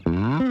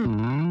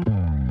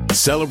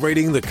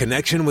Celebrating the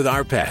connection with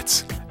our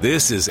pets.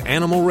 This is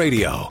Animal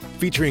Radio,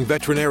 featuring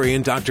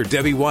veterinarian Dr.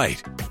 Debbie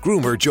White,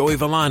 groomer Joey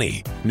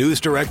Villani, news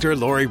director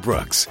Lori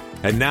Brooks.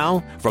 And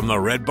now, from the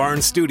Red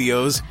Barn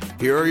Studios,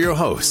 here are your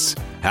hosts,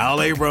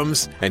 Hal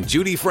Abrams and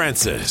Judy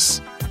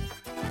Francis.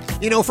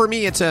 You know, for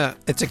me, it's a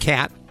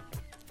cat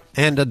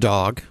and a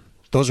dog.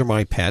 Those are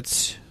my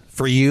pets.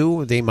 For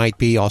you, they might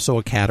be also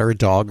a cat or a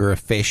dog or a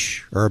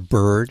fish or a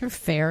bird. Or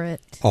ferret.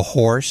 A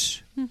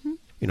horse. Mm-hmm.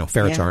 You know,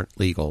 ferrets aren't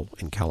legal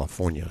in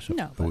California. So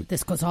no, but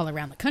this goes all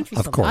around the country,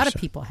 of so course. A lot of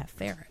people have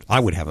ferrets. I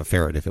would have a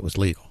ferret if it was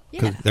legal,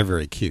 because Yeah. they're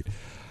very cute.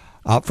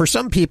 For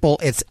some people,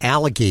 it's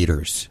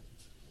alligators.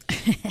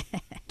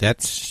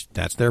 That's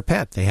their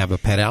pet. They have a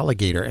pet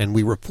alligator. And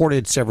we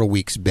reported several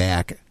weeks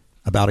back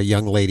about a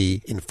young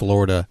lady in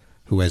Florida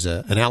who has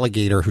an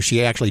alligator who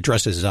she actually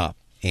dresses up.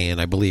 And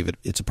I believe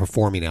it's a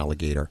performing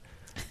alligator.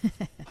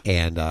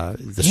 And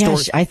the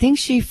story, I think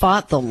she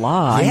fought the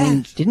law. Yeah. I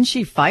mean, didn't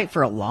she fight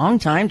for a long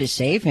time to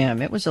save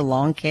him? It was a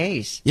long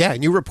case. Yeah,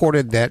 and you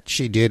reported that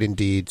she did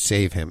indeed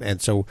save him.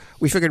 And so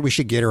we figured we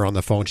should get her on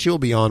the phone. She'll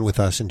be on with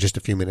us in just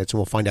a few minutes, and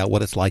we'll find out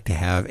what it's like to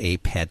have a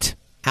pet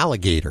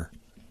alligator,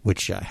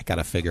 which I got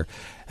to figure.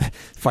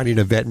 Finding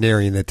a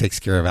veterinarian that takes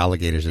care of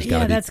alligators has got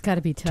to be that's got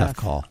to be tough.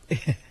 call.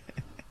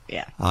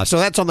 Yeah. So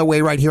that's on the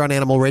way right here on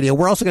Animal Radio.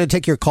 We're also going to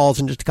take your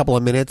calls in just a couple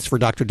of minutes for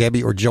Dr.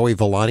 Debbie or Joey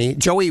Villani.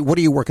 Joey, what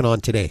are you working on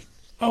today?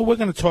 Oh, we're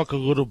going to talk a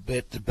little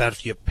bit about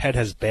if your pet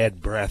has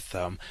bad breath.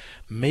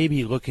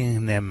 Maybe looking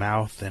in their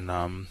mouth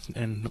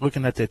and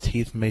looking at their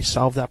teeth may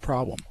solve that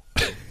problem.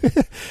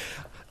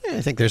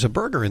 I think there's a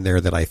burger in there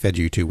that I fed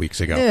you 2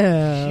 weeks ago.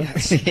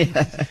 Yes.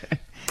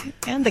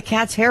 And the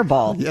cat's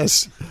hairball.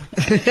 Yes.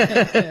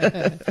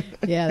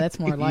 Yeah, that's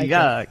more like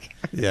Yuck.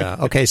 Yeah.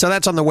 Okay, so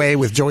that's on the way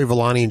with Joey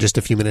Villani in just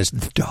a few minutes.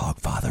 The dog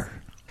father.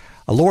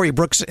 Lori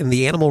Brooks in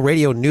the Animal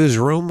Radio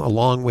newsroom,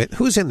 along with,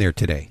 who's in there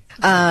today?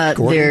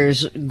 Gordy?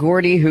 There's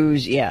Gordy,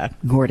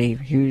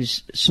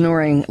 who's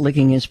snoring,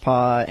 licking his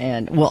paw,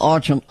 and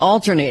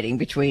alternating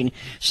between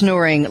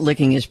snoring,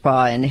 licking his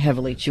paw, and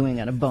heavily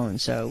chewing on a bone.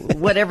 So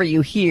whatever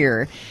you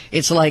hear,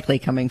 it's likely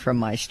coming from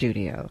my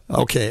studio.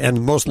 Okay,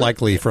 and most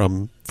likely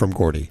from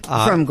Gordy.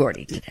 From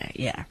Gordy today,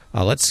 yeah.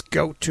 Let's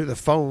go to the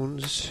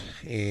phones.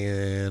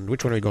 And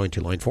which one are we going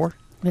to? Line 4?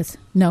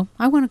 No,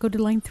 I want to go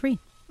to line 3.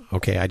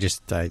 Okay, I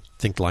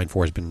think line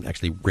 4 has been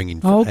actually ringing.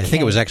 Okay. I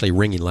think it was actually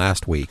ringing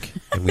last week,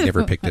 and we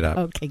never picked it up.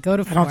 Okay, go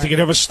to 4. I don't think it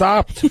ever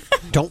stopped.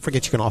 Don't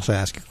forget you can also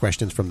ask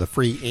questions from the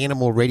free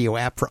Animal Radio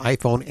app for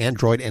iPhone,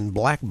 Android, and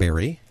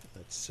BlackBerry.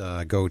 Let's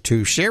go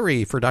to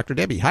Sherry for Dr.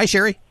 Debbie. Hi,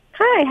 Sherry.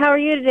 Hi, how are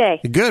you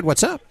today? Good.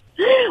 What's up?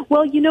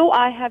 Well, you know,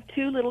 I have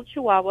 2 little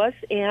chihuahuas,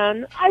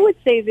 and I would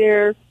say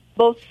they're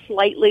both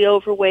slightly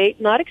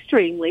overweight, not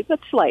extremely, but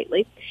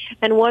slightly.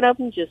 And one of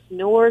them just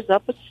snores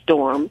up a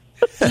storm.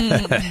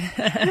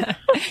 And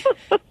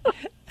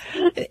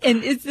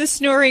is this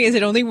snoring, is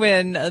it only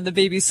when the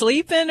baby's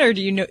sleeping, or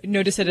do you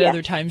notice it at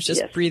other times,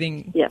 just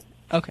breathing? Yes.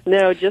 Okay.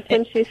 No, just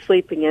when she's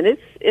sleeping. And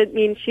it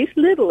means she's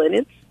little, and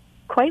it's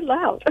quite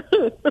loud.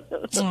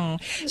 So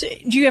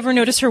do you ever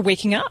notice her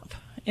waking up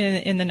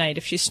in the night?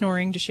 If she's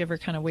snoring, does she ever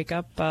kind of wake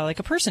up like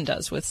a person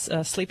does with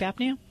sleep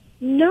apnea?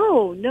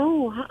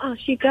 No,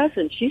 she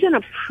doesn't. She's in a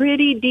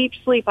pretty deep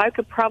sleep. I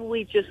could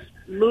probably just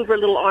move her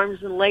little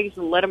arms and legs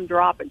and let them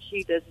drop, and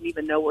she doesn't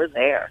even know we're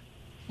there.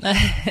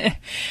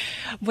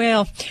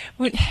 Well,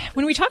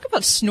 when we talk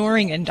about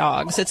snoring in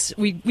dogs,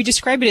 we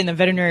describe it in the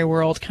veterinary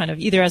world kind of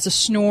either as a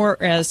snore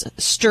or as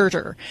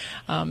stertor,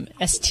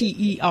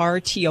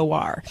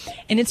 S-T-E-R-T-O-R.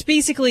 And it's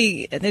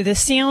basically the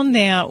sound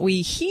that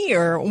we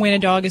hear when a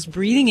dog is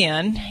breathing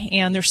in,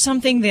 and there's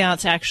something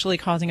that's actually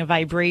causing a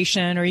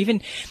vibration or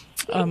even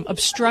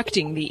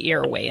obstructing the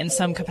airway in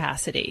some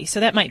capacity.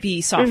 So that might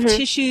be soft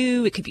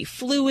tissue. It could be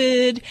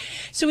fluid.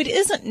 So it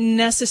isn't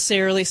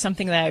necessarily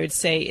something that I would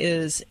say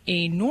is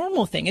a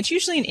normal thing. It's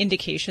usually an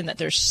indication that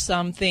there's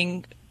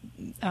something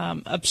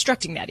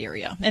obstructing that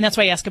area. And that's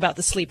why I ask about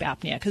the sleep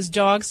apnea, because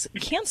dogs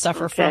can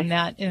suffer from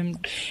that.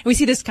 And we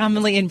see this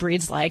commonly in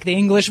breeds like the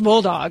English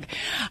Bulldog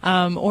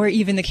or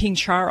even the King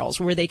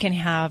Charles, where they can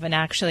have an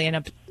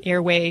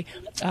airway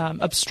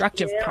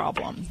obstructive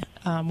problem,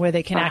 where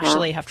they can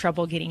actually have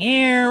trouble getting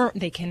air.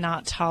 They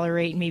cannot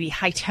tolerate maybe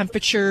high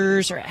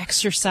temperatures or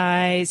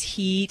exercise,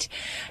 heat,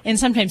 and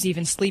sometimes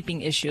even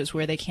sleeping issues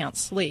where they can't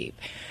sleep.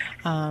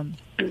 Well,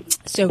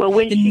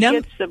 when she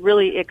gets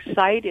really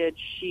excited,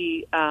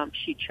 she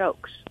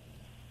chokes.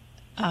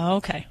 Oh,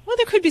 okay. Well,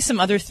 there could be some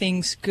other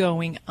things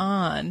going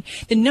on.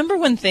 The number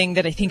one thing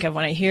that I think of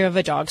when I hear of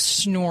a dog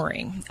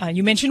snoring,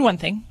 you mentioned one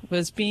thing,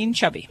 was being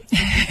chubby.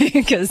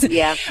 Because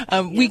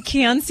we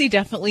can see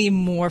definitely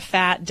more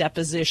fat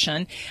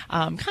deposition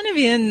kind of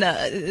in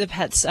the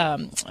pet's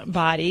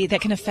body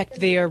that can affect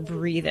their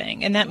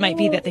breathing. And that might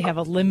be that they have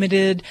a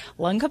limited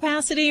lung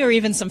capacity or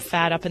even some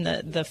fat up in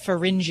the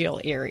pharyngeal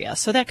area.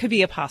 So that could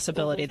be a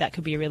possibility that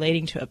could be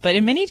relating to it. But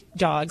in many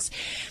dogs,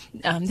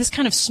 this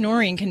kind of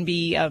snoring can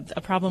be a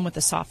problem with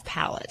the soft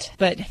palate.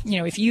 But,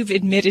 if you've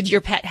admitted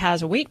your pet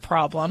has a weight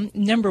problem,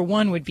 number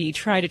one would be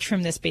try to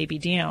trim this baby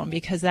down,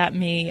 because that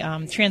may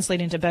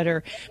translate into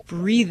better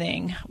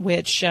breathing,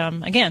 which,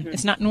 again,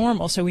 is not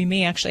normal. So we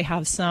may actually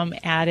have some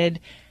added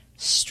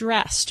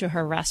stress to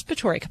her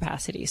respiratory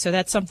capacity. So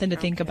that's something to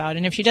think about.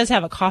 And if she does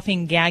have a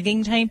coughing,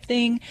 gagging type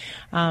thing,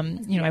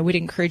 I would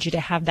encourage you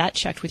to have that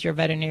checked with your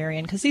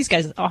veterinarian, because these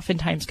guys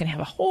oftentimes can have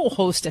a whole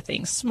host of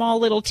things. Small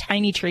little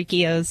tiny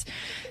tracheas,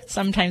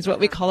 sometimes what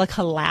we call a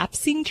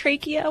collapsing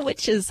trachea,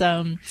 which is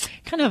kind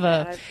of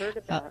I've heard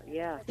about,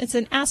 it's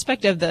an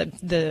aspect of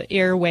the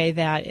airway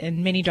that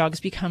in many dogs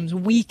becomes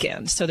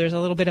weakened. So there's a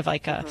little bit of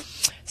like a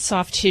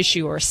soft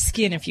tissue or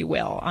skin, if you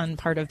will, on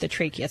part of the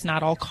trachea. It's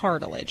not all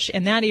cartilage.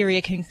 And that area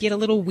can get a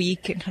little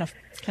weak and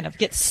kind of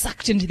get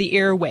sucked into the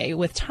airway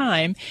with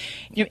time.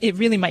 It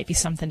really might be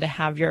something to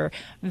have your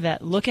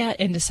vet look at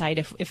and decide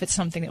if it's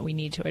something that we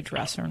need to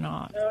address or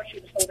not.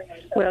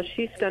 Well,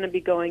 she's going to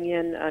be going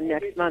in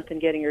next month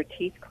and getting her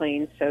teeth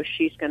cleaned, so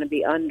she's going to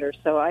be under.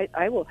 So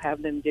I will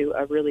have them do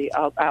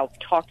I'll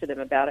talk to them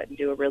about it and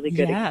do a really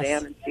good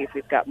exam and see if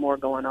we've got more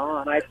going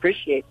on. I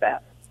appreciate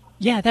that.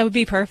 Yeah, that would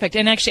be perfect.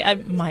 And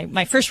actually,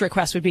 my first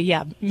request would be,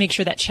 make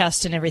sure that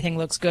chest and everything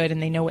looks good and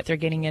they know what they're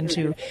getting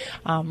into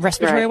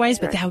respiratory-wise,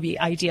 but that would be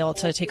ideal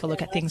to take a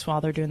look at things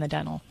while they're doing the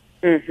dental.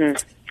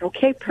 Mm-hmm.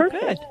 Okay,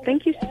 perfect. Good.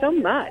 Thank you so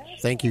much.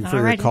 Thank you for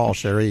your call,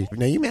 Sherry.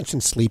 Now, you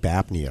mentioned sleep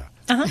apnea.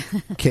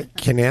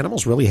 Can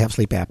animals really have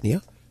sleep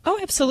apnea? Oh,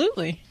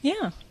 absolutely.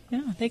 Yeah,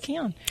 they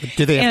can.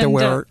 Do they have to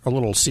wear a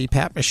little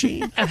CPAP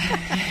machine?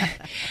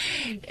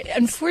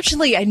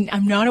 Unfortunately,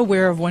 I'm not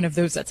aware of one of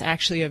those that's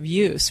actually of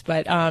use.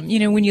 But,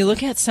 when you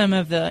look at some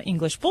of the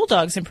English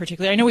bulldogs in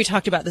particular, I know we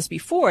talked about this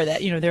before,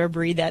 that, they're a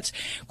breed that's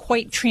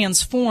quite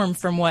transformed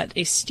from what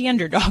a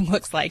standard dog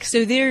looks like.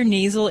 So their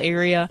nasal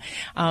area,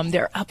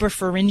 their upper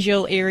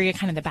pharyngeal area,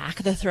 kind of the back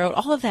of the throat,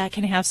 all of that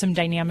can have some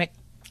dynamic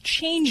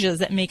changes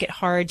that make it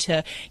hard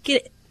to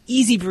get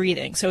easy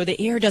breathing. So the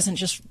air doesn't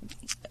just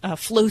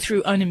flow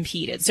through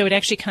unimpeded. So it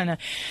actually kind of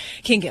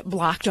can get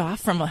blocked off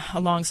from a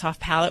long,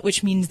 soft palate,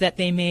 which means that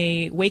they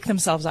may wake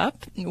themselves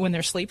up when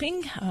they're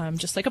sleeping,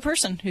 just like a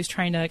person who's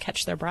trying to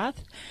catch their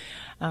breath.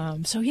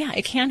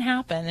 It can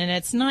happen, and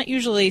it's not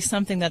usually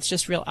something that's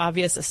just real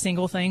obvious, a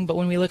single thing, but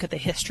when we look at the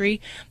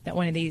history that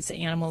one of these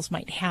animals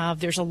might have,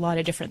 there's a lot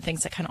of different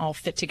things that kind of all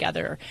fit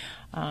together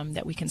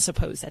that we can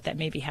suppose that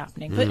may be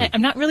happening. But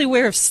I'm not really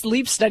aware of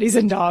sleep studies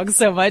in dogs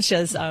so much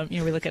as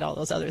we look at all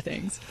those other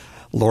things.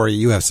 Lori,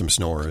 you have some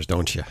snorers,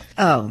 don't you?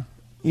 Oh,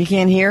 you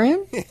can't hear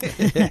him?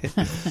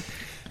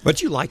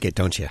 But you like it,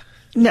 don't you?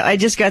 No, I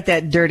just got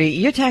that dirty.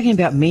 You're talking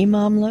about me,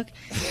 Mom, look?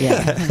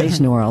 Yeah, they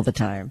snore all the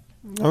time.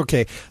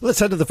 Okay, let's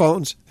head to the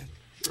phones.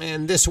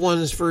 And this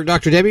one's for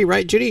Dr. Debbie,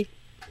 right, Judy?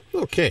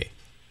 Okay.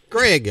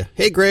 Greg.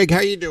 Hey, Greg, how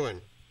you doing?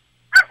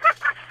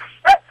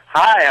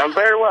 Hi, I'm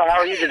very well. How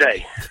are you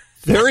today?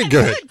 Very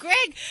good. Good,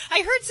 Greg.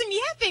 I heard some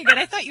yapping, and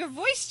I thought your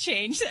voice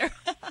changed there.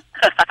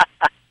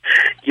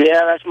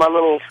 Yeah, that's my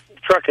little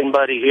trucking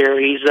buddy here.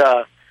 He's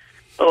a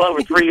little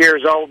over 3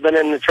 years old, been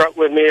in the truck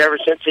with me ever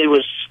since he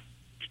was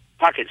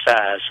pocket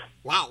size.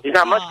 Wow. He's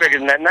not much bigger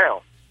than that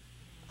now.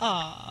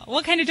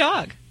 What kind of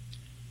dog?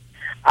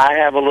 I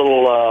have a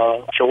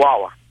little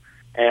Chihuahua,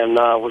 and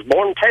was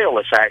born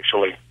tailless,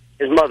 actually.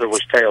 His mother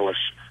was tailless.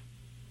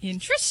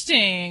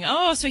 Interesting.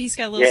 Oh, so he's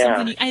got a little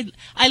something.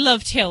 I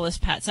love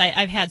tailless pets.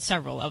 I've had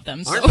several of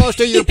them. So. Aren't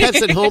most of your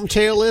pets at home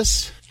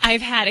tailless?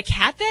 I've had a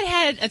cat that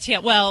had a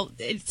tail. Well,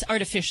 it's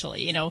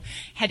artificially,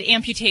 had to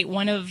amputate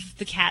one of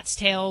the cat's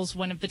tails,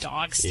 one of the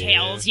dog's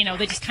tails. They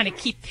just kind of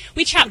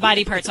we chop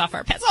body parts off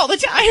our pets all the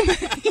time.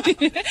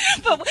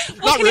 But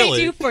what can I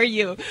do for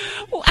you?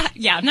 Well,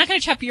 I'm not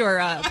going to chop your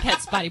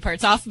pet's body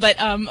parts off, but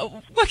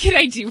what can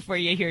I do for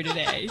you here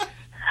today?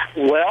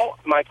 Well,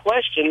 my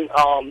question,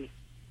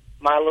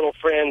 my little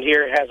friend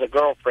here has a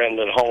girlfriend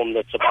at home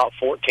that's about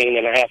 14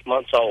 and a half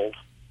months old.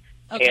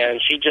 Okay.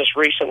 And she just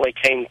recently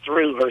came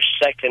through her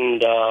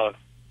second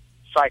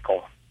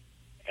cycle.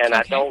 And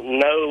I don't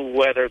know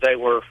whether they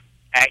were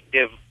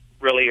active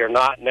really or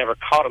not. Never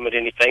caught them at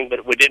anything,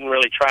 but we didn't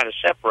really try to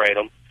separate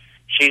them.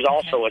 She's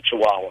also a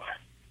Chihuahua.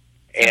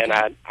 And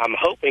I'm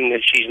hoping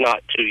that she's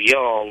not too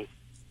young.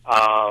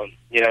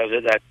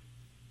 That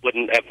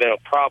wouldn't have been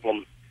a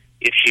problem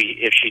if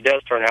she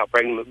does turn out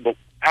pregnant. But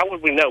how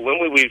would we know? When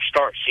would we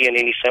start seeing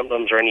any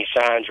symptoms or any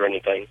signs or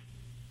anything?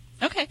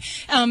 Okay.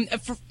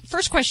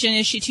 First question,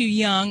 is she too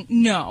young?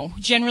 No.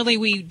 Generally,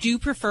 we do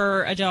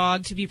prefer a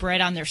dog to be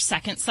bred on their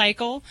second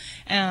cycle.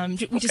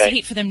 We just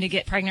hate for them to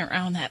get pregnant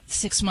around that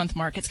 6-month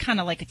mark. It's kind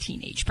of like a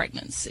teenage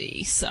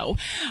pregnancy. So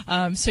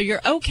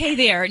you're okay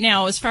there.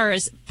 Now, as far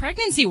as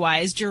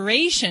pregnancy-wise,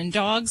 duration,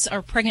 dogs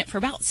are pregnant for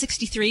about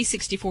 63,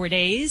 64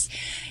 days.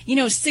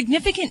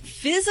 Significant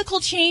physical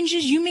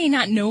changes you may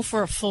not know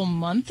for a full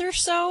month or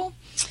so.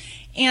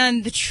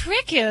 And the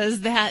trick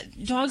is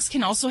that dogs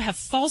can also have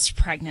false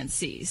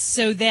pregnancies.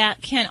 So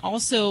that can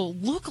also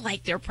look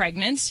like they're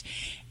pregnant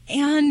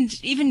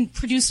and even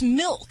produce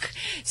milk.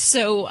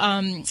 So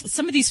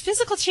some of these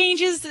physical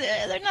changes,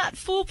 they're not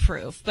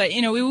foolproof, but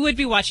we would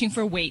be watching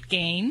for weight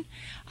gain.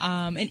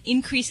 An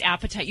increased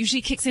appetite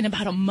usually kicks in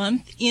about a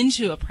month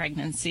into a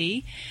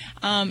pregnancy.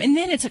 And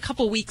then it's a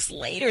couple weeks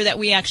later that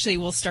we actually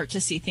will start to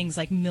see things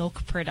like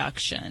milk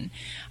production.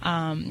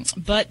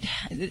 But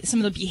some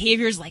of the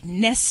behaviors like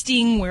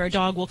nesting, where a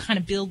dog will kind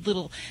of build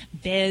little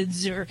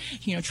beds or,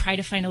 try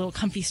to find a little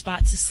comfy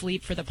spot to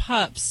sleep for the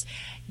pups,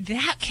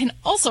 that can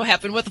also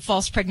happen with a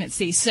false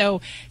pregnancy.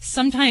 So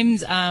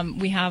sometimes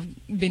we have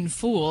been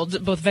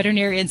fooled, both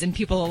veterinarians and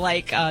people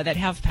alike that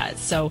have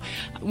pets. So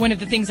one of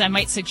the things I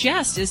might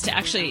suggest is to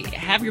actually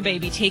have your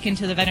baby taken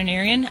to the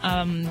veterinarian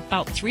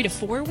about 3 to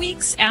 4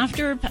 weeks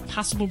after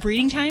possible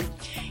breeding time,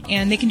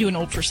 and they can do an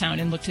ultrasound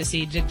and look to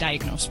see to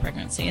diagnose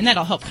pregnancy. And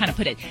that'll help kind of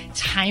put a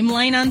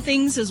timeline on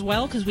things as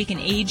well, because we can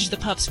age the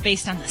pups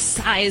based on the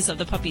size of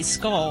the puppy's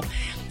skull.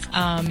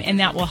 And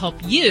that will help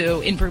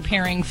you in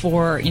preparing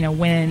for,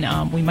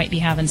 when we might be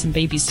having some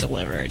babies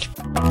delivered.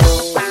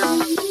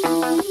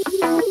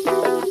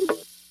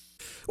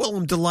 Well,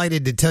 I'm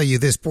delighted to tell you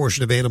this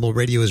portion of Animal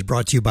Radio is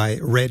brought to you by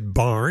Red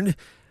Barn.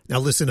 Now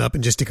listen up,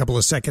 in just a couple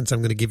of seconds,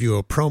 I'm going to give you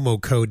a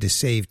promo code to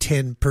save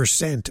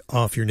 10%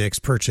 off your next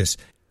purchase.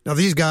 Now,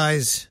 these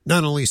guys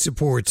not only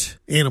support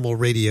Animal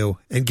Radio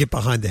and get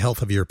behind the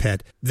health of your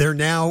pet, they're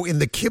now in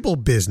the kibble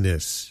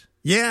business.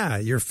 Yeah,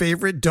 your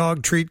favorite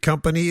dog treat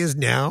company is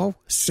now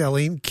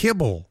selling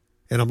kibble.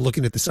 And I'm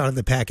looking at the side of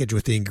the package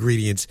with the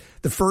ingredients.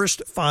 The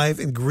first 5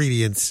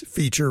 ingredients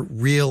feature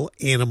real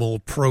animal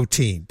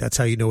protein. That's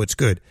how you know it's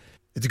good.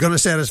 It's going to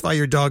satisfy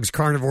your dog's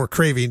carnivore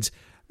cravings.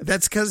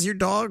 That's because your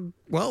dog,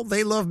 well,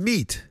 they love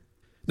meat.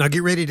 Now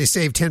get ready to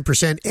save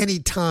 10%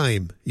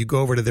 anytime you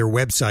go over to their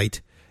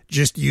website.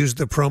 Just use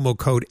the promo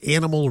code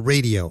Animal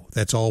Radio.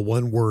 That's all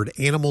one word,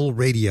 Animal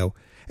Radio,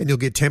 and you'll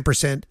get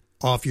 10%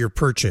 off your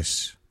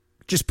purchase.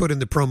 Just put in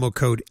the promo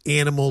code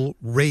Animal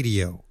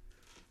Radio.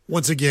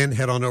 Once again,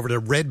 head on over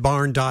to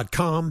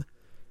redbarn.com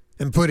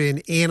and put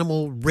in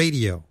Animal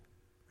Radio,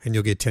 and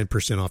you'll get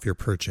 10% off your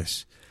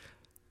purchase.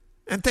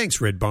 And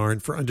thanks, Red Barn,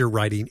 for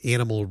underwriting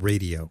Animal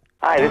Radio.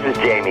 Hi, this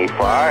is Jamie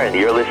Farr, and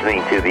you're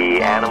listening to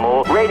the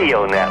Animal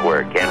Radio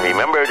Network. And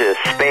remember to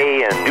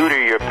spay and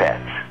neuter your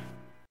pets.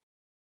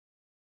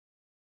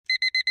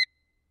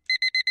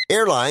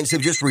 Airlines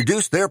have just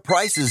reduced their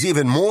prices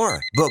even more.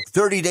 Book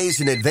 30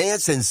 days in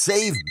advance and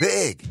save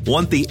big.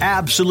 Want the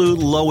absolute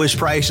lowest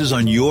prices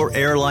on your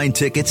airline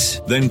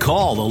tickets? Then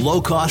call the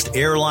Low Cost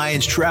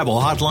Airlines Travel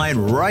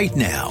Hotline right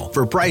now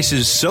for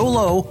prices so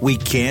low we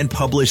can't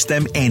publish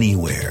them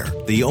anywhere.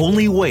 The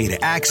only way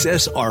to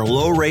access our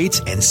low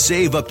rates and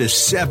save up to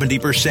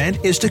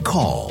 70% is to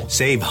call.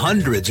 Save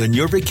hundreds on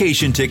your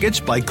vacation tickets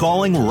by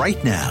calling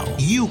right now.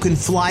 You can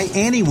fly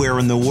anywhere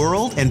in the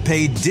world and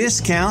pay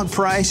discount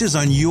prices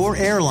on your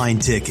airline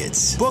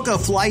tickets. Book a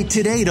flight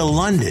today to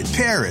London,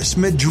 Paris,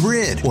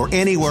 Madrid, or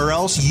anywhere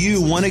else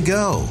you want to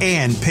go.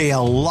 And pay a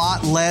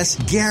lot less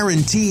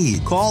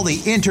guaranteed. Call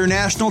the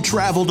International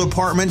Travel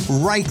Department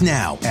right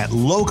now at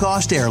Low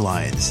Cost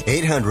Airlines.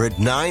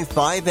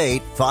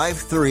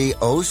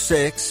 800-958-5306.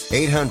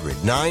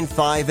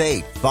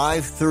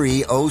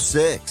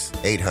 800-958-5306.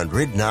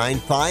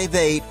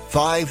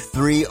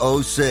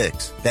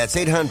 800-958-5306. That's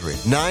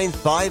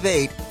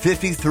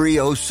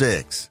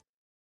 800-958-5306.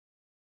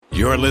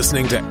 You're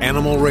listening to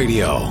Animal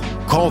Radio.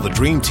 Call the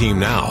Dream Team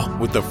now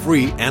with the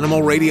free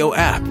Animal Radio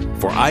app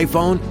for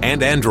iPhone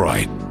and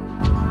Android.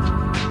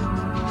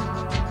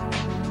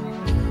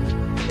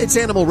 It's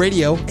Animal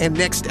Radio, and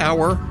next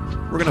hour,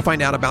 we're going to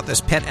find out about this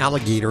pet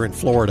alligator in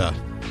Florida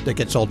that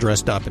gets all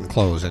dressed up in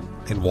clothes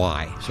and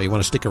why. So you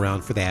want to stick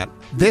around for that.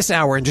 This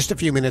hour, in just a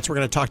few minutes, we're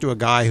going to talk to a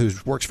guy who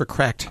works for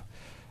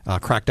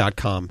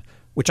Cracked.com,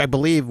 which I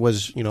believe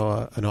was, an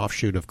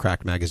offshoot of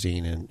Cracked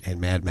Magazine and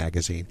Mad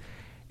Magazine.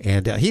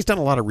 And he's done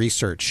a lot of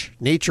research.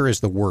 Nature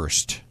is the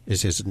Worst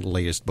is his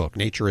latest book.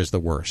 Nature is the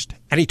Worst.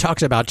 And he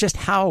talks about just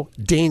how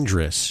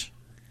dangerous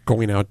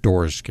going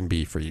outdoors can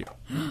be for you.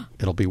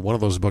 It'll be one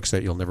of those books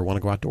that you'll never want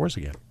to go outdoors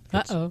again.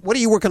 Uh-oh. What are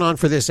you working on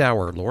for this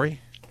hour,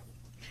 Lori?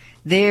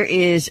 There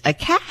is a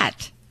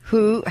cat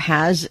who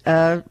has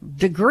a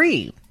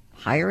degree,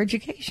 higher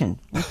education.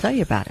 I'll tell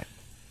you about it.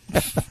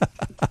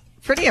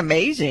 Pretty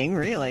amazing,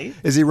 really.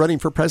 Is he running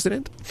for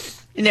president?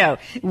 No,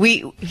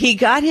 he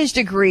got his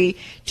degree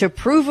to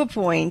prove a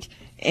point,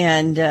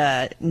 and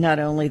not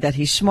only that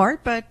he's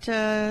smart, but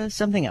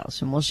something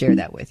else, and we'll share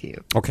that with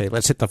you. Okay,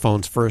 let's hit the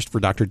phones first for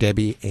Dr.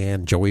 Debbie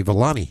and Joey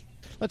Villani.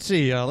 Let's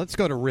see. Let's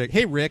go to Rick.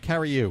 Hey, Rick, how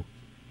are you?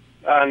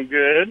 I'm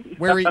good.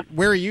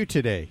 Where are you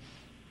today?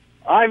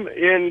 I'm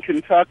in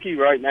Kentucky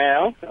right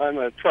now. I'm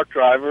a truck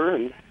driver,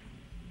 and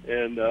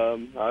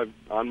I'm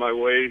on my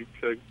way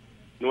to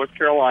North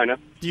Carolina.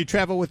 Do you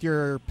travel with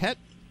your pet?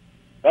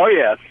 Oh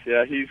yes,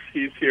 yeah. He's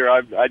here.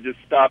 I just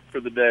stopped for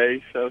the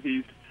day, so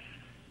he's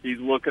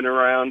looking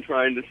around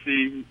trying to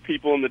see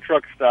people in the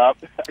truck stop.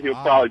 He'll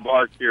probably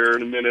bark here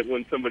in a minute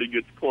when somebody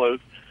gets close.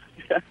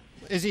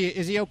 Is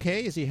he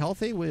okay? Is he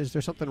healthy? Is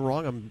there something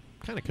wrong?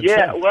 kind of concerned.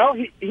 Yeah, well,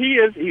 he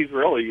is. He's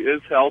really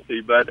is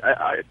healthy, but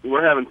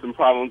we're having some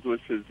problems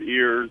with his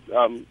ears.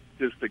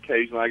 Just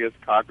occasionally, I guess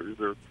cockers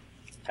have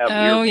ear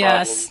problems.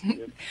 Yes.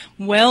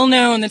 Well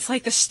known. It's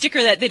like the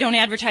sticker that they don't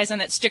advertise on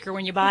that sticker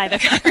when you buy the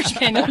cocker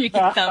spaniel. You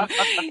get them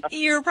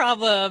ear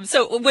problems.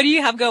 So what do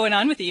you have going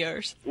on with the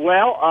ears?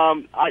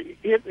 Well,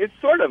 it's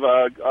sort of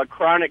a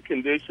chronic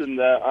condition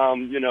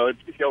that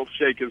he'll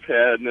shake his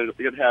head and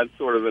it has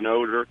sort of an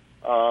odor.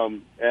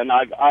 And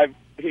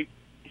he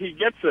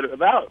gets it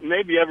about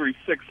maybe every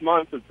 6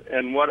 months.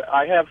 And what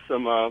I have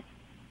some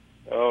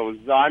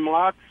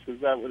Zymlox, is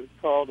that what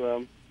it's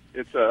called?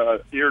 It's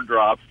ear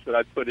drops that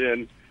I put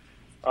in.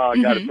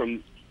 Got it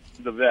from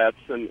the vets,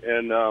 and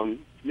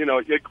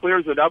it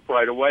clears it up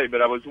right away.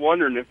 But I was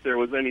wondering if there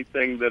was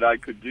anything that I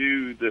could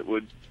do that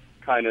would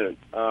kind of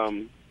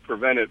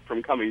prevent it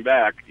from coming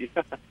back.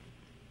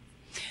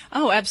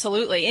 Oh,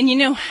 absolutely. And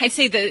I'd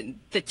say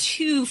the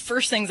two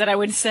first things that I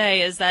would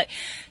say is that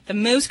the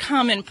most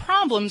common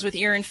problems with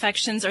ear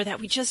infections are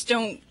that we just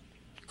don't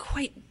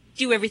quite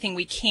do everything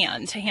we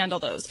can to handle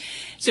those.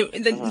 So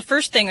the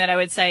first thing that I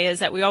would say is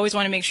that we always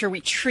want to make sure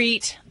we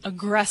treat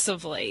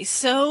aggressively.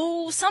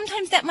 So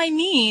sometimes that might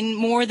mean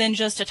more than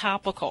just a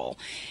topical.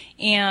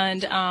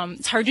 And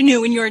it's hard to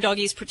know in your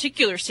doggie's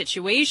particular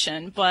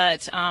situation,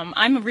 but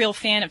I'm a real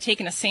fan of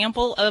taking a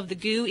sample of the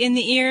goo in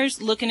the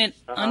ears, looking at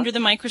under the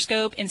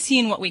microscope, and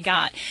seeing what we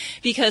got.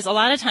 Because a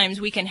lot of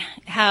times we can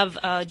have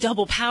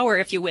double power,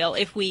 if you will,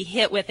 if we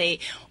hit with a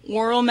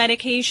oral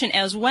medication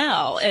as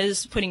well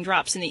as putting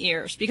drops in the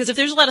ears. Because if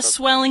there's a lot of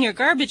swelling or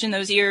garbage in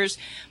those ears,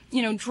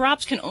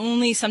 drops can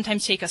only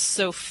sometimes take us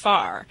so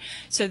far.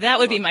 So that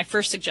would be my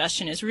first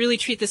suggestion, is really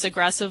treat this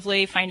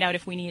aggressively, find out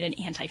if we need an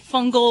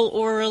antifungal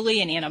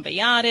orally, an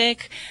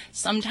antibiotic,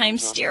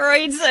 sometimes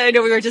steroids. I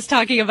know we were just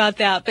talking about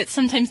that, but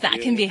sometimes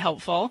that can be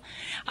helpful,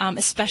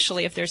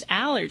 especially if there's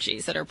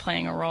allergies that are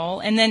playing a role.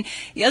 And then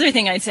the other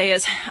thing I'd say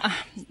is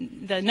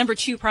the number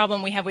 2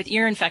 problem we have with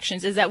ear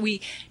infections is that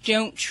we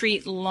don't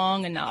treat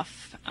long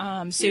enough.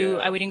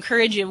 I would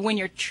encourage you, when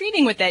you're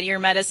treating with that ear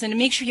medicine, to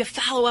make sure you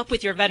follow up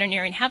with your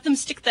veterinarian, have them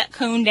stick that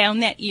cone down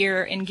that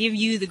ear and give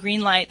you the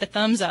green light, the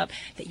thumbs up,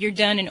 that you're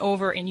done and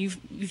over and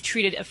you've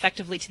treated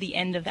effectively to the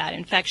end of that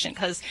infection.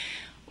 Because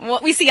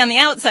what we see on the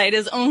outside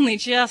is only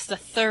just a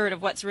third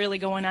of what's really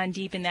going on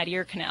deep in that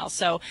ear canal.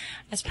 So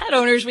as pet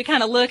owners, we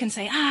kind of look and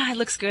say, it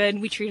looks good,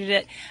 we treated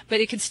it,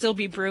 but it could still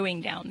be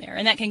brewing down there.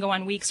 And that can go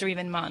on weeks or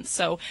even months.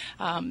 So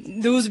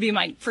those would be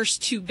my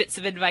first 2 bits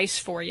of advice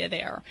for you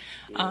there.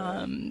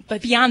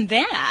 But beyond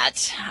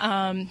that,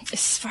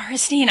 as far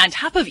as staying on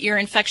top of ear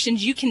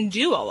infections, you can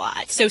do a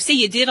lot. So say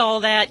you did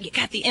all that, you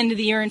got the end of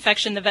the ear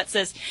infection, the vet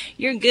says,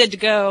 you're good to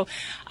go.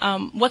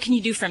 What can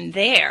you do from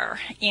there?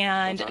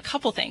 And a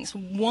couple things.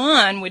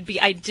 One would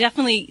be, I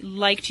definitely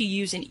like to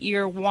use an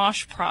ear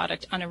wash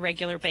product on a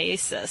regular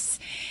basis.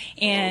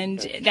 And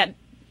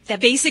that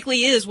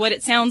basically is what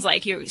it sounds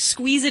like. You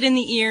squeeze it in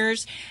the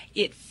ears,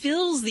 it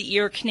fills the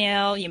ear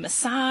canal, you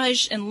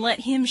massage and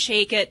let him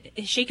shake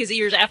his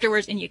ears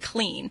afterwards, and you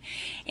clean.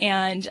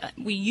 And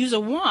we use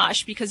a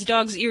wash because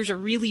dogs' ears are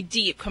really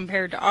deep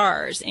compared to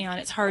ours, and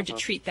it's hard to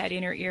treat that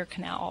inner ear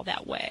canal all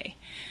that way.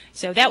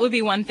 So that would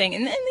be one thing.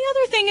 And then the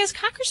other thing is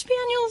Cocker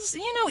Spaniels,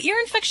 ear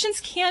infections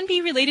can be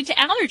related to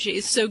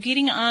allergies. So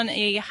getting on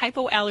a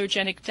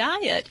hypoallergenic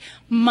diet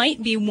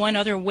might be one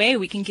other way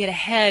we can get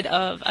ahead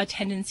of a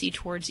tendency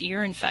towards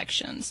ear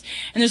infections.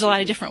 And there's a lot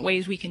of different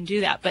ways we can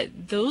do that.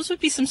 But those would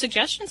be some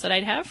suggestions that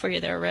I'd have for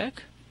you there,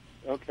 Rick.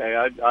 Okay,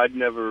 I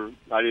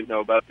didn't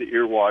know about the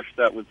ear wash.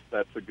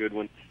 That's a good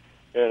one.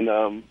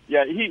 And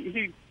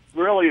he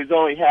really has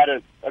only had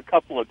it a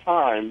couple of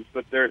times,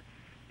 but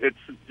it's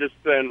just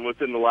been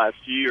within the last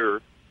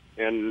year,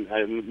 and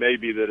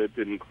maybe that it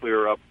didn't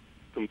clear up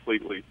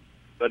completely.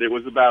 But it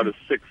was about a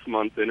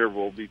 6-month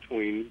interval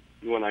between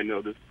when I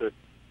noticed it.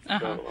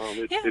 So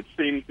it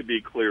seemed to be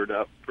cleared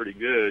up pretty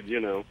good,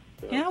 So,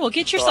 yeah, well,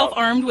 get yourself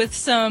armed with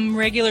some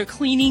regular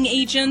cleaning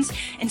agents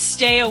and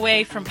stay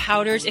away from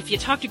powders. If you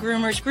talk to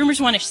groomers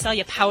want to sell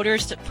you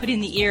powders to put in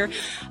the ear.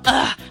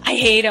 I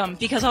hate them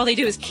because all they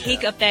do is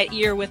cake up that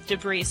ear with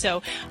debris.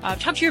 So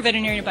talk to your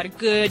veterinarian about a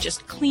good,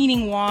 just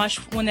cleaning wash,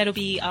 one that'll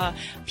be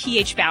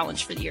pH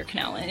balanced for the ear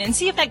canal, and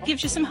see if that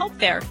gives you some help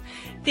there.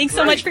 Thanks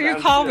so much for your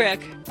call,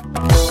 Rick.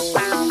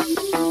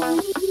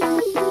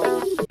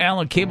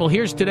 Alan Cable,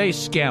 here's today's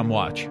Scam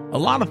Watch. A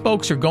lot of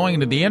folks are going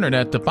to the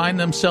internet to find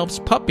themselves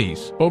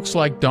puppies. Folks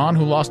like Dawn,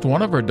 who lost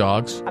one of her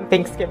dogs on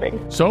Thanksgiving.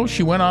 So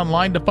she went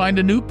online to find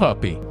a new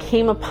puppy.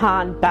 Came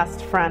upon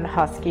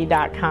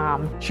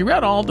bestfriendhusky.com. She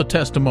read all the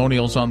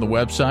testimonials on the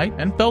website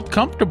and felt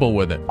comfortable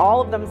with it.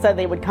 All of them said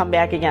they would come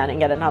back again and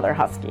get another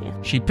husky.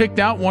 She picked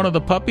out one of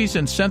the puppies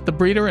and sent the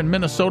breeder in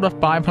Minnesota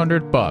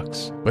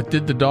 $500. But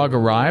did the dog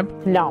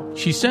arrive? No.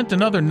 She sent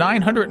another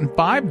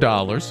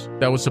 $905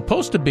 that was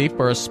supposed to be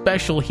for a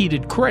special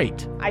heated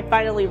crate. I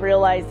finally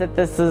realized that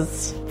this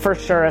is for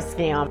sure a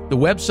scam. The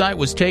website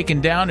was taken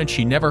down and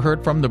she never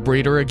heard from the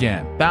breeder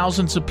again.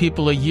 Thousands of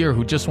people a year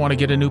who just want to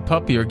get a new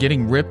puppy are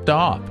getting ripped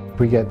off.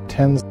 We get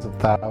tens of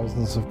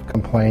thousands of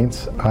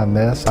complaints on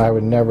this. I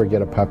would never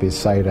get a puppy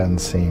sight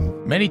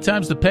unseen. Many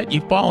times the pet you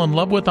fall in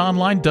love with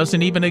online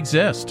doesn't even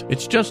exist.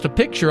 It's just a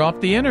picture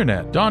off the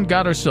internet. Dawn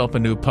got herself a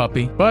new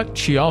puppy, but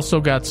she also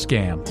got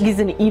scammed. He's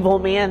an evil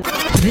man.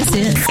 This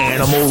is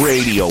Animal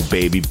Radio,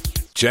 baby.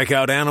 Check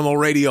out Animal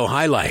Radio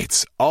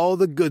highlights. All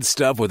the good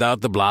stuff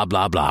without the blah,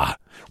 blah, blah.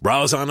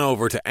 Browse on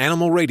over to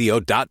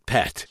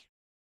animalradio.pet.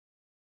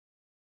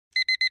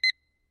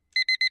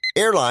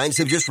 Airlines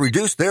have just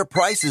reduced their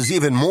prices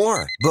even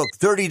more. Book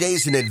 30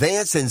 days in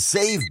advance and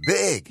save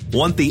big.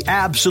 Want the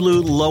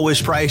absolute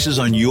lowest prices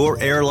on your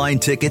airline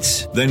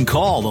tickets? Then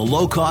call the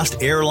Low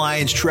Cost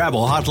Airlines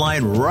Travel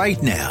Hotline right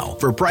now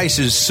for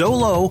prices so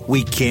low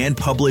we can't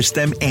publish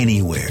them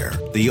anywhere.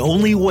 The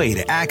only way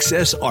to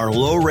access our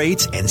low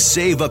rates and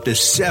save up to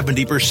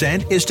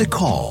 70% is to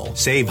call.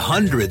 Save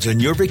hundreds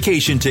on your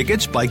vacation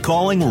tickets by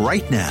calling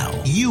right now.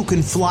 You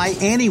can fly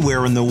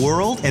anywhere in the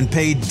world and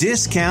pay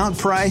discount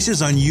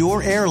prices on your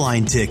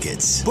airline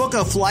tickets. Book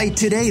a flight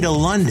today to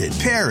London,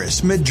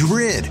 Paris,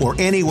 Madrid, or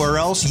anywhere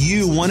else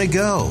you want to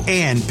go.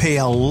 And pay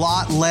a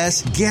lot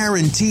less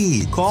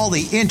guaranteed. Call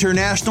the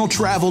International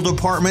Travel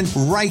Department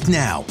right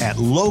now at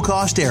Low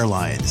Cost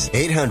Airlines.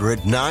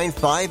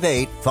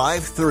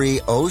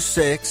 800-958-5306.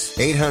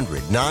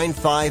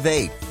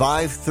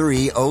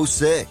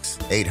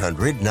 800-958-5306.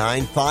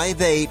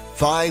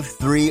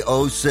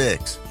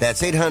 800-958-5306.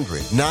 That's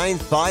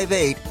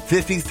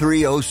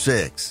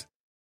 800-958-5306.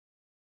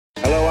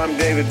 Hello, I'm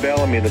David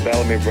Bellamy, the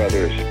Bellamy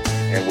Brothers,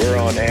 and we're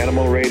on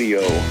Animal Radio.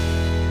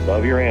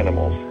 Love your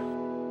animals.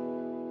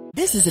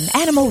 This is an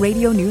Animal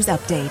Radio News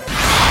Update.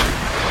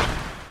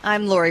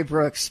 I'm Lori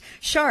Brooks.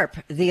 Sharp,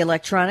 the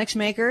electronics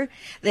maker,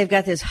 they've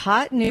got this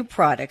hot new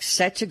product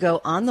set to go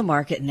on the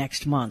market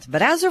next month.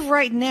 But as of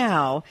right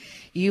now,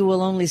 you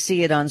will only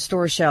see it on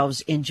store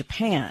shelves in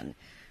Japan.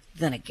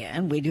 Then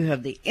again, we do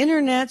have the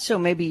internet, so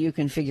maybe you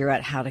can figure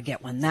out how to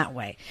get one that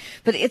way.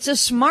 But it's a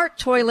smart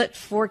toilet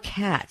for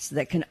cats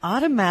that can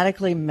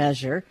automatically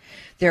measure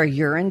their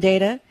urine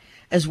data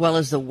as well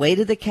as the weight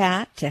of the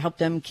cat to help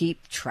them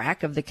keep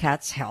track of the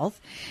cat's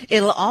health.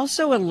 It'll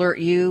also alert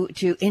you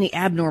to any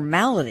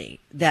abnormality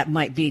that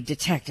might be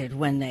detected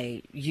when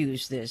they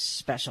use this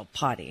special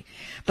potty.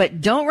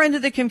 But don't run to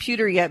the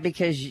computer yet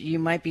because you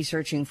might be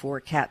searching for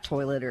cat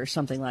toilet or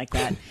something like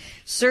that.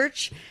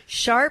 Search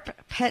Sharp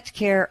Pet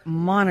Care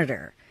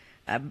Monitor.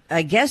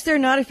 I guess they're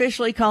not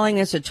officially calling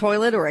this a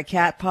toilet or a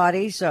cat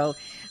potty, so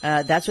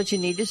that's what you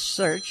need to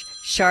search.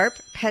 Sharp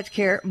Pet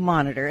Care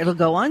Monitor. It'll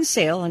go on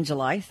sale on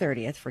July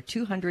 30th for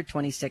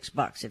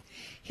 $226. And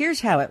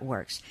here's how it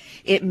works.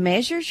 It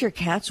measures your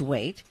cat's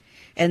weight,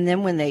 and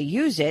then when they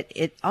use it,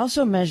 it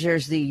also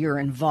measures the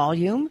urine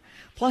volume,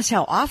 plus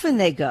how often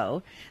they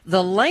go,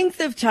 the length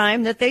of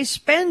time that they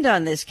spend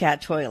on this cat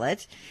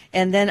toilet,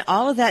 and then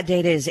all of that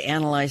data is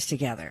analyzed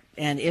together.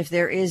 And if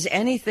there is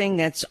anything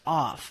that's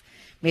off,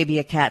 maybe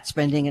a cat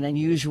spending an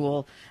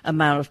unusual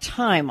amount of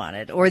time on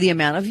it, or the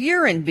amount of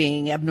urine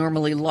being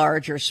abnormally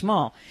large or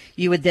small,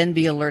 you would then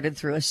be alerted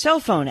through a cell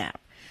phone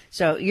app.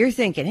 So you're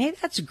thinking, hey,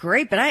 that's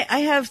great, but I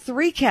have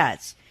 3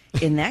 cats.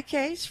 In that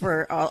case,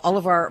 for all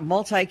of our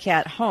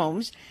multi-cat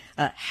homes,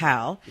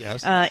 Hal,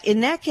 Yes.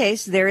 In that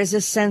case, there is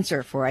a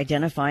sensor for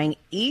identifying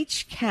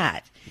each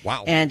cat.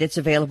 Wow. And it's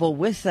available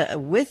with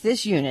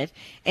this unit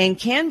and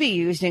can be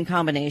used in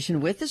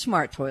combination with the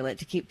smart toilet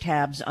to keep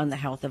tabs on the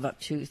health of up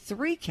to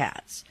 3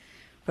 cats.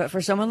 But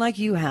for someone like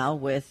you, Hal,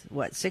 with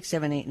what, 6,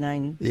 7, 8,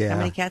 9, Yeah. how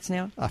many cats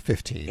now?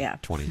 15, Yeah.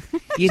 20.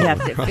 You'd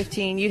have to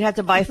 15. You'd have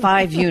to buy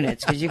 5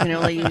 units because you can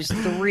only use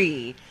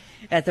 3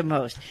 at the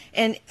most.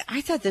 And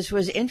I thought this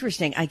was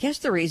interesting. I guess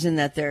the reason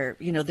that they're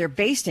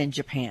based in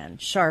Japan,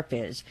 Sharp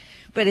is,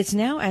 but it's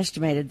now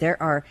estimated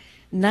there are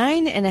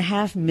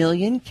 9.5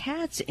 million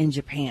cats in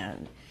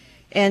Japan.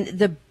 And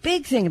the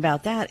big thing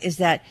about that is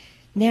that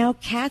now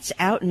cats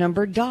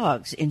outnumber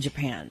dogs in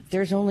Japan.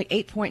 There's only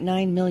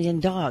 8.9 million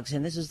dogs,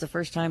 and this is the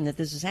first time that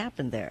this has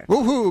happened there.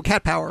 Woohoo,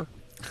 cat power.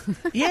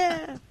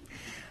 Yeah.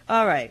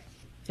 All right.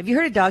 Have you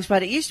heard of Dog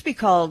Spot? It used to be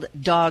called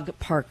Dog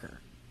Parker.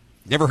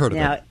 Never heard of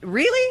Now, it.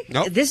 really?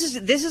 Nope. This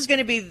is going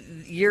to be,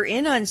 you're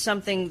in on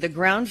something, the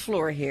ground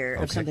floor here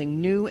of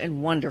something new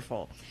and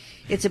wonderful.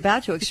 It's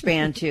about to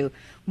expand to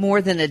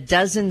more than a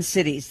dozen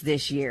cities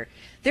this year.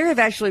 There have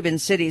actually been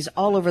cities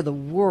all over the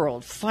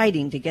world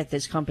fighting to get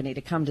this company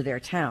to come to their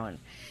town.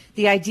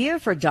 The idea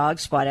for Dog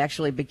Spot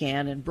actually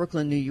began in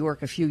Brooklyn, New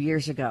York a few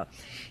years ago.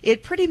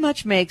 It pretty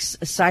much makes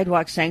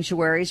sidewalk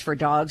sanctuaries for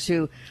dogs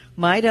who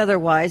might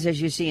otherwise,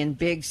 as you see in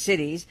big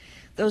cities,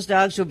 those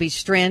dogs will be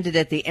stranded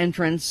at the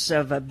entrance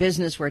of a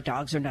business where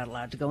dogs are not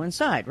allowed to go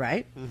inside,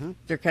 right? Mm-hmm.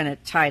 They're kind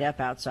of tied up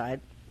outside.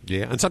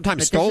 Yeah, and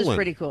sometimes But stolen. This is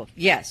pretty cool.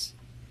 Yes,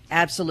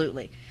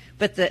 absolutely.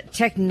 But the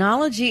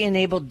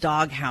technology-enabled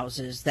dog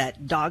houses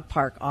that Dog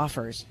Park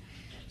offers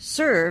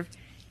serve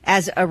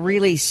as a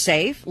really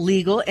safe,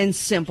 legal, and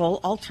simple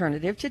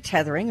alternative to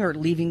tethering or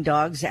leaving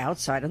dogs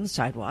outside on the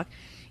sidewalk.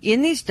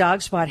 In these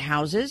Dog Spot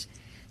houses,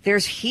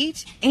 there's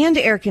heat and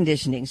air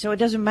conditioning, so it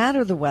doesn't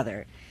matter the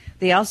weather.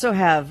 They also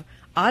have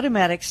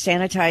automatic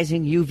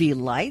sanitizing UV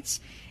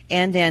lights,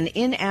 and an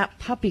in-app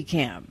puppy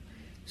cam.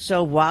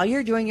 So while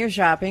you're doing your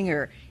shopping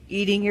or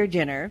eating your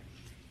dinner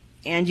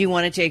and you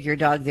want to take your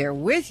dog there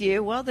with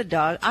you, well, the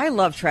dog, I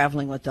love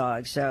traveling with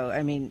dogs. So,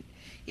 I mean,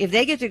 if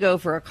they get to go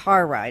for a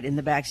car ride in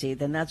the backseat,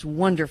 then that's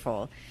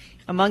wonderful.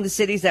 Among the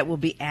cities that will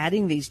be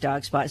adding these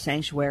dog spot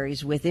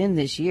sanctuaries within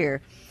this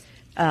year,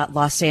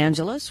 Los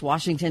Angeles,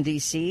 Washington,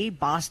 D.C.,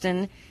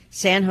 Boston,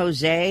 San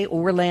Jose,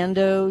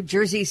 Orlando,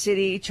 Jersey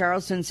City,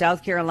 Charleston,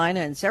 South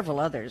Carolina, and several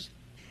others.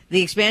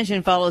 The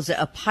expansion follows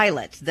a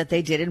pilot that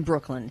they did in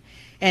Brooklyn,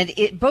 and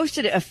it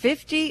boasted a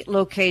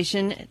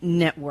 50-location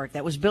network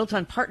that was built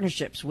on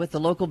partnerships with the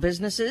local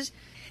businesses.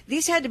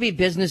 These had to be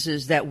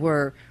businesses that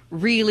were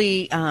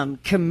really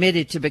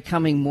committed to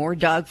becoming more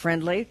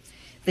dog-friendly.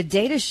 The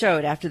data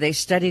showed, after they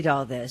studied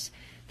all this,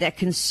 that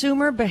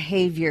consumer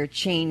behavior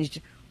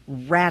changed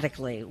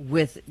radically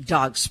with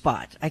Dog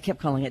Spot. I kept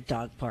calling it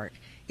Dog Park.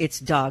 It's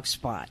Dog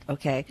Spot,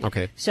 okay?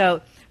 Okay.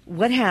 So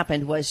what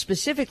happened was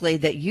specifically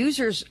that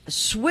users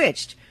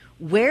switched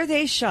where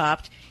they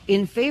shopped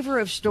in favor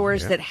of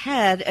stores that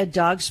had a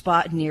dog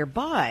spot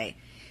nearby,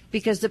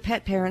 because the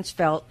pet parents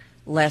felt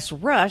less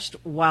rushed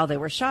while they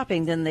were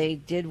shopping than they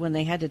did when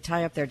they had to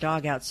tie up their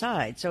dog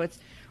outside. So it's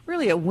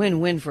really a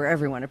win-win for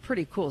everyone, a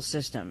pretty cool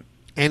system.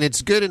 And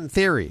it's good in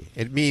theory.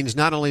 It means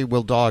not only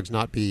will dogs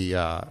not be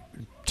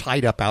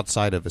tied up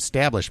outside of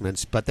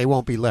establishments, but they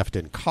won't be left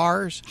in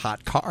cars,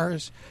 hot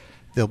cars.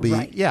 They'll be,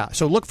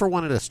 so look for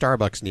one at a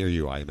Starbucks near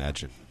you, I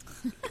imagine.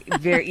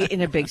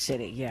 In a big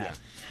city, yeah.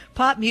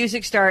 Pop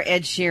music star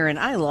Ed Sheeran,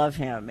 I love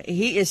him.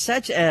 He is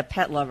such a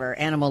pet lover,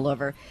 animal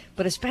lover,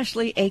 but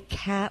especially a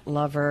cat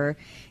lover.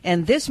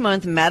 And this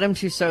month, Madame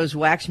Tussauds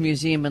Wax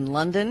Museum in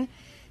London,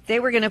 they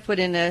were going to put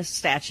in a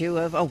statue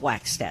of, a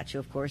wax statue,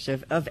 of course,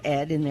 of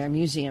Ed in their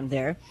museum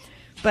there.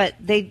 But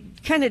they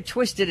kind of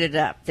twisted it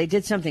up. They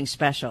did something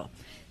special.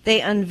 They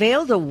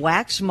unveiled a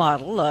wax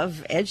model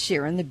of Ed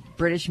Sheeran, the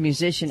British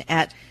musician,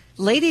 at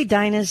Lady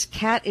Dinah's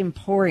Cat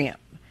Emporium,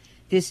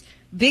 this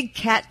big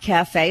cat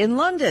cafe in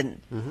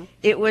London. Mm-hmm.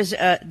 It was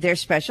their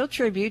special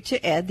tribute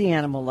to Ed, the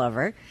animal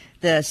lover.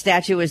 The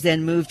statue was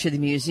then moved to the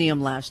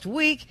museum last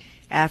week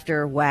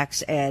after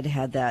Wax Ed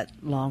had that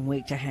long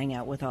week to hang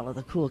out with all of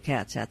the cool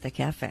cats at the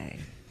cafe.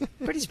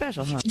 Pretty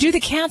special, huh? Do the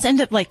cats end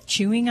up like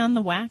chewing on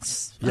the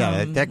wax?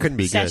 Yeah, that couldn't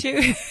be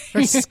statue? good.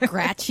 Or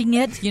scratching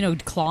it,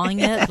 clawing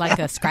it like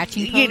a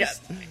scratching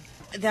post.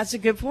 That's a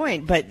good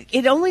point. But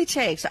it only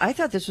takes, I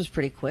thought this was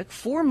pretty quick,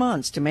 4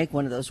 months to make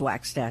one of those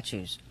wax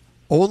statues.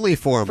 Only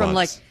 4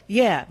 months.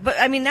 But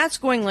I mean, that's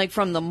going like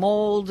from the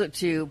mold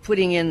to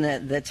putting in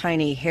the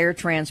tiny hair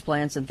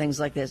transplants and things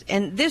like this.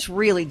 And this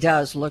really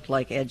does look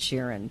like Ed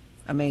Sheeran.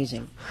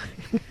 Amazing.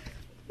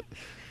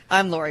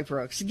 I'm Lori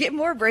Brooks. Get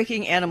more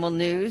breaking animal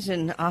news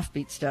and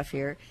offbeat stuff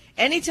here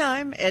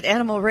anytime at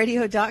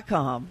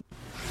animalradio.com.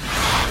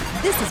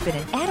 This has been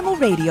an Animal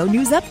Radio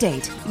News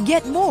Update.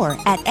 Get more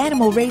at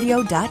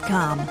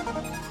animalradio.com.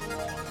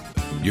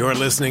 You're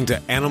listening to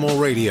Animal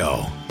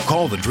Radio.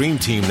 Call the Dream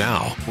Team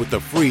now with the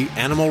free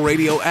Animal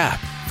Radio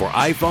app for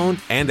iPhone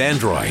and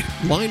Android.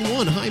 Line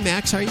 1. Hi,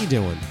 Max. How are you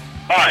doing?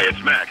 Hi,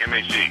 it's Mac,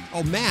 MAC.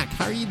 Oh, Mac,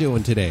 how are you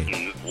doing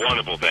today?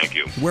 Wonderful, thank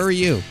you. Where are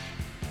you?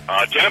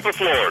 Tampa,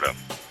 Florida.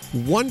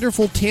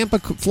 Wonderful Tampa,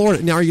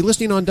 Florida. Now, are you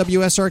listening on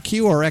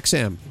WSRQ or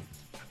XM?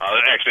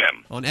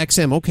 XM. On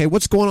XM. Okay,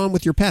 what's going on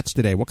with your pets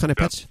today? What kind of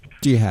pets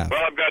do you have?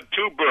 Well, I've got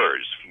 2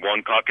 birds,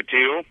 one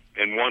cockatiel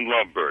and one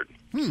lovebird.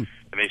 And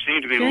they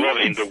seem to be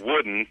loving the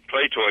wooden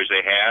play toys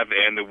they have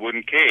and the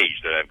wooden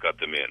cage that I've got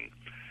them in.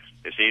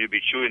 They seem to be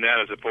chewing that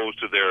as opposed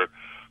to their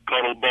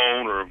cuddle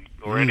bone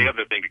or any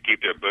other thing to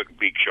keep their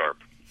beak sharp.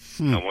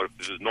 I wonder if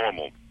this is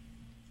normal.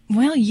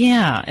 Well,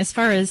 yeah. As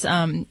far as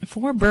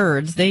for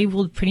birds, they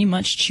will pretty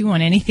much chew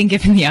on anything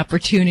given the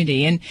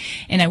opportunity.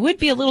 And I would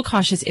be a little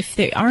cautious if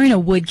they are in a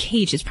wood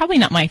cage. It's probably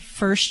not my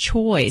first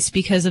choice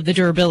because of the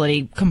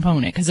durability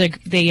component, because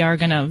they are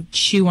going to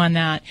chew on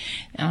that.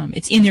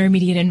 It's in their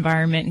immediate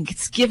environment.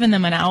 It's given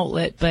them an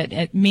outlet, but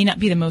it may not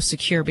be the most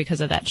secure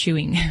because of that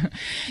chewing.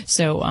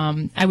 So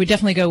I would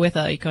definitely go with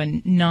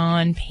a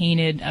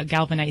non-painted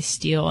galvanized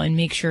steel and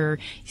make sure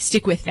you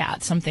stick with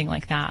that, something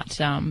like that.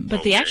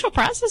 But the actual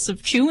process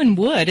of chewing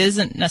wood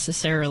isn't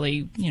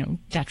necessarily,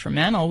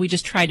 detrimental. We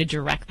just try to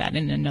direct that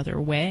in another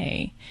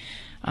way.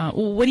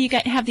 What do you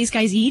have these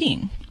guys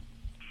eating?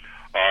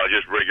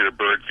 Just regular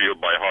bird field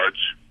by hearts.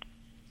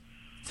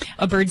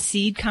 A bird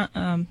seed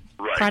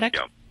product?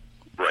 Yeah.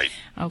 Right.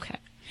 Okay.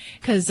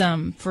 Because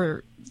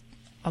for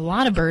a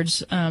lot of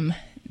birds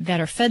that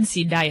are fed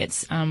seed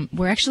diets,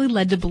 we're actually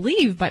led to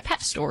believe by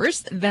pet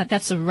stores that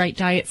that's the right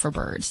diet for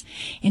birds.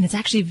 And it's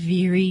actually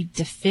very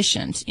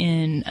deficient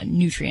in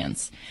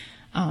nutrients.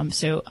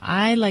 So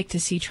I like to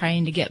see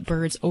trying to get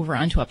birds over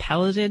onto a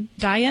pelleted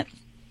diet.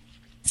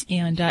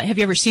 And have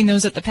you ever seen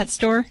those at the pet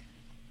store?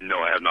 No,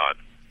 I have not.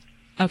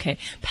 Okay.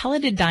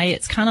 Pelleted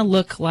diets kind of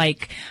look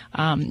like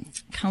a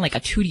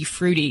Tutti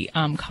Frutti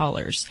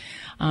collars.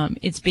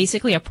 It's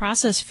basically a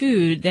processed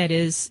food that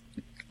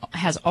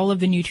has all of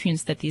the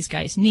nutrients that these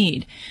guys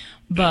need.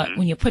 But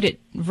when you put it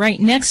right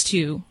next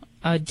to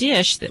a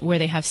dish where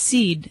they have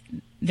seed,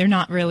 they're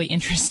not really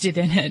interested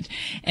in it,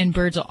 and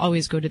birds will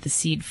always go to the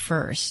seed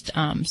first.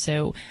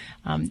 So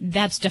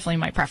that's definitely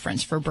my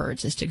preference for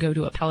birds, is to go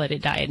to a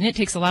pelleted diet, and it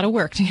takes a lot of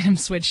work to get them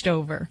switched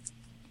over.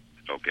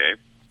 Okay.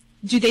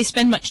 Do they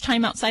spend much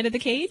time outside of the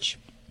cage?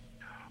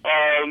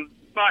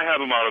 I have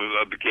them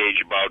out of the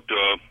cage about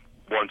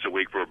once a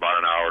week for about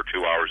an hour,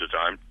 2 hours at a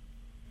time.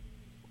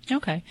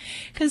 Okay.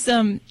 Because,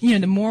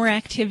 the more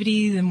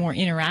activity, the more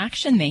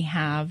interaction they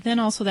have, then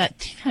also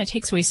that kind of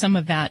takes away some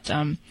of that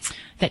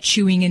that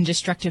chewing and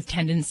destructive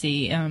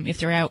tendency. If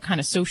they're out kind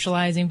of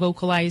socializing,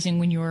 vocalizing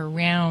when you're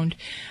around,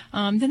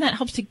 then that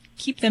helps to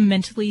keep them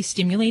mentally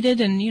stimulated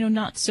and,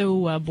 not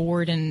so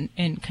bored and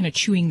kind of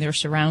chewing their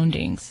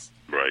surroundings.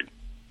 Right.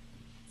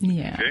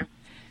 Yeah. Okay.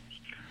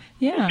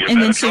 Yeah. Give And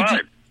that then a so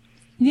try.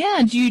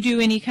 do you do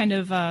any kind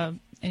of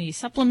any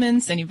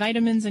supplements, any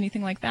vitamins,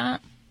 anything like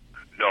that?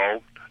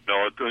 No.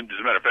 As a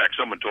matter of fact,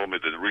 someone told me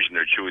that the reason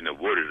they're chewing the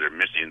wood is they're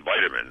missing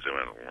vitamins. I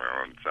went,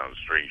 well, it sounds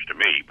strange to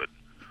me, but...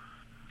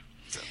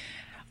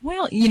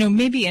 Well,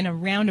 maybe in a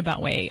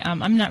roundabout way.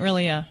 I'm not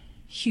really a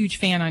huge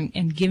fan on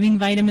giving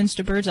vitamins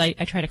to birds. I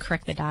try to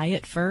correct the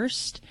diet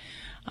first.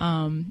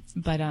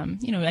 But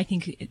I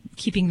think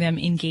keeping them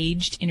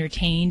engaged,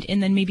 entertained,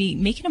 and then maybe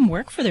making them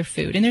work for their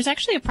food. And there's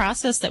actually a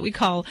process that we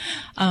call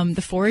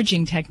the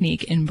foraging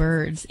technique in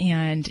birds.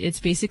 And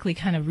it's basically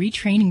kind of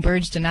retraining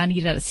birds to not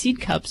eat out of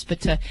seed cups, but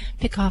to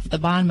pick off the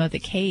bottom of the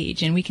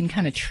cage. And we can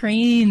kind of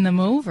train them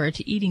over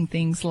to eating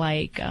things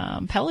like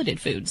pelleted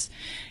foods.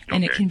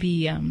 And it can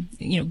be,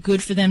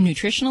 good for them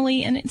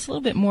nutritionally, and it's a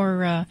little bit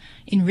more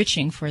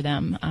enriching for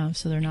them.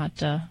 So they're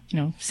not,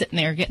 sitting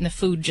there getting the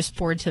food just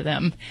poured to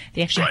them.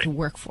 They actually have to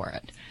work for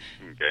it.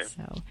 Okay.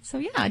 So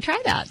yeah,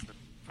 try that.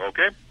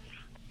 Okay.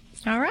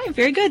 All right,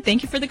 very good.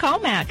 Thank you for the call,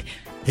 Mac.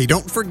 Hey,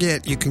 don't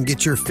forget, you can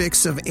get your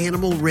fix of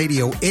Animal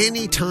Radio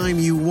anytime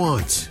you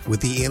want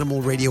with the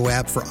Animal Radio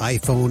app for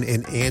iPhone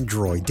and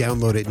Android.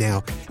 Download it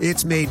now.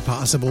 It's made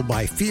possible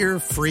by Fear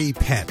Free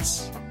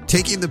Pets,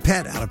 taking the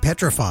pet out of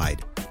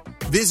petrified.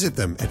 Visit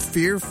them at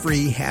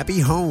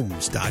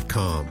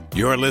fearfreehappyhomes.com.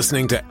 You're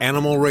listening to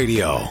Animal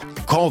Radio.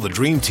 Call the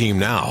Dream Team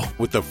now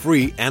with the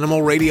free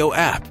Animal Radio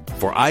app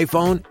for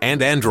iPhone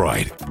and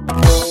Android.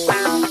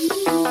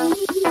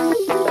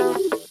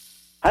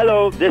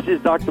 Hello, this is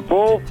Dr.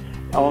 Paul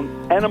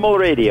on Animal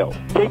Radio.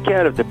 Take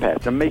care of the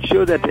pets and make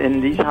sure that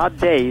in these hot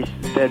days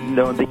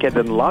that they get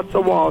in lots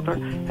of water,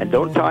 and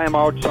don't tie them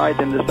outside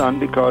in the sun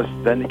because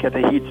then they get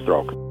a heat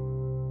stroke.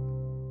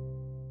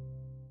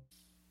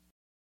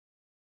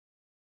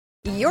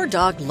 Your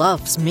dog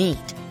loves meat.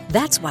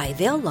 That's why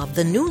they'll love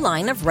the new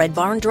line of Red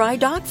Barn Dry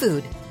Dog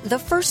Food. The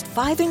first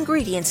 5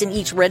 ingredients in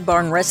each Red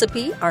Barn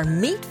recipe are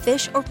meat,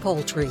 fish, or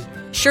poultry,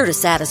 sure to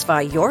satisfy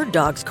your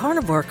dog's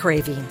carnivore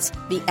cravings.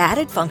 The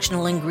added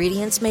functional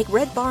ingredients make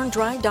Red Barn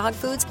Dry Dog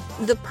Foods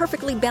the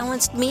perfectly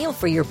balanced meal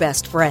for your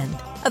best friend.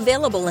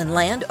 Available in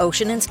land,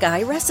 ocean, and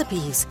sky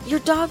recipes. Your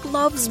dog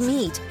loves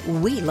meat.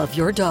 We love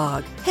your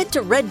dog. Head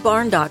to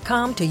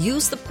redbarn.com to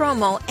use the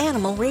promo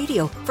Animal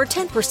Radio for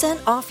 10%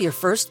 off your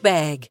first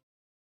bag.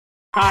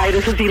 Hi,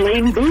 this is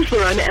Elaine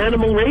Boozler on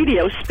Animal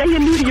Radio. Stay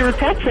and neuter your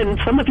pets and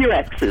some of your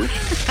exes.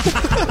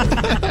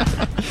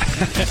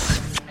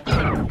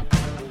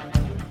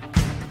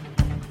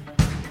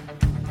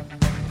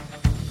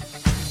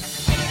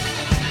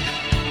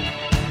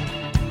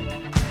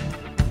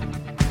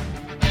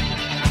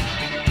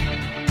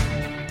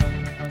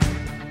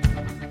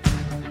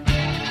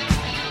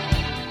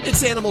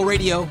 It's Animal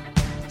Radio,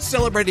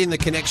 celebrating the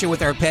connection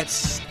with our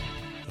pets.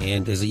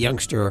 And as a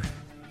youngster,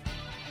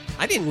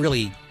 I didn't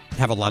really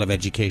have a lot of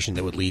education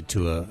that would lead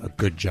to a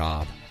good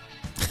job.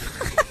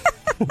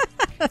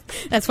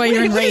 That's why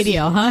you're in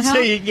radio, huh? So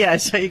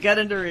you got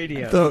into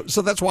radio.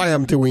 So that's why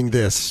I'm doing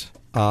this.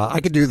 I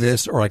could do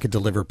this, or I could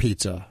deliver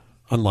pizza,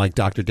 unlike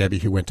Dr. Debbie,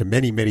 who went to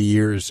many, many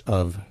years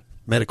of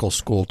medical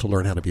school to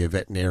learn how to be a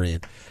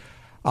veterinarian.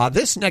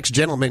 This next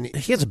gentleman,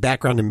 he has a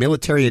background in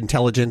military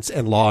intelligence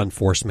and law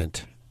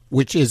enforcement,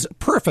 which is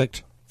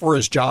perfect for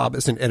his job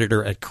as an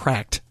editor at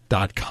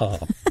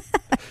Cracked.com.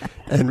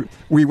 And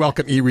we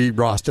welcome E. Reed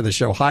Ross to the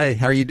show. Hi,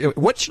 how are you doing?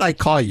 What should I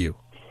call you?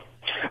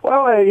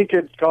 Well, you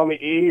could call me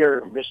E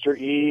or Mr.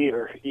 E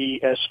or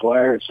E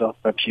Esquire. It's up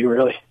to you,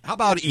 really. How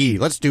about E?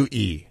 Let's do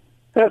E.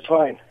 That's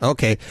fine.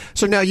 Okay.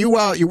 So now you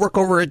work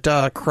over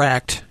at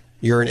Cracked.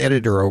 You're an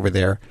editor over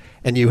there,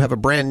 and you have a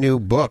brand new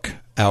book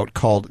out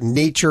called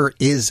Nature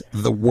is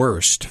the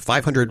Worst.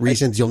 500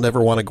 Reasons You'll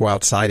Never Want to Go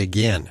Outside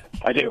Again.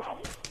 I do.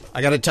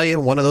 I got to tell you,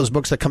 one of those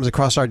books that comes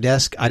across our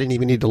desk, I didn't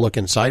even need to look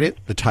inside it.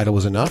 The title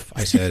was enough.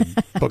 I said,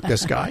 book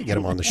this guy, get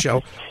him on the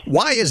show.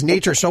 Why is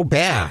nature so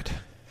bad?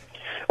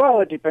 Well,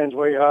 it depends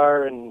where you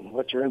are and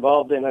what you're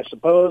involved in, I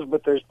suppose,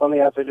 but there's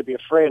plenty out there to be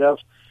afraid of.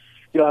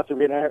 You don't have to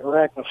be an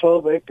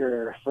arachnophobic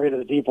or afraid of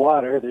the deep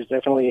water. There's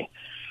definitely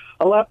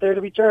a lot there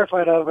to be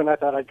terrified of, and I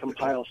thought I'd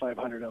compile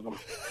 500 of them.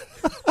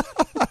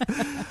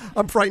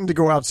 I'm frightened to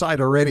go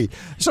outside already.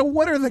 So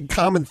what are the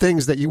common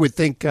things that you would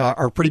think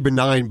are pretty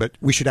benign, but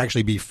we should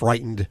actually be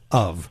frightened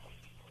of?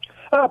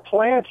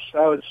 Plants,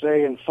 I would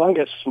say, and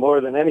fungus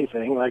more than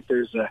anything. Like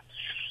there's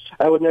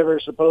I would never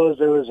suppose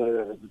there was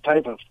a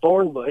type of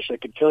thorn bush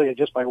that could kill you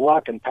just by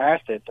walking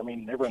past it. I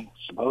mean, everyone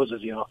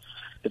supposes,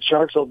 the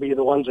sharks will be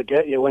the ones that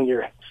get you when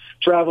you're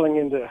traveling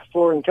into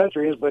foreign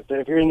countries. But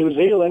if you're in New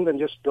Zealand and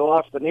just go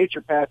off the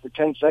nature path for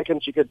 10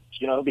 seconds, you could,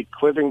 be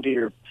quivering to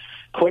your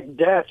quick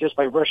death just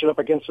by brushing up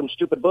against some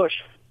stupid bush.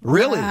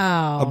 Really?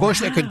 Wow. A bush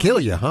that could kill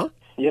you, huh?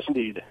 Yes,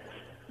 indeed.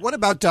 What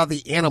about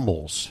the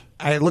animals?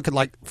 I look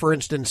at, for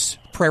instance,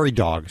 prairie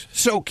dogs.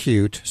 So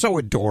cute, so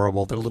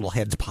adorable. Their little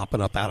heads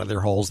popping up out of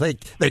their holes.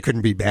 They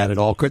couldn't be bad at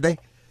all, could they?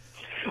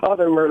 Oh,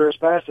 they're murderous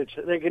bastards.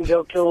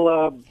 They'll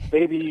kill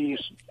baby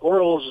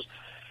squirrels.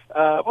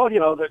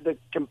 They're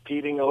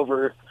competing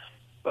over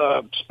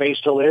space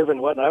to live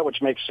and whatnot,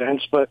 which makes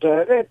sense. But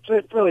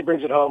it really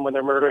brings it home when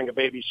they're murdering a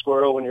baby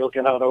squirrel when you're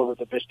looking out over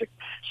the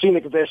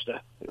scenic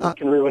vista. It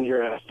can ruin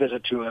your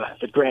visit to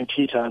the Grand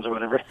Tetons or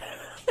whatever.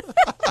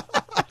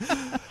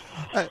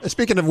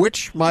 Speaking of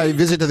which, my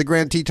visit to the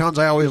Grand Tetons,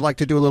 I always like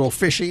to do a little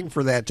fishing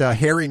for that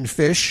herring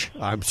fish.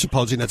 I'm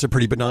supposing that's a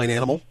pretty benign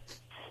animal.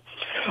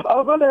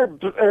 Oh, well,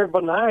 they're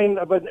benign,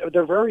 but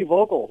they're very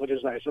vocal, which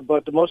is nice.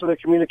 But most of their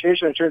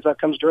communication, it turns out,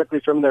 comes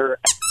directly from their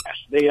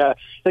ass.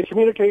 They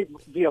communicate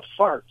via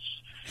farts.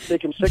 They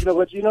can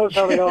signal it. You notice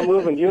how they all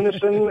move in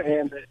unison,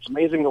 and it's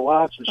amazing to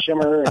watch the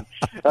shimmer and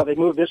how they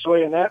move this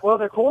way and that. Well,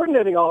 they're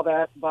coordinating all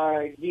that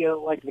via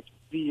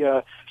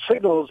the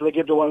signals they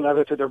give to one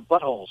another through their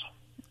buttholes.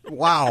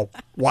 Wow.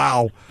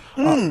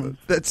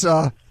 That's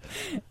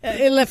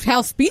it left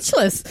Hal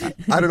speechless.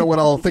 I don't know what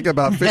I'll think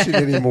about fishing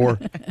anymore.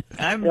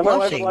 I'm my life would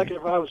blushing. like it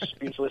if I was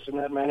speechless in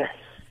that manner.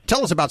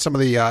 Tell us about some of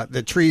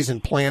the trees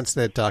and plants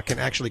that can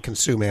actually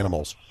consume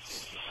animals.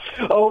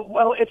 Oh,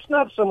 well, it's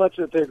not so much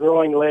that they're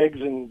growing legs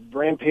and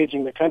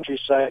rampaging the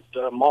countryside,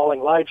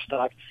 mauling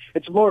livestock.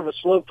 It's more of a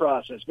slow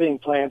process. Being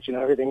plants,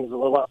 everything is a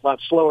lot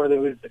slower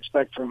than we'd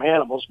expect from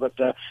animals. But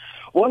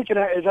one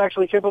is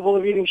actually capable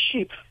of eating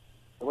sheep.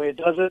 The way it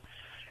does it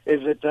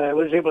is it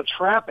was able to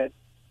trap it,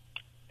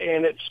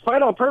 and it's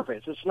quite on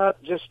purpose. It's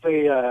not just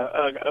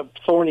a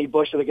thorny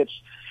bush that it gets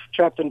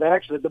trapped in by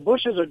accident. The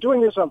bushes are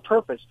doing this on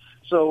purpose.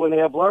 So when they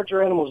have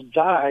larger animals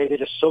die, they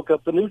just soak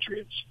up the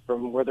nutrients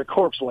from where their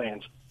corpse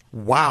lands.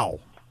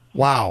 Wow.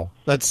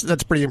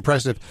 That's pretty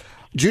impressive.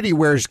 Judy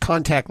wears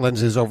contact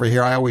lenses over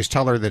here. I always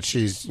tell her that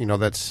she's,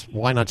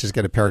 why not just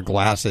get a pair of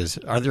glasses?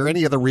 Are there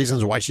any other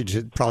reasons why she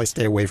should probably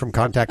stay away from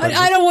contact lenses?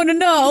 I don't want to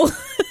know.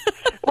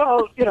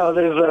 Well,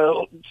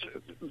 there's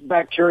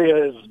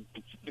bacteria is,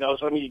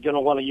 some of you are going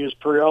to want to use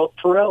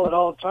Purell at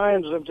all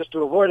times just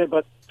to avoid it,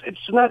 but it's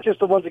not just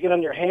the ones that get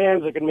on your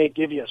hands that can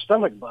give you a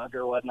stomach bug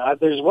or whatnot.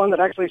 There's one that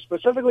actually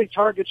specifically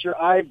targets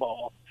your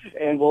eyeball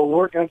and will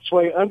work its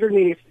way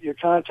underneath your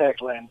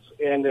contact lens,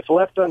 and if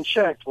left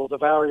unchecked, will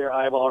devour your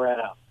eyeball right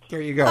out.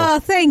 There you go. Oh,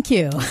 thank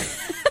you.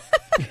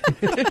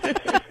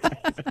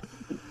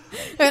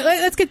 All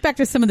right, let's get back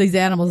to some of these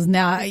animals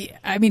now.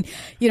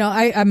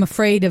 I'm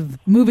afraid of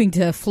moving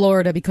to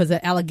Florida because of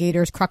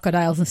alligators,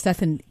 crocodiles, and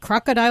stuff. And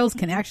crocodiles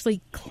can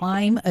actually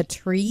climb a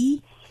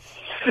tree.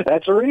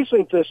 That's a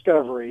recent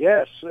discovery,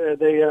 yes.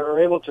 They are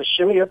able to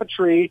shimmy up a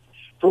tree.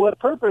 For what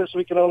purpose,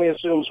 we can only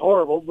assume is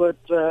horrible. But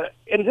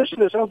in addition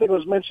to this, I don't think it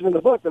was mentioned in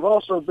the book, they've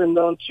also been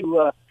known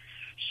to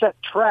set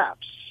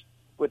traps,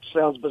 which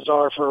sounds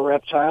bizarre for a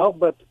reptile,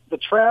 but the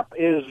trap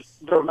is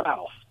their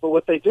mouth. But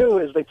what they do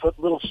is they put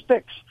little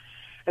sticks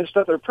and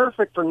stuff that are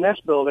perfect for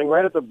nest building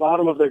right at the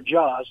bottom of their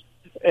jaws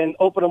and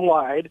open them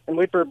wide and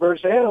wait for a bird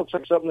to say, hey, it looks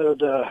like something that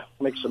would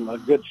make some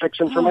good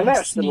fixing for my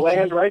nest, and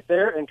land right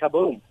there and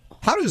kaboom.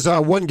 How does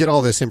one get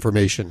all this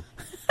information?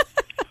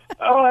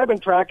 Oh, I've been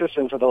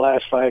practicing for the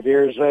last 5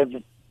 years.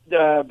 I've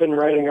been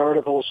writing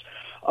articles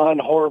on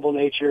horrible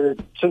nature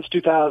since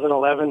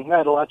 2011. I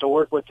had a lot to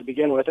work with to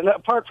begin with. And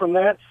apart from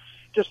that,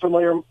 just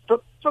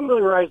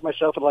familiarize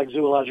myself with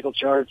zoological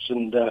charts.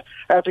 And I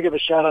have to give a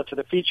shout out to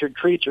the featured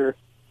creature.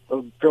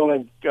 A girl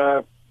named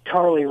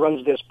Carly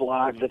runs this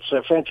blog that's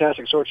a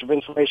fantastic source of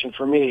information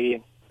for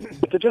me.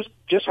 But just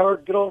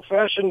hard, good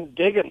old-fashioned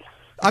digging.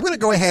 I'm going to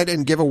go ahead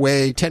and give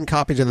away 10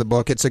 copies of the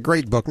book. It's a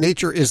great book.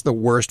 Nature is the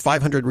Worst,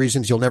 500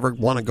 Reasons You'll Never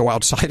Want to Go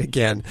Outside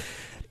Again.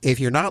 If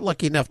you're not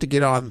lucky enough to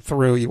get on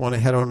through, you want to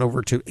head on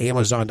over to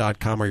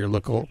Amazon.com or your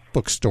local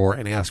bookstore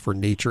and ask for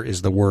Nature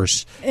is the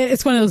Worst.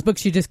 It's one of those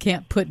books you just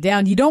can't put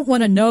down. You don't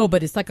want to know,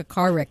 but it's like a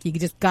car wreck. You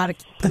just got to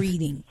keep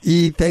reading.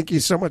 E, thank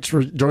you so much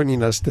for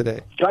joining us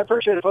today. I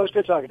appreciate it, folks.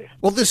 Good talking to you.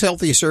 Well, this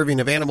healthy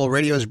serving of Animal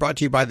Radio is brought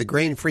to you by the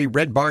grain-free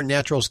Red Barn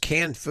Naturals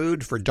canned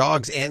food for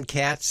dogs and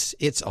cats.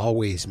 It's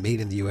always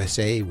made in the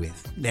USA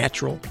with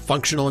natural,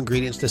 functional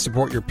ingredients to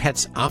support your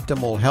pet's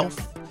optimal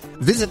health.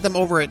 Visit them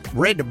over at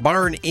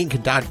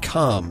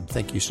redbarninc.com.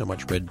 Thank you so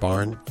much, Red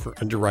Barn, for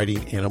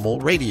underwriting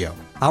Animal Radio.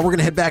 We're going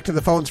to head back to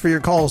the phones for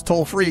your calls,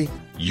 toll free.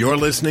 You're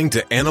listening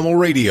to Animal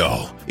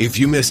Radio. If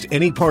you missed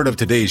any part of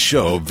today's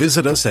show,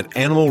 visit us at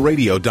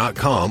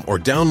animalradio.com or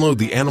download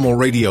the Animal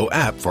Radio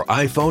app for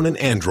iPhone and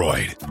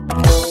Android.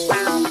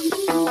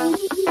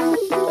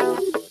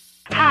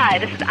 Hi,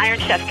 this is Iron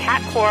Chef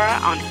Kat Cora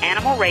on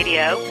Animal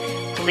Radio.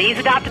 Please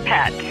adopt a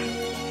pet.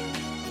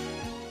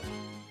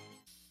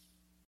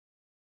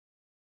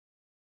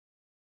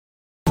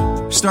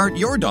 Start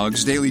your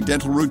dog's daily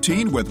dental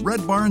routine with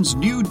Red Barn's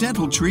new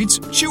dental treats,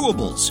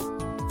 Chewables.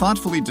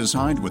 Thoughtfully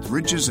designed with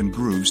ridges and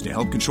grooves to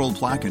help control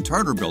plaque and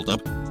tartar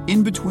buildup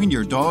in between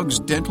your dog's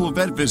dental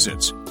vet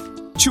visits.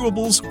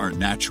 Chewables are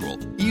natural,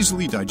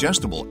 easily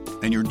digestible,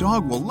 and your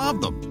dog will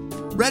love them.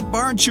 Red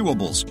Barn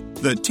Chewables,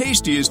 the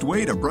tastiest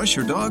way to brush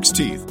your dog's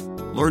teeth.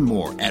 Learn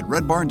more at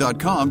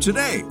redbarn.com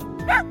today.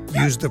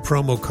 Use the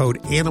promo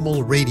code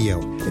Animal Radio,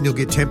 and you'll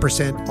get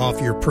 10%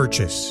 off your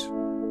purchase.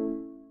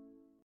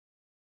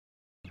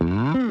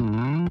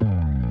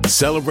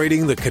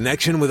 Celebrating the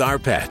connection with our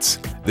pets.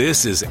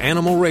 This is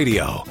Animal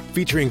Radio,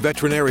 featuring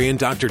veterinarian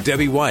Dr.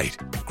 Debbie White,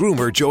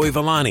 groomer Joey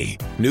Villani,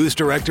 news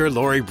director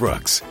Lori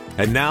Brooks.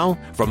 And now,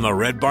 from the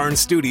Red Barn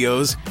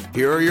Studios,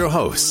 here are your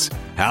hosts,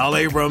 Hal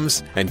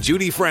Abrams and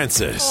Judy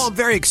Francis. Oh, I'm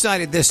very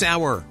excited this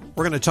hour.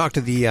 We're going to talk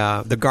to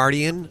the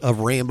guardian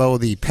of Rainbow,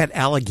 the pet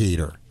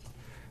alligator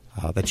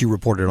that you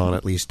reported on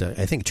at least,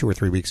 I think, 2 or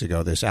 3 weeks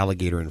ago, this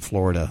alligator in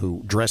Florida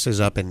who dresses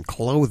up in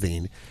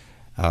clothing.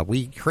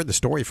 We heard the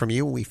story from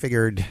you, and we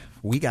figured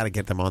we got to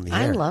get them on the air.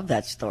 I love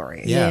that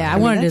story. Yeah, I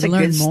wanted to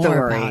learn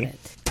more about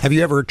it. Have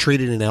you ever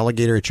treated an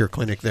alligator at your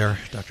clinic there,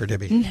 Dr.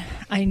 Debbie?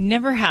 I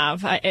never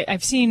have.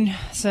 I've seen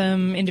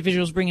some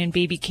individuals bring in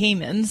baby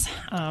caimans.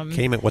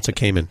 Caiman? What's a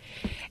caiman?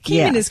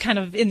 Caiman is kind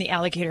of in the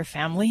alligator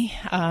family,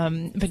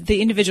 but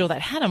the individual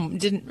that had them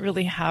didn't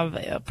really have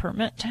a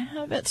permit to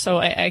have it, so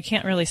I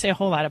can't really say a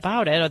whole lot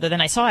about it other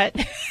than I saw it.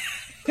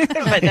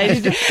 But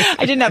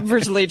I did not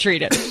personally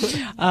treat it.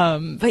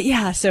 But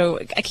yeah, so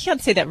I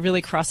can't say that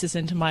really crosses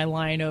into my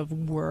line of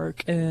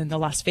work in the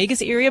Las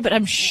Vegas area, but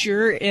I'm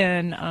sure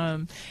in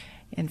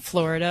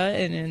Florida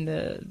and in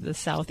the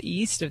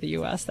southeast of the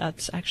U.S.,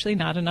 that's actually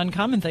not an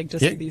uncommon thing to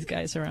see these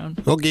guys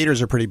around. Well,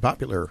 gators are pretty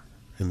popular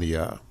in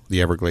the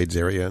Everglades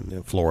area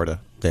in Florida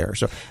there.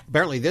 So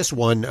apparently this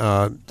one,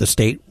 the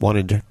state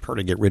wanted her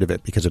to get rid of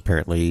it because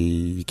apparently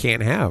you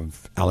can't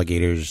have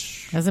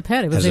alligators as a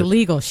pet. It was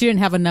illegal. She didn't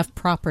have enough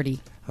property.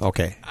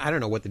 Okay. I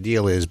don't know what the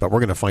deal is, but we're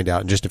going to find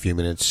out in just a few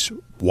minutes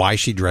why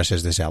she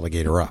dresses this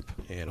alligator up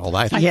and all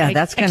that. Yeah,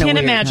 that's kind of weird.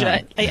 I can't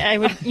imagine. Huh? I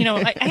would,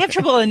 I have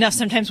trouble enough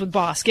sometimes with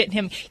Boss getting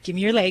him, give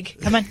me your leg.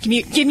 Come on,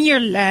 give me your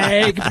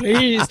leg,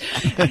 please.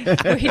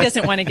 Or he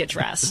doesn't want to get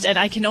dressed. And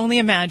I can only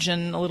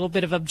imagine a little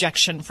bit of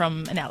objection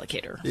from an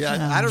alligator.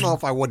 Yeah, I don't know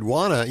if I would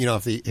want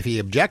to, if he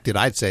objected,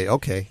 I'd say,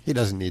 okay, he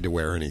doesn't need to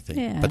wear anything.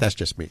 Yeah. But that's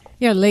just me.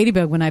 Yeah,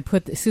 Ladybug,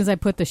 as soon as I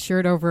put the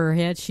shirt over her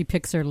head, she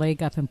picks her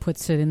leg up and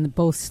puts it in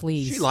both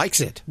sleeves. She likes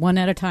it. One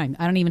at a time.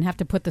 I don't even have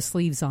to put the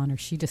sleeves on her.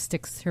 She just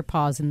sticks her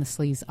paws in the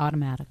sleeves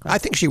automatically. I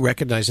think she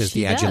recognizes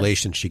the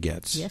adulation she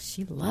gets. Yes,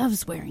 she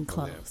loves wearing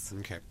clothes.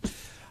 Okay.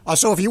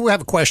 So if you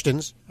have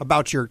questions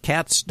about your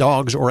cats,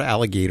 dogs, or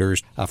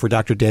alligators for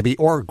Dr. Debbie,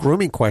 or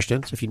grooming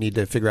questions, if you need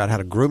to figure out how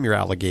to groom your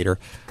alligator,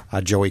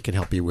 Joey can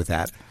help you with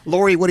that.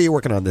 Lori, what are you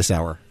working on this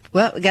hour?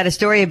 Well, we got a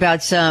story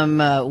about some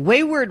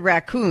wayward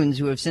raccoons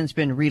who have since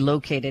been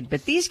relocated,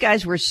 but these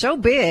guys were so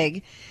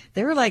big,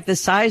 they were like the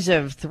size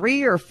of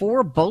 3 or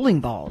 4 bowling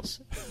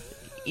balls.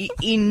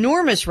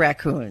 Enormous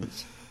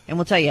raccoons. And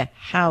we'll tell you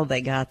how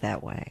they got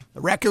that way.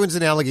 Raccoons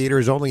and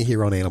alligators only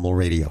here on Animal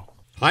Radio.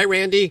 Hi,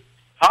 Randy.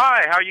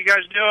 Hi, how you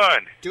guys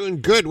doing?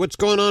 Doing good. What's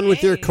going on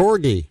with your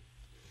corgi?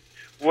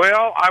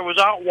 Well, I was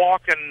out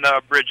walking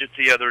Bridget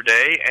the other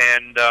day,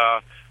 and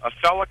a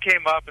fella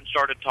came up and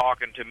started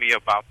talking to me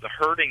about the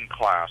herding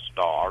class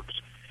dogs.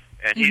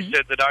 And he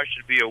said that I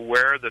should be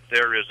aware that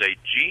there is a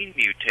gene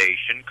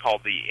mutation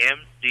called the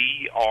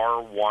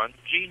MDR1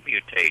 gene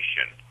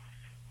mutation.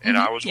 And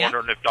I was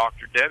wondering if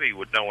Dr. Debbie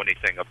would know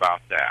anything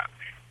about that.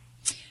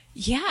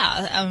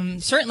 Yeah,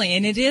 certainly.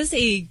 And it is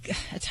a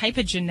type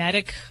of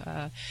genetic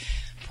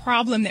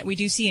problem that we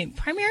do see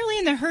primarily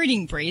in the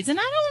herding breeds. And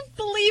I don't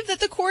believe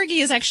that the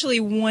Corgi is actually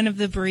one of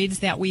the breeds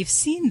that we've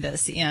seen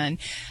this in.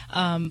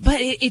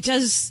 But it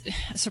does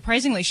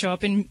surprisingly show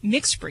up in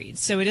mixed breeds.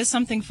 So it is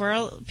something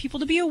for people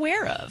to be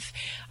aware of.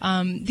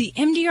 The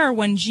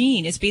MDR1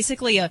 gene is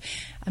basically a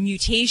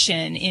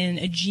mutation in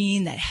a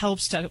gene that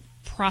helps to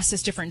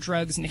process different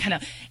drugs and kind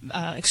of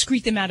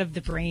excrete them out of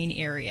the brain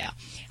area.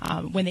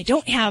 When they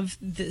don't have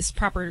this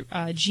proper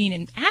gene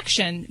in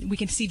action, we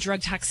can see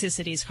drug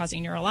toxicities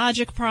causing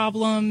neurologic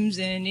problems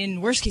and, in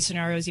worst case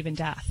scenarios, even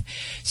death.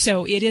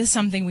 So it is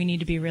something we need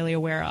to be really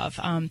aware of.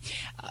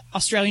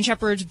 Australian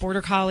Shepherds,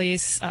 Border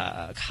Collies,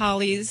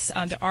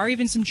 there are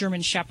even some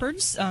German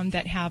Shepherds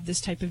that have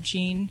this type of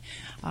gene,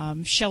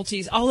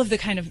 Shelties, all of the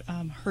kind of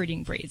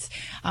herding breeds.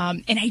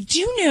 And I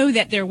do know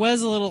that there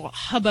was a little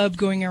hubbub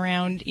going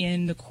around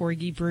in the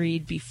Corgi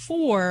breed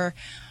before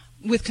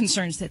with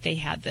concerns that they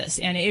had this,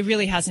 and it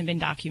really hasn't been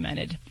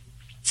documented.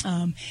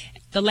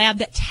 The lab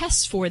that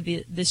tests for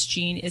this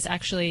gene is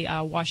actually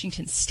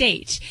Washington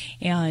State,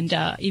 and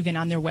even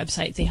on their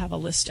website they have a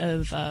list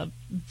of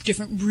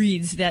different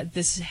breeds that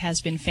this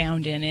has been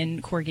found in,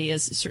 and Corgi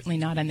is certainly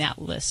not on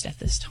that list at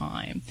this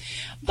time.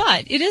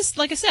 But it is,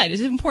 like I said, it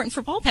is important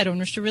for all pet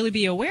owners to really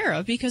be aware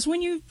of, because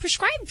when you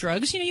prescribe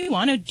drugs, you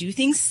want to do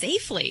things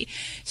safely.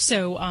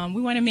 So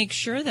we want to make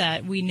sure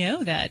that we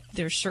know that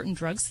there's certain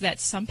drugs that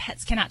some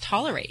pets cannot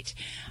tolerate.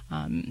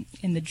 And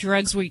the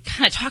drugs we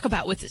kind of talk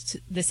about with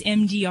this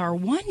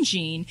MDR1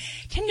 gene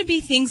tend to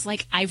be things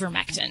like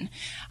ivermectin,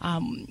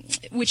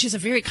 which is a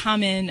very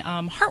common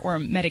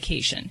heartworm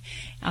medication.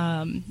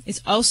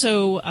 It's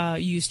also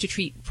used to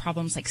treat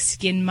problems like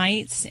skin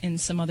mites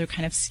and some other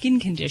kind of skin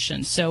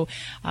conditions. So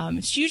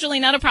it's usually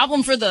not a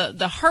problem for the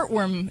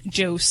heartworm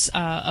dose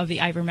of the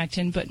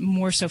ivermectin, but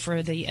more so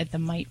for the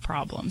mite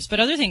problems. But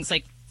other things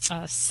like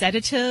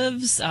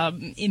sedatives,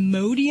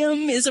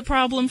 Imodium is a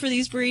problem for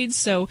these breeds,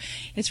 so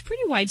it's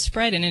pretty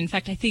widespread. And in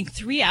fact, I think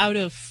 3 out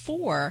of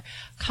 4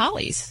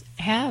 collies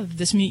have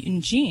this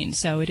mutant gene,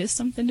 so it is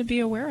something to be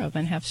aware of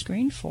and have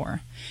screened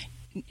for.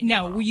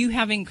 Now, were you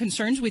having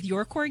concerns with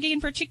your Corgi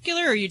in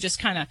particular, or are you just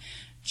kind of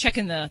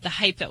checking the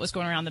hype that was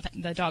going around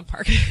the dog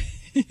park?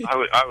 I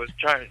was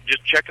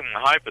just checking the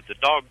hype at the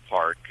dog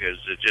park, because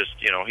it just,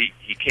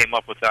 he came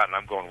up with that, and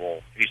I'm going,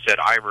 well, he said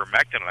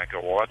ivermectin, and I go,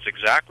 well, that's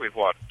exactly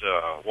what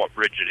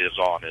Bridget is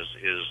on, is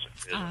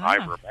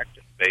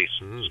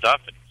ivermectin-based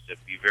stuff, and he said,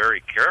 be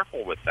very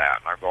careful with that,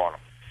 and I'm going,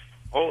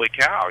 holy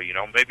cow,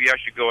 maybe I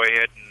should go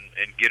ahead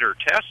and get her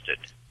tested.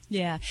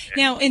 Yeah.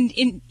 Now,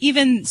 in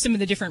even some of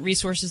the different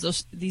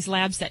resources, these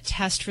labs that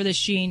test for this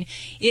gene,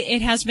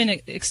 it has been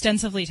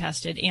extensively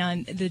tested,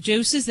 and the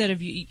doses that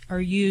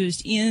are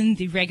used in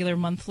the regular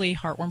monthly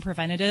heartworm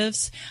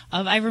preventatives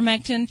of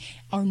ivermectin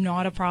are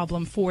not a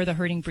problem for the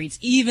herding breeds,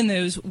 even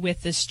those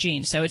with this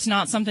gene. So it's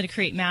not something to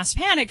create mass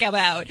panic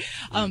about,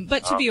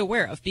 but to be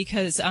aware of,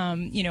 because,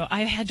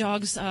 I've had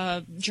dogs,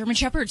 German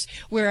Shepherds,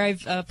 where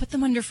I've put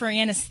them under for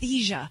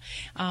anesthesia,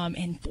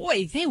 and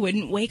boy, they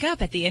wouldn't wake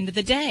up at the end of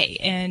the day,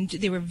 and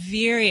they were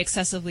very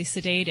excessively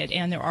sedated.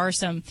 And there are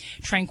some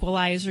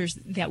tranquilizers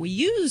that we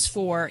use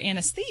for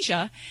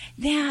anesthesia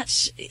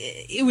that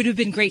it would have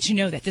been great to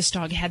know that this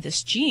dog had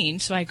this gene,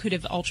 so I could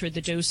have altered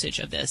the dosage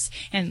of this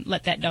and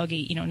let that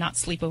doggy, not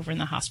sleep over in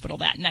the hospital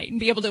that night and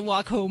be able to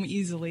walk home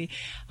easily.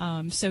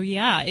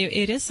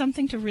 It is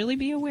something to really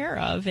be aware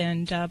of.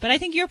 And but I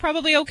think you're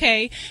probably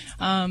okay.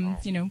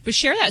 But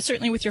share that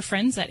certainly with your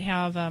friends that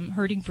have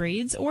herding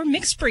breeds or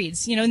mixed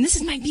breeds. And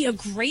this might be a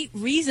great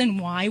reason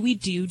why we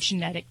do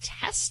genetic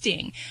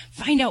testing.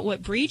 Find out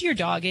what breed your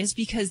dog is,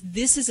 because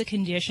this is a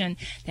condition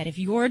that if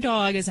your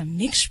dog is a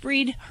mixed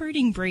breed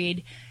herding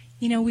breed,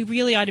 we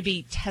really ought to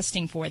be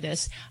testing for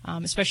this,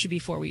 especially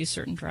before we use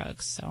certain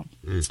drugs. So.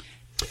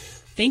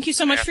 Thank you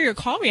so much for your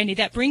call, Randy.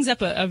 That brings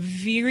up a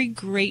very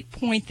great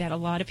point that a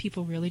lot of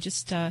people really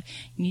just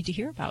need to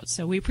hear about.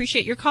 So we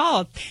appreciate your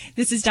call.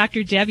 This is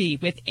Dr. Debbie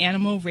with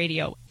Animal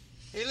Radio.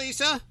 Hey,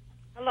 Lisa.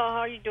 Hello, how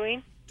are you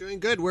doing? Doing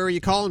good. Where are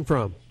you calling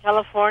from?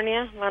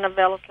 California,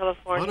 Montebello,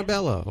 California.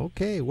 Montebello.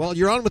 Okay. Well,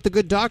 you're on with the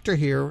good doctor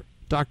here,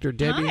 Dr.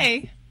 Debbie.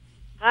 Hi.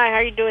 Hi, how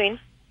are you doing?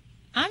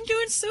 I'm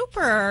doing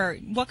super.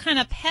 What kind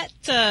of pet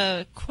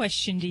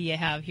question do you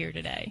have here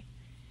today?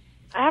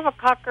 I have a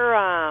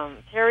Cocker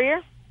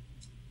Terrier.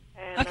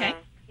 And, okay.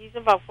 He's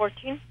about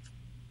 14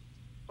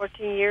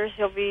 years.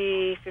 He'll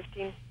be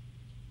 15.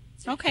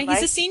 Okay,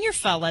 he's a senior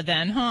fella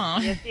then, huh?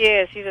 Yes, he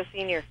is. He's a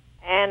senior.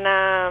 And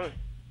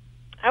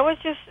I was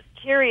just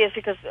curious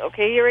because,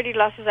 he already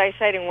lost his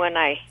eyesight in one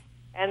eye.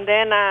 And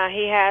then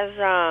he has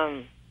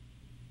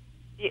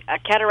a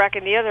cataract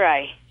in the other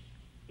eye.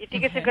 You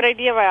think it's a good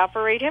idea if I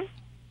operate him?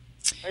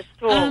 Or it's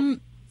too old?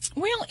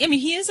 Well,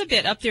 he is a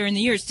bit up there in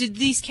the years. Did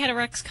these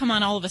cataracts come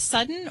on all of a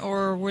sudden,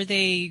 or were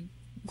they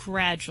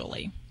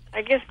gradually?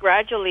 I guess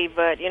gradually,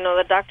 but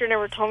the doctor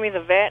never told me, the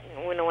vet.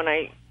 When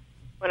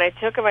I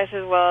took him, I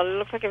said, "Well, it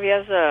looks like if he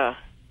has a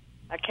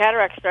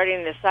cataract starting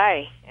in this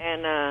eye."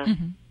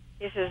 And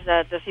he says,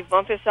 "Does he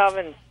bump himself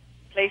in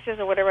places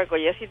or whatever?" I go,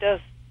 "Yes, he does,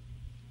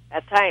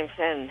 at times."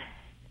 And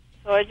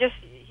so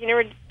he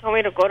never told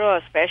me to go to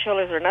a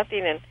specialist or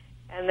nothing.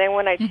 And then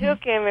when I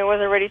took him, it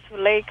was already too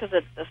late because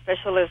the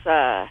specialist,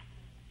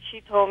 she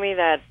told me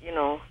that,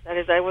 that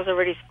his eye was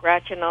already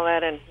scratched and all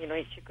that, and,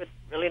 she could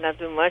really not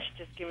do much,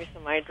 just give me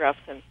some eye drops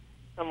and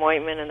some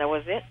ointment, and that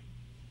was it.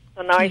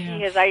 So now I see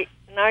his eye,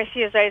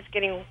 it's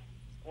getting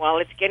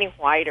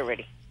white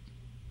already.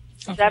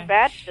 Is that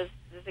bad? Does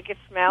it get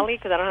smelly?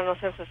 Because I don't have no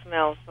sense of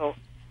smell, so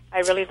I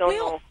really don't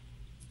know.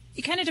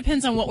 It kind of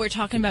depends on what we're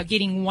talking about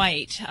getting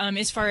white,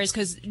 as far as,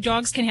 because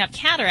dogs can have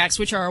cataracts,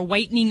 which are a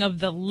whitening of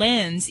the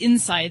lens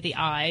inside the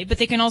eye, but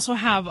they can also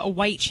have a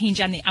white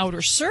change on the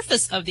outer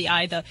surface of the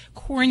eye, the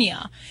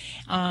cornea.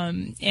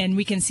 And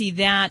we can see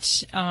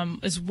that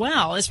as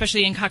well,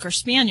 especially in Cocker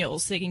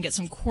Spaniels. They can get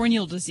some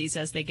corneal disease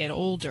as they get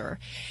older.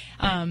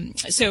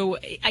 So,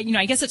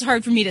 I guess it's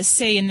hard for me to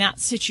say in that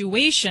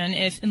situation,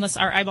 unless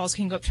our eyeballs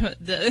can go up to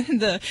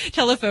the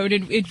telephone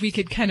and we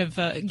could kind of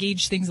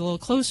gauge things a little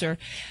closer.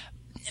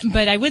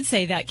 But I would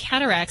say that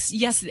cataracts,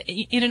 yes,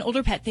 in an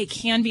older pet, they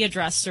can be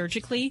addressed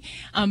surgically,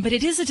 but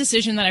it is a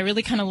decision that I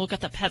really kind of look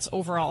at the pet's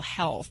overall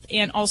health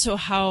and also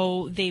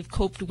how they've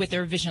coped with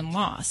their vision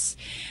loss.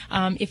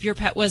 If your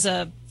pet was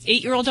a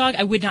 8-year-old dog,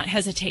 I would not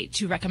hesitate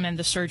to recommend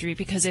the surgery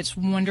because it's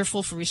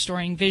wonderful for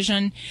restoring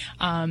vision,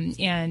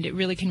 and it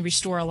really can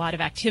restore a lot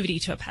of activity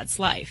to a pet's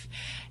life.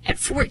 At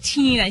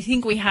 14, I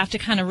think we have to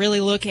kind of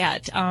really look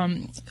at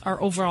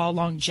our overall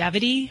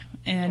longevity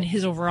and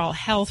his overall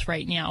health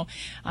right now,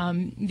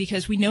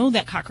 because we know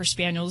that Cocker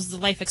Spaniels, the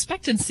life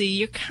expectancy,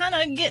 you're kind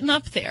of getting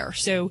up there.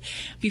 So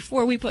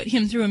before we put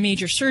him through a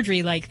major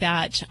surgery like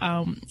that,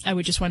 I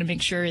would just want to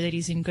make sure that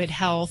he's in good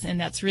health, and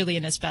that's really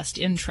in his best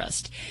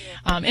interest.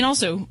 And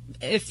also,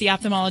 if the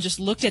ophthalmologist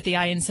looked at the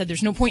eye and said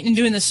there's no point in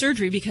doing the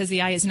surgery because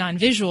the eye is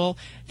non-visual,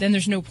 then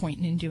there's no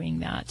point in doing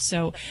that.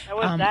 So that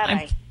was that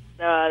eye.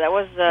 That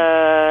was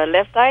the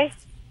left eye.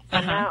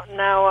 Uh-huh.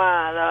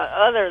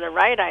 Now the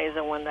right eye is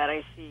the one that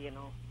I see, it's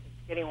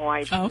getting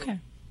white. Oh, okay.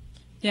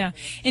 Yeah.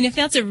 And if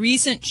that's a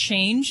recent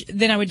change,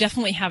 then I would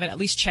definitely have it at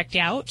least checked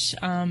out.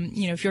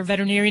 If your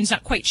veterinarian's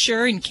not quite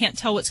sure and can't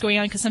tell what's going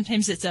on, because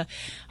sometimes it's a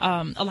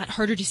lot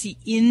harder to see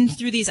in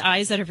through these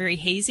eyes that are very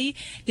hazy,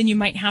 then you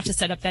might have to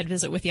set up that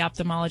visit with the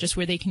ophthalmologist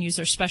where they can use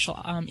their special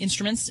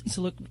instruments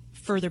to look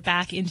further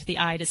back into the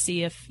eye to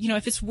see if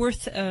it's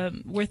worth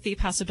the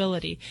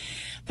possibility.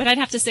 But I'd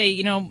have to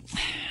say,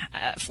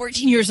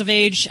 14 years of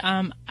age,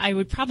 I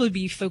would probably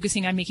be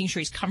focusing on making sure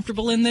he's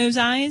comfortable in those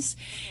eyes,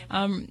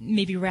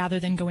 maybe rather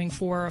than going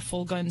for a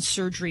full-gun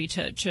surgery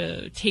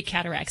to take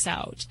cataracts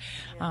out.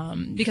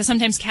 Because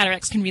sometimes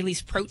cataracts can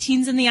release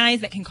proteins in the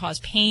eyes that can cause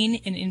pain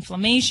and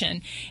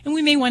inflammation, and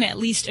we may want to at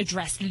least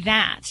address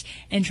that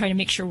and try to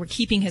make sure we're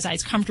keeping his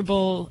eyes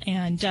comfortable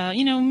and,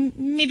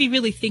 maybe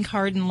really think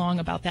hard and long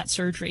about that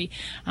surgery,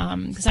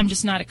 because I'm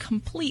just not a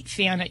complete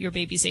fan at your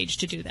baby's age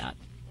to do that.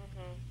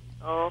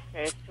 Mm-hmm. Oh,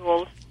 okay. It's too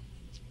old.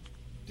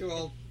 Too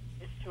old.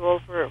 It's too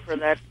old for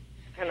that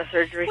kind of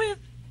surgery. Well,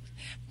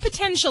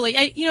 potentially.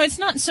 It's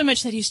not so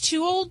much that he's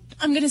too old.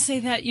 I'm going to say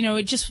that,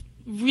 it just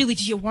really,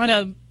 do you want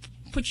to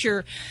put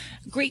your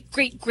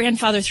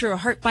great-great-grandfather through a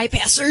heart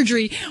bypass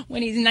surgery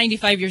when he's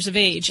 95 years of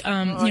age?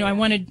 I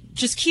want to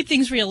just keep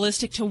things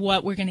realistic to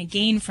what we're going to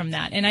gain from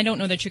that. And I don't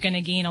know that you're going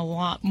to gain a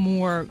lot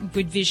more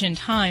good vision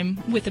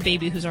time with a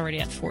baby who's already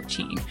at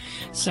 14.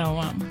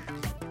 So,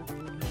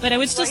 but I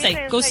would still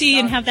say go see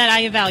and have that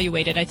eye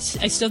evaluated. I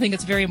still think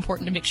it's very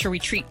important to make sure we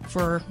treat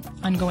for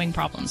ongoing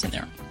problems in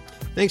there.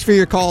 Thanks for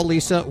your call,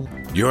 Lisa.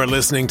 You're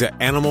listening to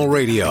Animal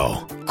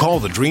Radio. Call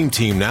the Dream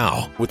Team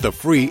now with the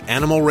free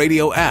Animal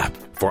Radio app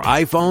for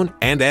iPhone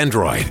and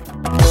Android.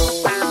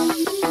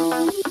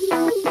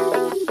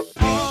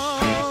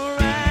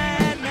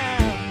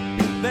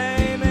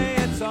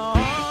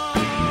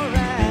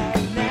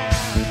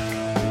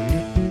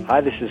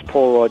 Hi, this is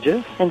Paul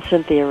Rogers. And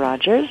Cynthia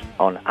Rogers.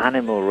 On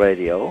Animal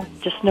Radio.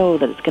 Just know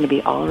that it's going to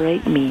be all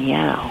right,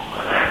 meow.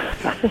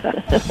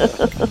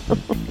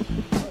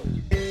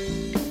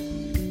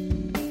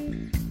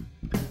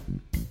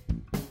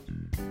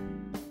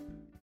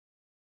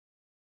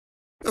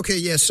 Okay,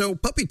 yeah, so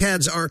puppy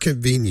pads are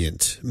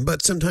convenient,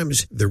 but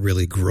sometimes they're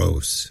really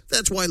gross.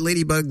 That's why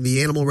Ladybug,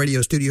 the Animal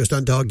Radio Studio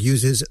stunt dog,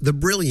 uses the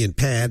Brilliant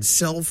Pad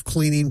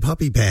self-cleaning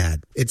puppy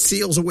pad. It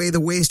seals away the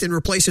waste and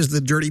replaces the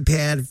dirty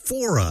pad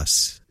for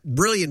us.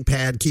 Brilliant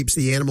Pad keeps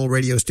the Animal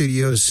Radio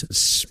Studios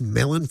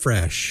smelling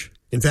fresh.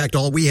 In fact,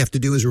 all we have to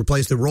do is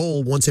replace the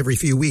roll once every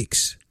few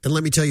weeks. And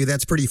let me tell you,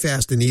 that's pretty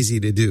fast and easy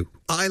to do.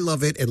 I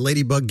love it, and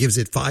Ladybug gives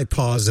it 5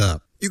 paws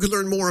up. You can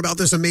learn more about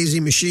this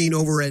amazing machine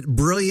over at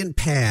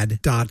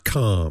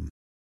brilliantpad.com.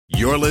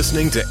 You're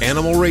listening to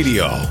Animal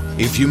Radio.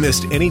 If you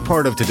missed any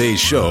part of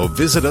today's show,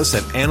 visit us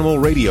at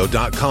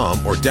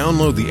animalradio.com or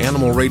download the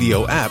Animal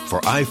Radio app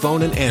for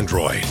iPhone and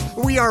Android.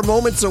 We are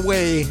moments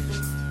away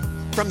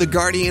from the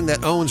guardian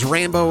that owns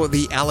Rambo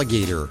the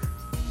alligator.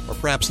 Or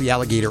perhaps the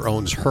alligator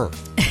owns her.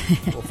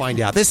 We'll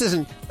find out. This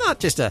isn't not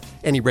just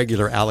any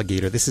regular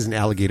alligator. This is an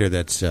alligator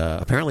that's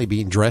apparently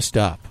being dressed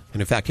up.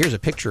 And in fact, here's a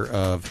picture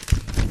of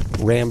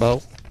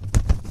Rambo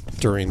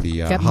during the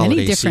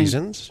holiday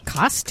seasons.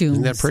 Costumes.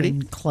 Isn't that pretty?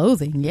 And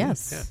clothing,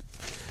 yes.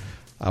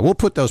 Yeah. We'll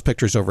put those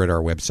pictures over at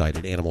our website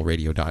at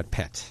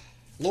animalradio.pet.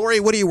 Lori,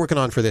 what are you working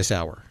on for this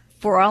hour?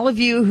 For all of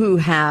you who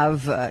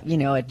have,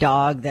 a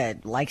dog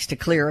that likes to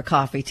clear a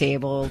coffee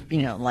table,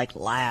 like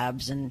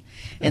labs and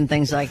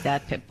things like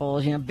that, pit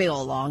bulls, big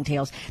old long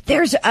tails.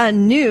 There's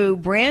a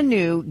brand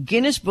new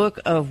Guinness Book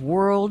of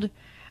World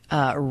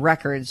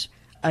Records,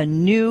 a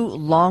new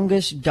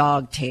longest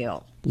dog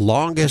tail.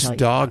 Longest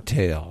dog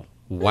tail.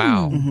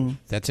 Wow. Mm-hmm.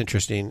 That's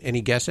interesting.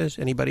 Any guesses?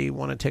 Anybody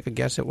want to take a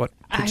guess at what?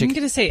 I was going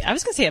to say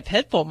a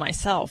pit bull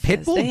myself.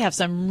 Pit bull? They have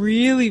some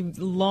really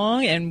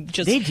long and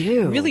just they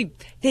do. Really,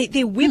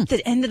 they whip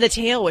the end of the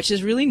tail, which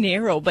is really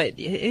narrow, but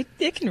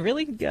it can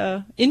really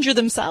injure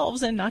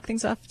themselves and knock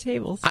things off the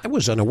tables. I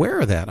was unaware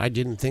of that. I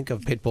didn't think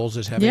of pit bulls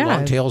as having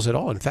long tails at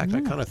all. In fact,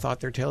 I kind of thought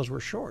their tails were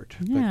short.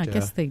 Yeah, but, I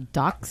guess they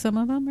dock some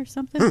of them or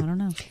something. I don't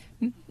know.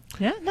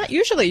 Yeah, not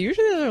usually.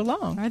 Usually they're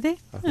long. Are they?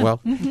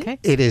 Well, okay.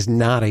 It is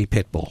not a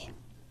pit bull.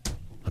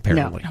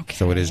 apparently. No. Okay.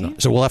 So it is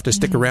not. So we'll have to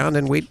stick around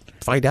and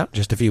find out in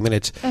just a few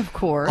minutes. Of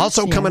course.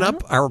 Also coming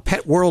up, our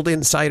Pet World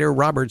Insider,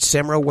 Robert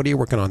Semro. What are you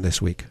working on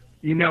this week?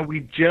 You know,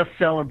 we just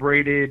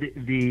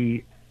celebrated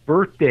the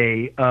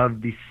birthday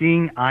of the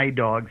seeing eye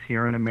dogs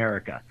here in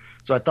America.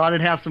 So I thought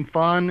I'd have some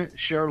fun,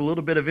 share a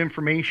little bit of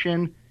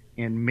information,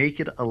 and make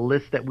it a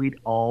list that we'd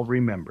all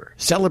remember.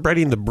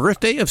 Celebrating the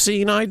birthday of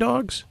seeing eye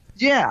dogs?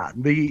 Yeah,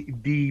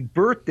 the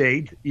birth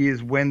date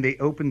is when they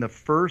opened the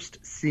first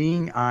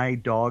seeing eye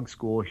dog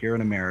school here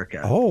in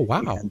America. Oh,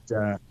 wow. And,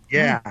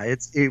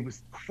 it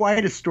was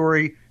quite a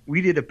story.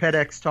 We did a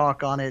PetX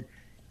talk on it.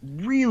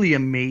 Really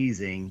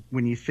amazing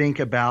when you think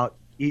about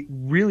it.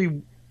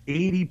 Really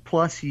 80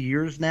 plus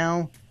years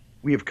now,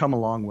 we have come a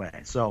long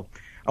way. So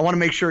I want to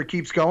make sure it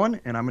keeps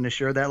going, and I'm going to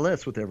share that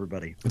list with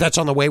everybody. That's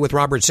on the way with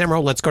Robert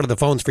Semro. Let's go to the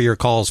phones for your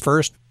calls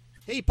first.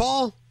 Hey,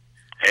 Paul.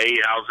 Hey,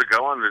 how's it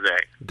going today?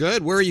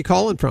 Good. Where are you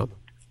calling from?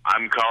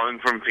 I'm calling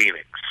from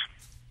Phoenix.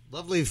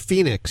 Lovely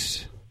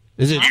Phoenix.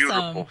 Is it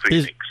beautiful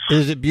Phoenix?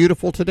 Is it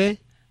beautiful today?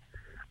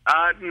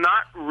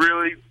 Not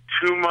really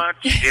too much.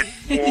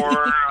 It's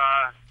more,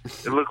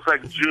 it looks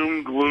like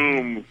doom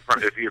gloom,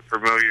 if you're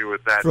familiar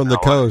with that. From the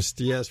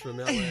coast, yes, from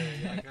L.A.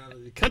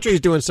 The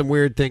country's doing some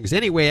weird things.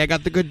 Anyway, I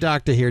got the good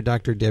doctor here,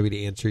 Dr. Debbie,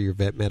 to answer your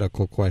vet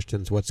medical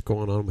questions. What's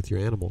going on with your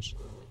animals?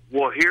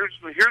 Well, here's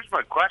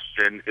my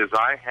question, is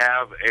I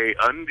have a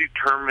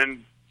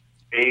undetermined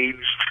aged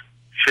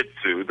Shih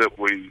Tzu that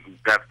we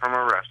got from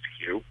a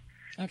rescue.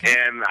 Okay.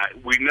 And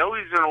we know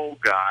he's an old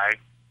guy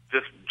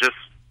just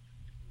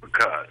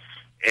because.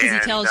 Because he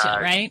tells you,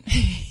 right?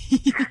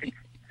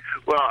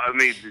 Well, I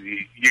mean,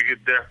 you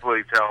could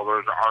definitely tell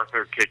there's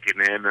Arthur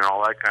kicking in and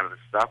all that kind of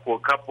stuff. Well,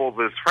 a couple of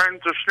his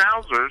friends are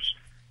schnauzers,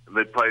 and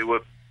they play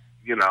with,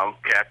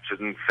 catch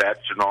and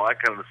fetch and all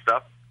that kind of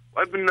stuff.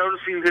 Well, I've been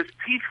noticing his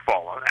teeth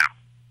falling out.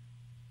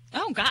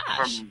 Oh,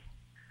 gosh.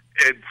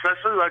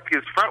 Especially like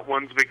his front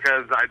ones,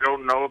 because I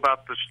don't know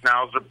about the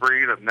Schnauzer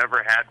breed. I've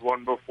never had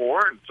one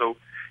before, and so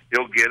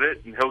he'll get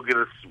it, and he'll get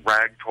a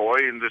rag toy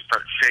and just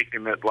start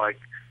shaking it like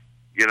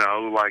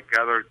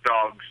other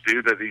dogs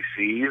do that he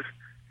sees.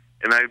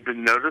 And I've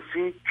been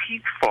noticing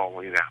teeth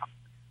falling out.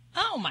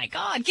 Oh, my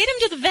God. Get him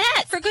to the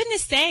vet, for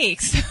goodness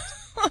sakes.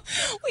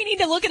 We need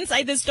to look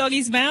inside this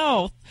doggy's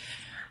mouth.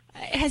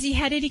 Has he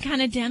had any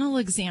kind of dental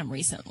exam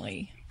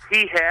recently?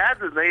 He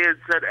had, and they had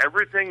said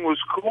everything was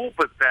cool,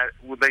 but that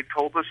they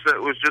told us that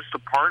it was just a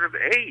part of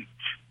age.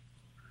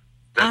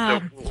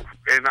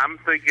 And I'm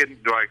thinking,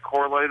 do I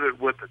correlate it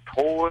with the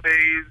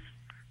toys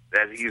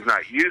that he's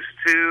not used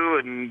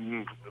to?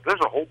 And there's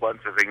a whole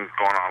bunch of things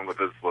going on with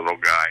this little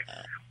guy.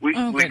 We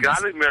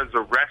got him as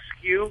a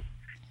rescue.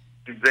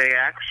 They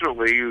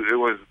actually, it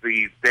was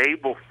the day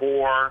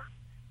before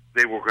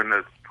they were going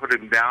to put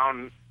him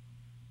down,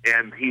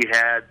 and he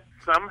had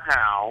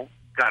somehow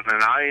gotten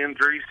an eye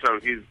injury, so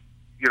he's,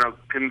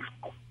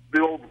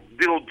 the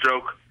old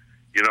joke,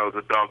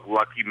 the dog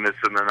lucky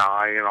missing an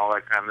eye and all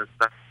that kind of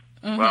stuff.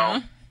 Mm-hmm.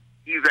 Well,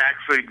 he's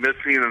actually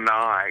missing an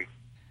eye.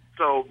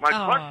 So my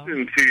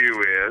question to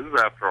you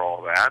is, after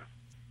all that,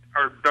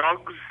 are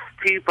dogs'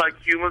 teeth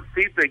like human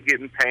teeth? They get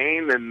in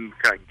pain and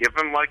kind of give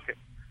them like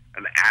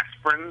an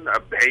aspirin, a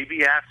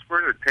baby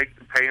aspirin, to take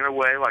the pain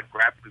away, like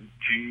wrapped in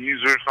cheese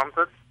or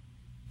something?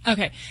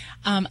 Okay.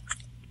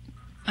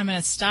 I'm going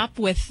to stop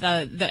with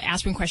the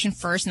aspirin question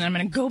first, and then I'm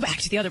going to go back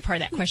to the other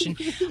part of that question.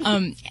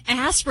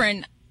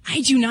 Aspirin,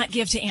 I do not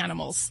give to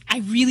animals. I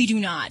really do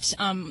not.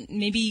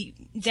 Maybe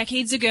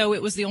decades ago,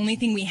 it was the only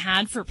thing we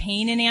had for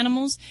pain in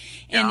animals.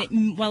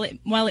 And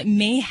while it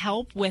may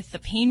help with the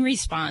pain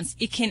response,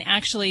 it can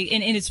actually,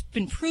 and it's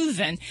been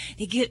proven,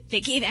 they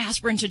gave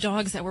aspirin to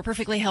dogs that were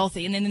perfectly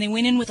healthy. And then they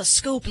went in with a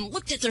scope and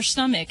looked at their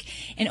stomach.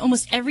 And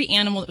almost every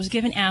animal that was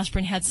given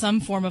aspirin had some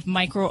form of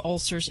micro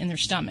ulcers in their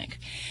stomach.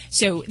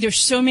 So there's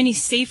so many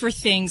safer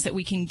things that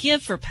we can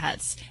give for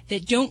pets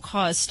that don't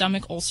cause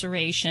stomach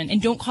ulceration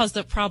and don't cause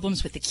the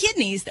problems with the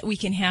kidneys that we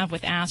can have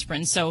with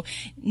aspirin. So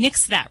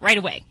nix that right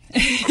away.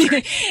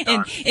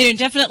 And it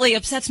definitely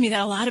upsets me that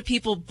a lot of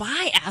people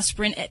buy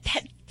aspirin at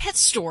pet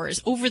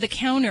stores over the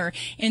counter,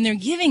 and they're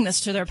giving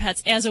this to their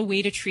pets as a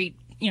way to treat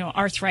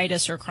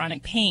arthritis or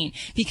chronic pain,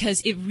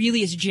 because it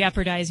really is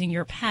jeopardizing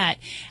your pet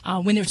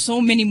when there's so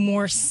many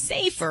more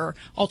safer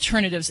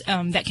alternatives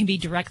that can be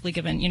directly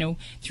given,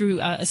 through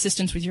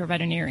assistance with your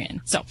veterinarian.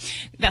 So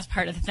that's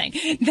part of the thing.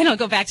 Then I'll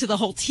go back to the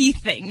whole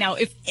teeth thing. Now,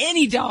 if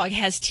any dog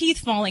has teeth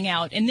falling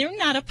out and they're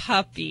not a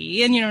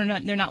puppy and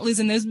they're not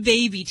losing those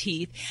baby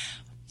teeth,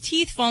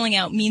 teeth falling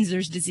out means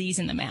there's disease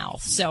in the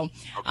mouth. So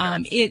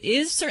it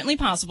is certainly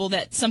possible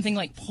that something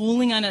like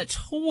pulling on a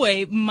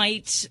toy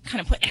might kind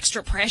of put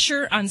extra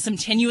pressure on some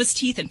tenuous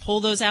teeth and pull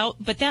those out,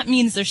 but that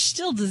means there's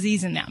still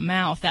disease in that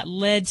mouth that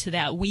led to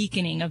that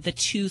weakening of the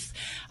tooth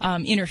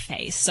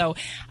interface. So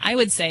I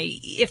would say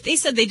if they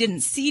said they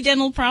didn't see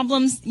dental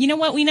problems, you know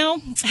what we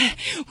know?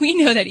 We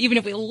know that even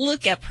if we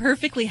look at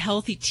perfectly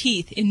healthy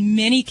teeth, in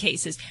many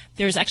cases,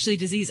 there's actually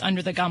disease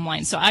under the gum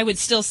line. So I would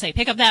still say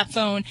pick up that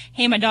phone.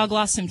 Hey, my dog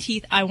lost some some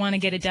teeth, I want to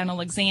get a dental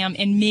exam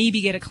and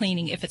maybe get a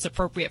cleaning if it's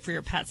appropriate for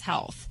your pet's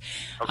health.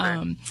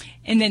 Okay.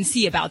 And then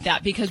see about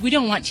that, because we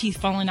don't want teeth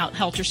falling out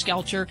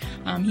helter-skelter.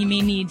 He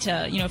may need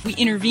to, if we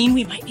intervene,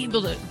 we might be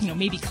able to,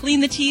 maybe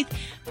clean the teeth.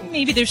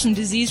 Maybe there's some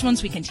diseased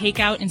ones we can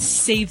take out and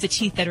save the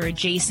teeth that are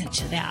adjacent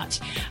to that.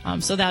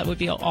 So that would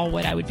be all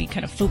what I would be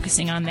kind of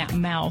focusing on, that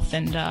mouth.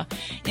 And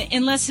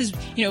unless his,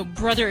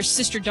 brother or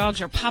sister dogs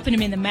are popping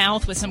him in the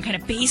mouth with some kind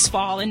of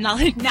baseball and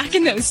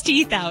knocking those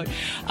teeth out,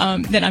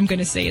 then I'm going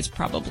to say it's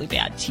probably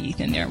bad teeth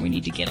in there. We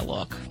need to get a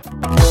look.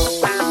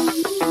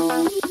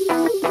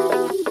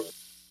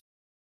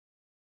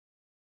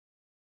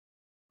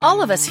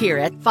 All of us here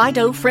at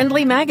Fido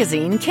Friendly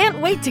Magazine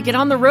can't wait to get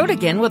on the road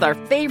again with our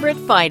favorite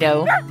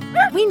Fido.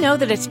 We know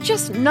that it's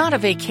just not a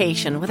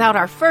vacation without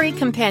our furry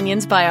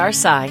companions by our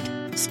side.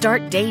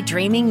 Start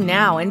daydreaming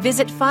now and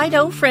visit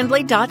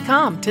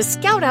FidoFriendly.com to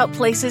scout out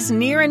places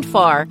near and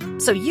far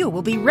so you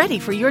will be ready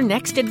for your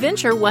next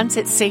adventure once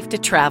it's safe to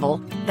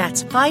travel.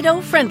 That's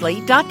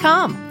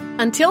FidoFriendly.com.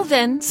 Until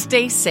then,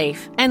 stay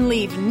safe and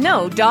leave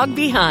no dog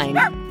behind.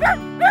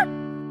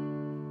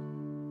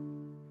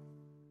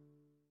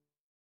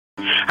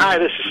 Hi,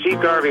 this is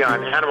Steve Garvey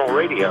on Animal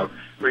Radio.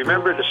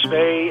 Remember to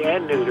spay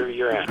and neuter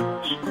your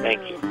animals.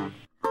 Thank you.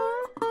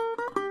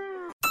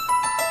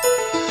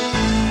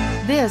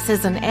 This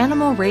is an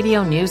Animal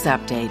Radio News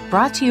Update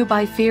brought to you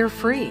by Fear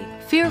Free.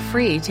 Fear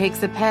Free takes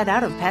the pet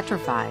out of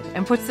petrified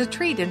and puts the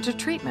treat into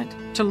treatment.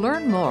 To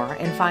learn more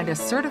and find a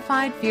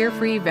certified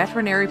fear-free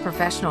veterinary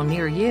professional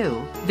near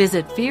you,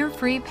 visit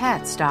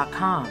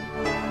fearfreepets.com.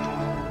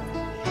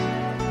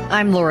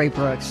 I'm Lori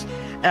Brooks.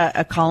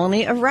 A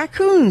colony of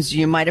raccoons,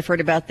 you might have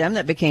heard about them,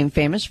 that became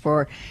famous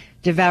for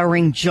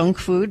devouring junk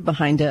food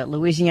behind a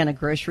Louisiana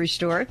grocery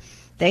store.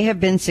 They have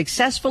been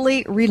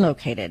successfully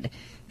relocated.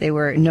 They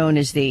were known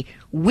as the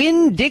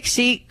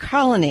Winn-Dixie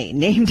Colony,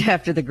 named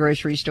after the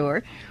grocery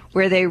store,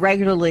 where they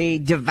regularly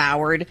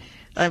devoured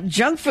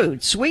junk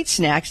food, sweet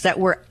snacks that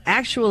were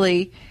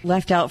actually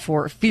left out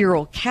for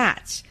feral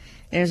cats.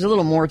 There's a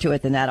little more to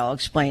it than that, I'll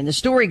explain. The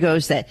story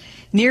goes that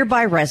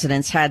nearby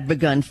residents had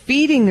begun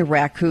feeding the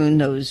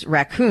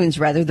raccoons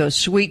those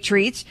sweet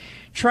treats,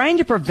 trying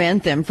to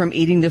prevent them from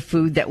eating the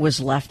food that was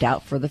left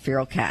out for the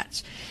feral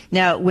cats.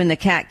 Now, when the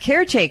cat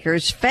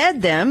caretakers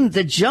fed them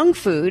the junk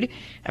food,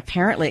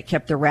 apparently it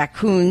kept the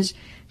raccoons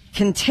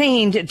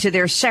contained to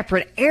their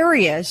separate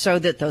area so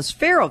that those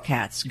feral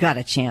cats got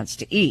a chance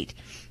to eat.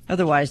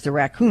 Otherwise, the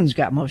raccoons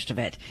got most of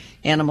it.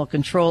 Animal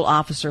control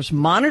officers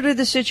monitored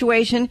the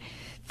situation.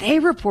 They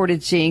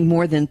reported seeing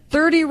more than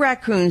 30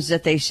 raccoons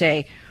that they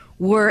say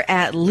were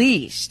at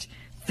least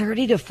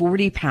 30 to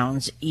 40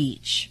 pounds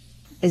each.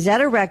 Is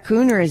that a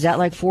raccoon or is that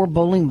like 4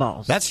 bowling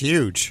balls? That's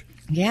huge.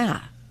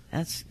 Yeah,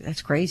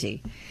 that's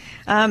crazy.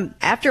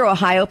 After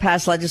Ohio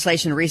passed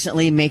legislation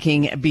recently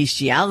making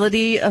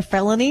bestiality a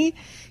felony,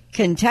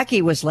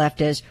 Kentucky was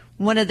left as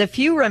one of the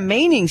few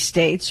remaining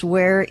states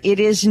where it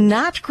is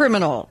not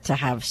criminal to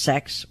have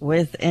sex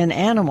with an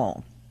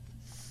animal.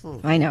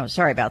 I know,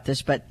 sorry about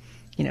this, but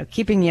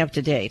keeping you up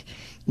to date.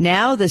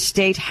 Now the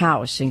state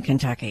house in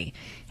Kentucky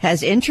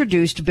has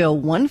introduced Bill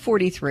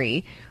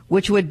 143,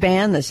 which would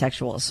ban the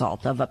sexual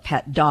assault of a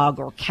pet dog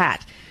or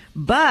cat.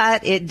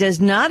 But it does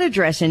not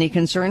address any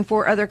concern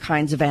for other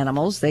kinds of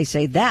animals. They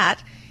say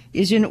that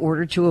is in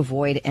order to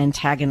avoid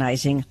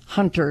antagonizing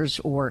hunters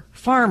or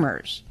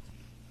farmers,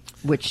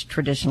 which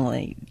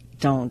traditionally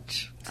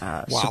don't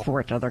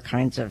support other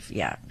kinds of,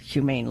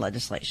 humane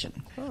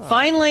legislation. Oh.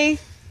 Finally,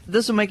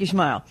 this will make you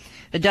smile.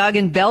 A dog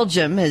in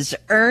Belgium has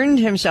earned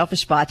himself a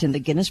spot in the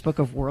Guinness Book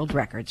of World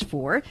Records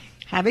for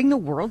having the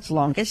world's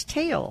longest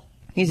tail.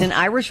 He's an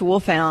Irish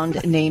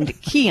wolfhound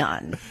named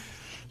Keon.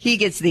 He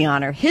gets the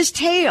honor. His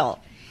tail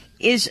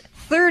is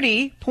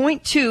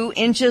 30.2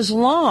 inches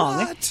long.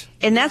 What?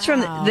 And that's from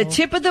the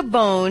tip of the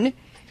bone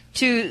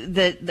to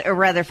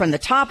from the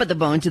top of the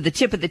bone to the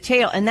tip of the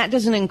tail. And that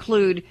doesn't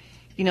include,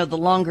 the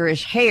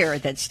longerish hair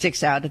that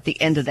sticks out at the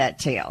end of that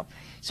tail.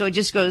 So it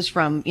just goes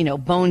from,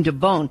 bone to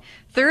bone.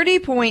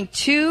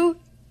 30.2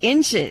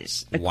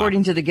 inches,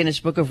 according to the Guinness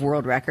Book of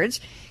World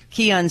Records.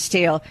 Keon's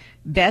tail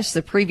bests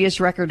the previous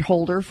record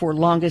holder for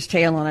longest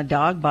tail on a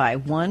dog by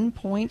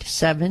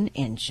 1.7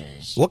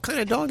 inches. What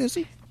kind of dog is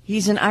he?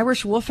 He's an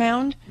Irish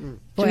wolfhound.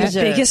 Boy, he's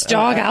the biggest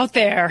dog out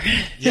there.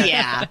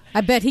 Yeah.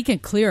 I bet he can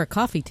clear a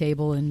coffee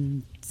table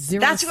in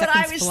 0 That's seconds what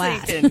I was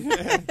flat. thinking.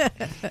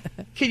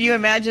 Can you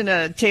imagine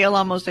a tail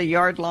almost a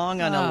yard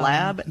long on a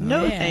lab?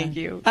 No, man. thank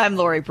you. I'm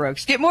Lori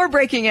Brooks. Get more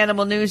breaking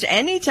animal news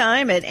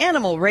anytime at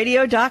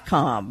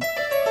animalradio.com.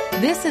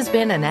 This has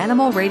been an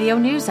Animal Radio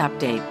News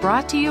Update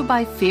brought to you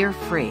by Fear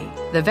Free.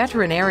 The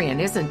veterinarian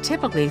isn't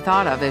typically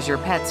thought of as your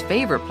pet's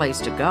favorite place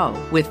to go.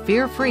 With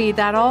Fear Free,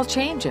 that all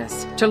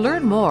changes. To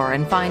learn more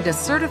and find a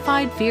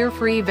certified Fear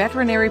Free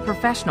veterinary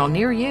professional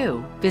near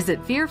you, visit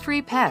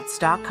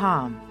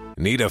fearfreepets.com.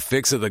 Need a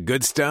fix of the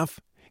good stuff?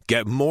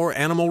 Get more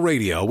Animal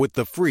Radio with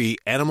the free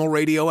Animal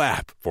Radio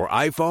app for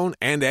iPhone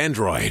and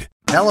Android.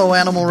 Hello,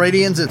 Animal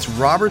Radians. It's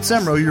Robert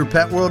Semro, your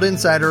Pet World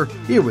Insider,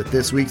 here with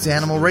this week's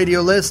Animal Radio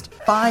list,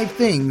 5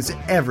 things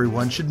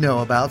everyone should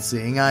know about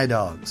seeing eye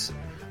dogs.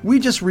 We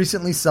just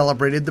recently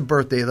celebrated the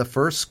birthday of the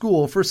first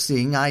school for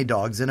seeing eye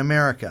dogs in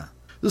America.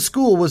 The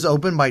school was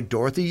opened by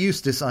Dorothy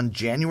Eustace on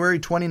January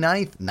 29,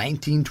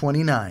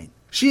 1929.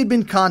 She had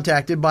been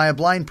contacted by a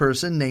blind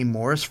person named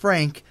Morris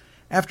Frank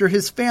after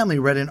his family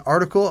read an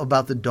article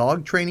about the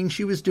dog training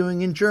she was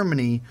doing in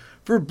Germany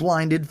for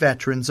blinded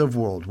veterans of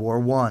World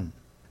War I.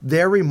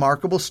 Their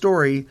remarkable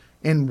story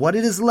and what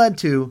it has led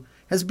to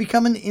has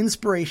become an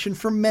inspiration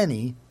for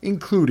many,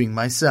 including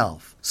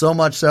myself. So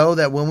much so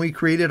that when we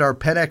created our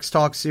PetX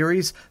Talk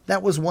series,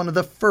 that was one of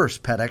the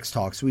first PetX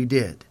Talks we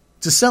did.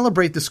 To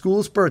celebrate the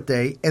school's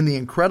birthday and the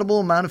incredible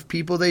amount of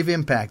people they've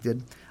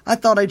impacted, I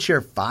thought I'd share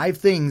 5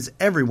 things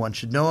everyone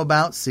should know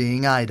about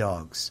seeing eye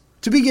dogs.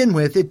 To begin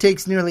with, it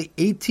takes nearly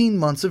 18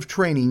 months of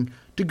training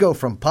to go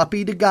from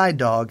puppy to guide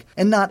dog,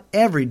 and not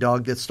every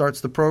dog that starts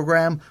the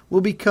program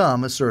will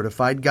become a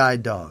certified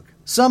guide dog.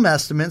 Some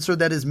estimates are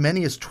that as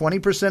many as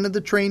 20% of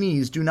the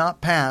trainees do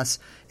not pass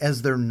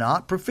as they're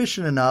not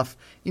proficient enough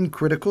in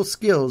critical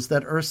skills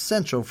that are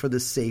essential for the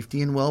safety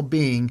and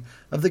well-being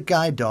of the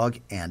guide dog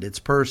and its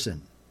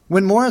person.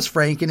 When Morris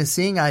Frank and his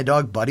seeing eye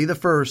dog Buddy the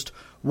First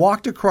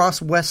walked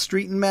across West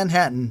Street in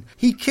Manhattan,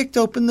 he kicked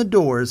open the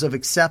doors of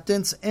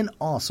acceptance and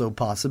also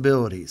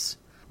possibilities.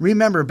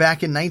 Remember,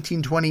 back in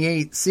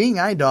 1928, seeing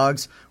eye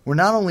dogs were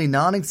not only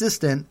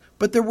non-existent,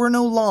 but there were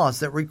no laws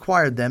that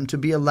required them to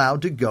be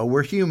allowed to go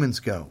where humans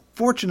go.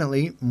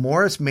 Fortunately,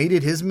 Morris made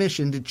it his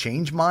mission to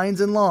change minds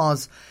and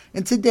laws,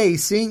 and today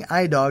seeing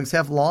eye dogs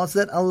have laws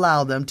that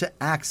allow them to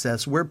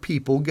access where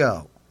people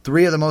go.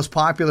 3 of the most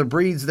popular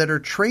breeds that are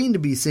trained to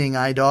be seeing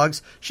eye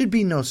dogs should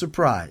be no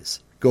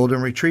surprise: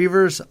 Golden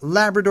Retrievers,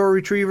 Labrador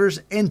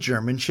Retrievers, and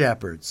German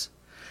Shepherds.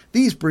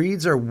 These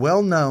breeds are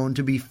well known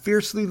to be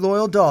fiercely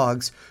loyal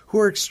dogs who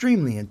are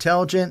extremely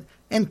intelligent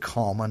and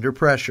calm under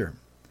pressure.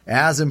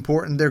 As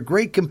important, they're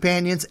great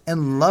companions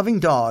and loving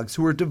dogs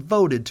who are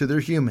devoted to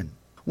their human.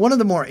 One of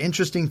the more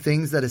interesting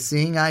things that a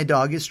seeing eye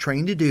dog is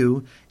trained to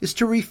do is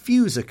to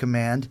refuse a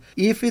command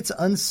if it's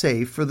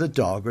unsafe for the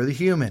dog or the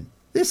human.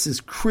 This is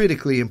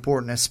critically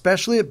important,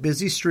 especially at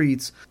busy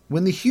streets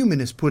when the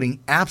human is putting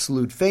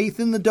absolute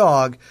faith in the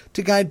dog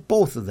to guide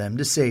both of them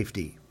to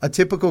safety. A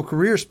typical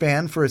career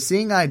span for a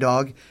seeing eye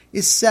dog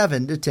is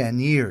 7 to 10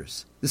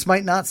 years. This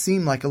might not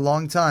seem like a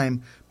long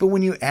time, but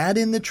when you add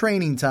in the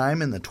training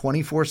time and the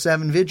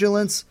 24/7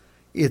 vigilance,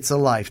 it's a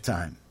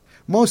lifetime.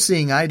 Most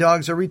seeing eye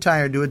dogs are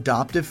retired to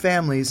adoptive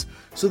families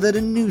so that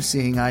a new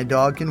seeing eye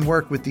dog can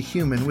work with the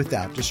human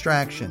without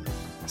distraction.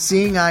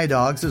 Seeing eye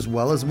dogs, as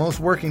well as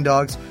most working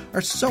dogs,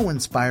 are so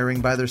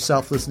inspiring by their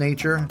selfless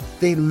nature.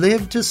 They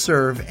live to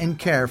serve and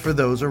care for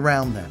those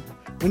around them.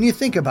 When you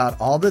think about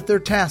all that they're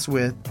tasked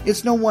with,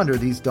 it's no wonder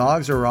these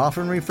dogs are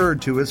often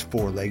referred to as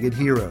 4-legged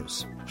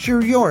heroes.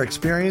 Share your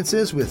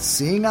experiences with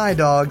seeing eye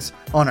dogs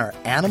on our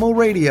Animal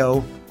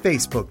Radio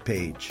Facebook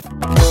page.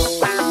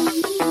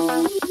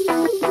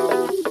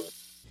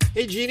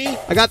 Hey, Jeannie,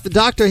 I got the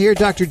doctor here,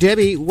 Dr.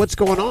 Debbie. What's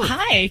going on?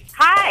 Hi.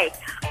 Hi.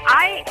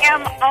 I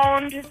am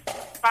owned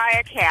by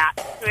a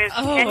cat who is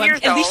 10 years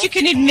old. At least you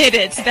can admit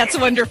it. That's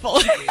wonderful.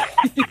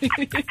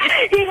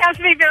 He has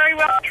me very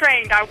well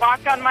trained. I walk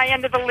on my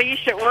end of the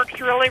leash. It works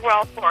really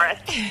well for us.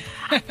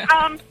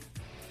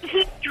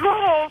 He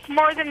drools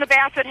more than the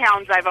basset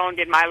hounds I've owned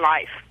in my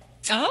life.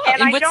 Oh,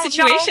 and in what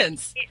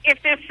situations? Know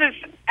if this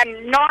is a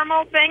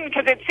normal thing,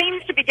 because it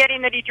seems to be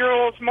getting that he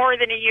drools more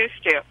than he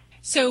used to.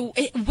 So,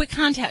 what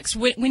context?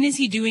 When is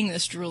he doing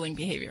this drooling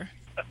behavior?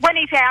 When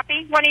he's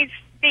happy, when he's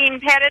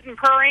being petted and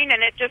purring,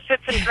 and it just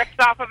sits and drips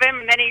off of him,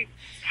 and then he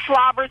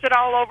slobbers it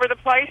all over the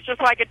place, just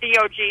like a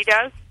DOG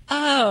does.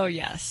 Oh,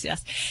 yes.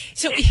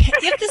 So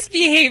if this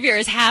behavior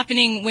is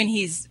happening when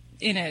he's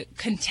in a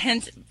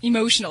content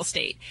emotional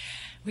state,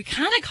 we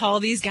kind of call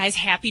these guys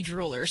happy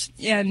droolers.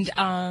 And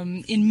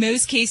in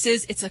most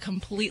cases, it's a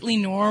completely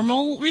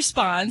normal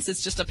response.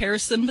 It's just a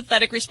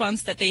parasympathetic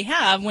response that they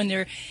have when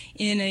they're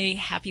in a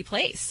happy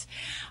place.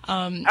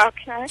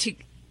 Okay.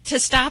 To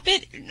stop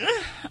it,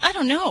 I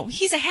don't know.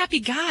 He's a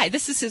happy guy.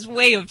 This is his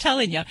way of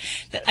telling you.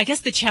 I guess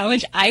the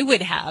challenge I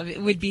would have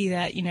would be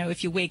that,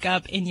 if you wake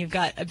up and you've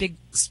got a big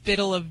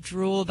spittle of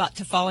drool about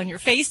to fall on your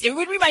face, it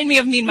would remind me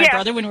of me and my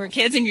brother when we were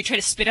kids and you try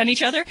to spit on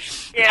each other.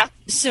 Yeah.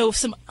 So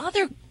some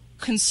other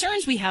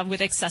concerns we have with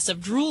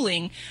excessive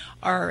drooling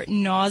are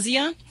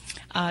nausea,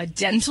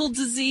 dental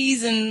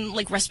disease, and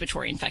like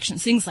respiratory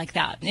infections, things like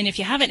that. And if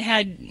you haven't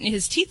had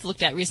his teeth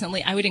looked at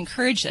recently, I would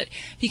encourage it,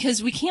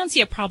 because we can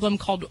see a problem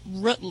called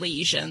root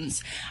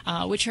lesions,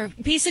 which are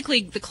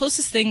basically the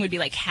closest thing would be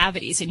like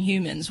cavities in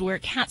humans, where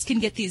cats can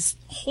get these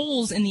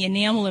holes in the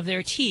enamel of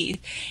their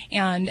teeth,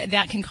 and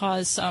that can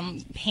cause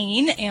some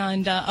pain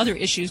and other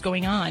issues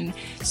going on.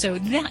 So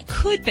that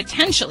could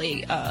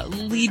potentially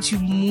lead to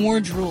more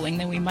drooling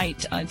than we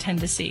might tend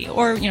to see,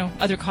 or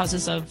other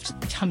causes of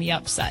tummy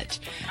upset.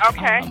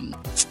 Okay.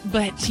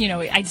 But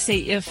I'd say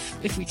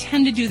if we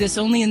tend to do this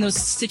only in those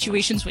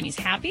situations when he's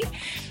happy,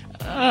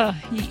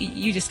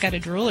 You just got a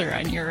drooler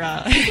on your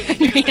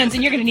hands,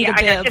 and you're going to need a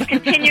bib. I just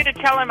continue to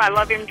tell him I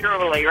love him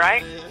drooly,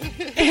 right?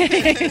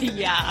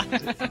 Yeah.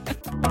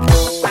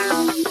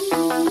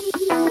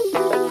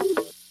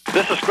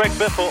 This is Greg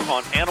Biffle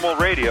on Animal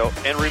Radio,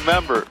 and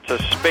remember to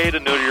spay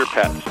and neuter your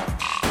pets.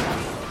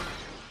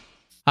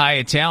 Hi,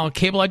 it's Alan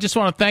Cable. I just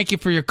want to thank you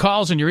for your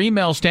calls and your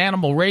emails to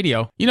Animal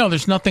Radio. You know,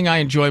 there's nothing I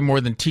enjoy more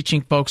than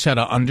teaching folks how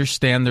to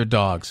understand their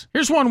dogs.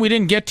 Here's one we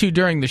didn't get to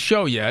during the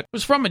show yet. It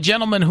was from a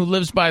gentleman who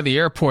lives by the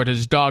airport.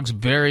 His dog's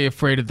very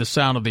afraid of the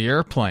sound of the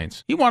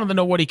airplanes. He wanted to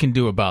know what he can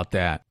do about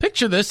that.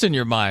 Picture this in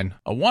your mind.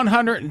 A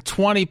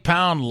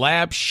 120-pound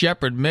lab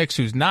shepherd mix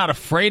who's not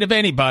afraid of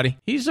anybody.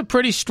 He's a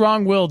pretty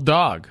strong-willed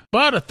dog.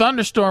 But a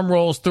thunderstorm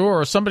rolls through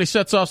or somebody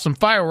sets off some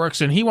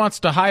fireworks and he wants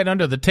to hide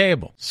under the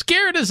table.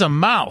 Scared as a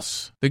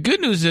mouse. The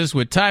good news is,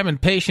 with time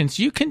and patience,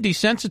 you can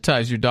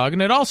desensitize your dog,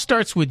 and it all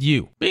starts with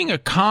you, being a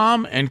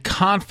calm and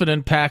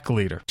confident pack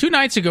leader. 2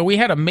 nights ago, we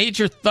had a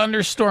major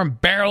thunderstorm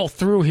barrel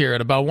through here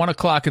at about 1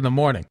 o'clock in the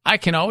morning. I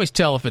can always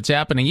tell if it's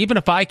happening. Even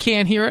if I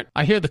can't hear it,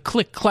 I hear the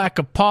click-clack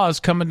of paws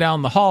coming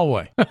down the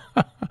hallway.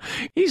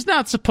 He's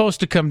not supposed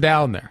to come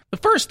down there. The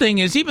first thing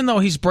is, even though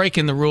he's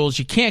breaking the rules,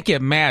 you can't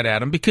get mad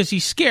at him because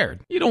he's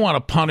scared. You don't want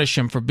to punish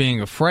him for being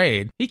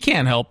afraid. He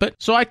can't help it.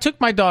 So I took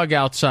my dog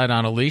outside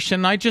on a leash,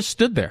 and I just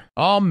stood there,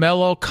 all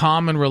mellow,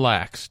 calm, and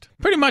relaxed.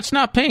 Pretty much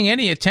not paying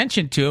any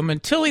attention to him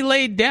until he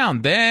laid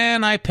down.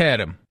 Then I pet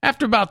him.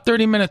 After about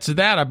 30 minutes of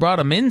that, I brought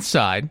him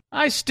inside.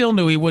 I still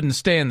knew he wouldn't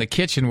stay in the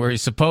kitchen where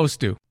he's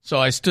supposed to. So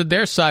I stood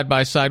there side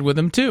by side with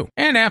him too.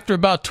 And after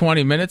about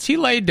 20 minutes, he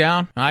laid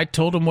down. I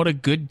told him what a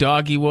good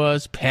dog he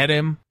was, pet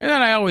him. And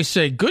then I always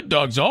say, good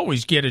dogs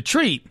always get a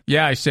treat.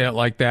 Yeah, I say it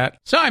like that.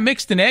 So I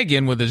mixed an egg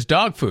in with his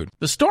dog food.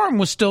 The storm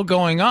was still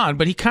going on,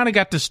 but he kind of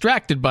got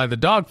distracted by the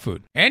dog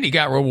food. And he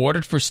got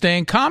rewarded for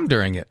staying calm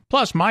during it.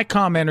 Plus, my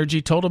calm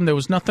energy told him there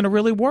was nothing to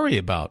really worry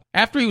about.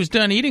 After he was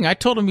done eating, I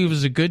told him he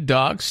was a good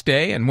dog,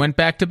 stay, and went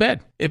back to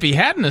bed. If he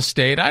hadn't have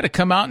stayed, I'd have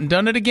come out and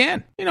done it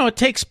again. You know, it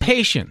takes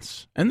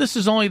patience. And this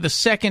is only the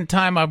second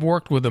time I've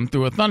worked with him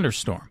through a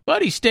thunderstorm.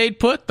 But he stayed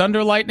put,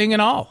 thunder, lightning,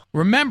 and all.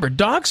 Remember,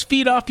 dogs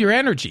feed off your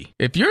energy.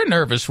 If you're a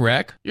nervous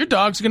wreck, your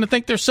dog's going to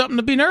think there's something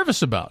to be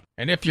nervous about.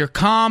 And if you're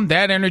calm,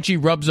 that energy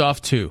rubs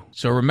off too.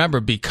 So remember,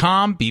 be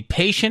calm, be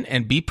patient,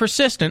 and be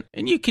persistent.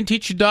 And you can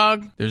teach your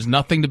dog there's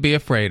nothing to be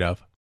afraid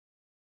of.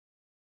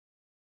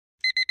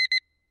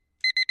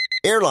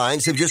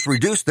 Airlines have just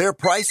reduced their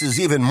prices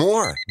even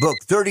more. Book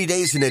 30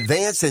 days in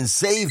advance and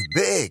save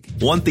big.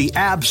 Want the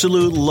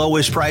absolute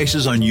lowest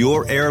prices on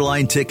your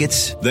airline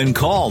tickets? Then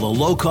call the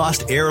Low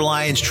Cost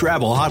Airlines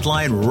Travel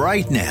Hotline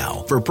right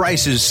now for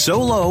prices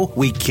so low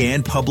we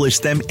can't publish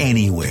them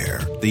anywhere.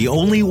 The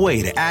only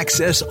way to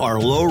access our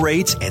low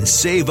rates and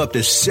save up to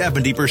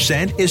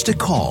 70% is to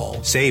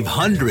call. Save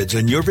hundreds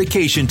on your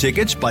vacation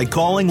tickets by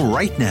calling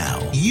right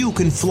now. You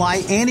can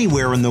fly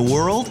anywhere in the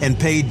world and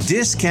pay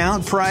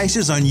discount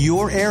prices on your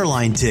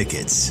airline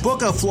tickets.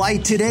 Book a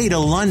flight today to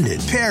London,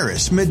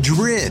 Paris,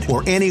 Madrid,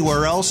 or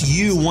anywhere else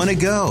you want to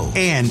go.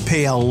 And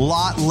pay a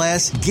lot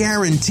less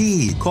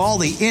guaranteed. Call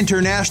the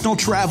International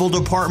Travel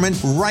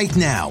Department right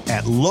now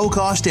at Low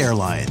Cost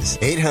Airlines.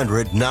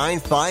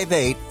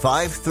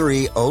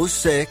 800-958-5306.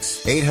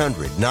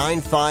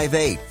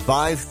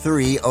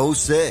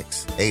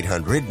 800-958-5306.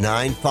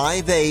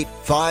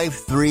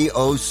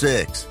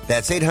 800-958-5306.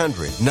 That's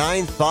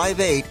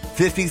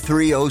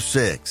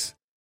 800-958-5306.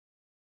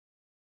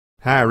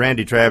 Hi,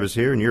 Randy Travis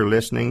here, and you're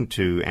listening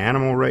to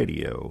Animal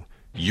Radio.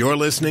 You're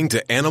listening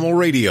to Animal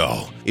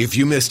Radio. If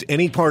you missed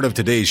any part of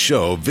today's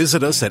show,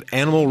 visit us at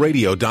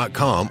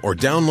animalradio.com or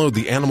download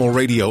the Animal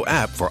Radio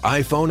app for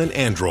iPhone and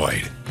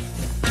Android.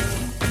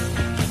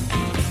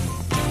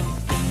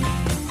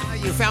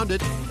 You found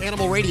it,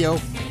 Animal Radio,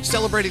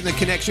 celebrating the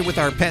connection with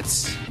our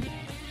pets.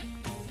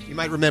 You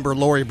might remember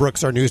Lori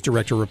Brooks, our news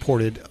director,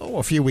 reported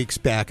a few weeks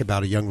back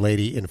about a young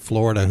lady in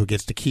Florida who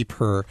gets to keep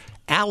her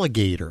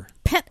alligator.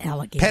 Pet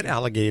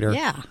alligator.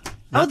 Yeah.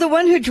 Oh, the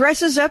one who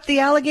dresses up the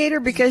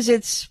alligator because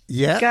it's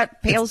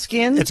got pale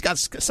skin? It's got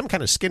some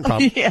kind of skin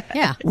problem.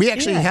 Yeah. We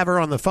actually have her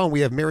on the phone.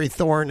 We have Mary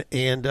Thorne,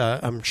 and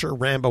I'm sure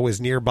Rambo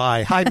is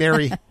nearby. Hi,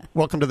 Mary.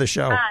 Welcome to the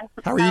show. Hi.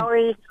 How are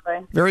you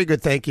doing? Very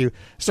good, thank you.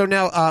 So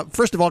now,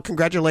 first of all,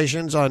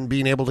 congratulations on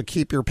being able to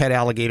keep your pet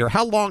alligator.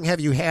 How long have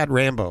you had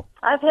Rambo?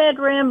 I've had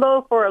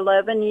Rambo for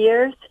 11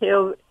 years.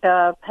 He'll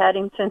had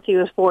him since he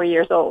was 4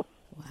 years old.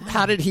 Wow.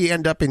 How did he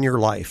end up in your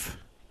life?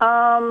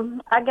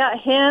 I got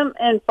him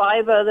and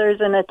 5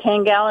 others in a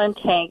 10-gallon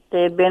tank.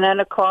 They had been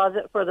in a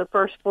closet for the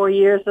first 4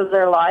 years of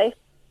their life,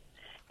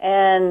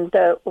 and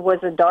it was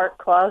a dark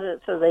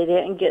closet, so they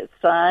didn't get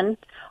sun.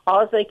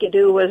 All they could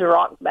do was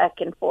rock back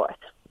and forth.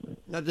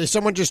 Now, did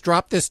someone just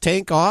drop this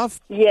tank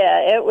off?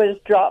 Yeah, it was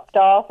dropped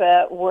off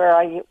at where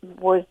I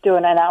was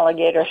doing an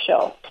alligator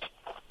show.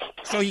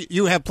 So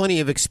you have plenty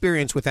of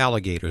experience with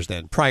alligators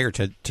then, prior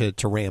to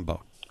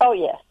Rambo? Oh,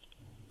 yes.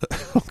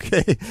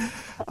 Okay.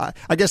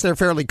 I guess they're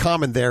fairly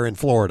common there in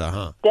Florida,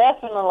 huh?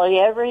 Definitely.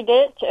 Every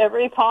ditch,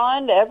 every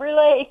pond, every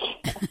lake.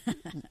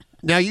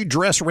 Now, you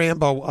dress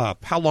Rambo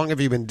up. How long have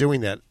you been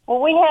doing that?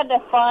 Well, we had to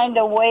find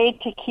a way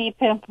to keep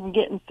him from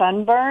getting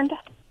sunburned.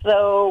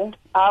 So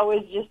I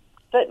was just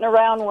sitting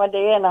around one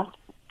day, and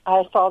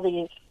I saw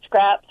these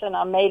scraps, and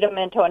I made them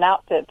into an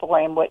outfit for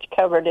him, which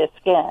covered his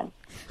skin.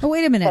 Oh,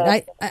 wait a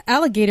minute.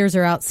 Alligators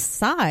are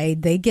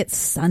outside. They get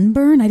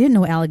sunburn? I didn't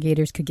know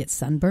alligators could get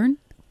sunburn.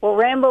 Well,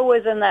 Rambo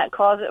was in that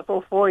closet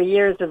for 4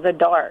 years in the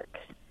dark.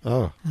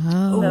 Oh.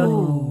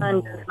 So the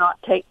sun does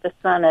not take the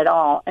sun at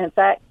all. In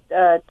fact,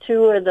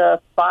 2 of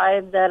the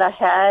 5 that I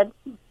had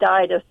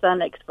died of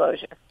sun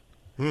exposure.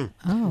 Hmm.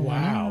 Oh,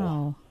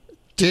 wow.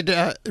 Did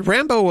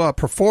Rambo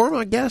perform,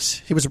 I guess?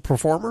 He was a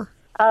performer?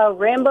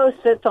 Rambo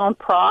sits on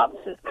props.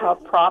 It's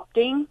called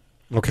propting.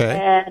 Okay.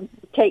 And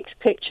takes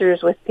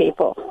pictures with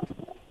people.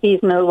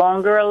 He's no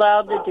longer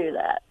allowed to do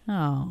that.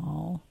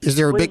 Oh. Is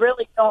there a We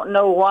really don't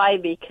know why,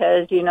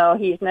 because,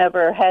 he's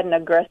never had an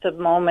aggressive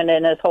moment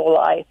in his whole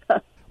life.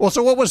 Well,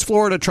 so what was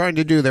Florida trying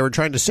to do? They were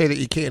trying to say that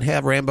you can't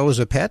have Rambo as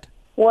a pet?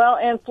 Well,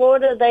 in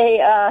Florida, they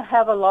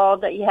have a law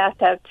that you have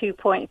to have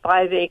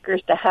 2.5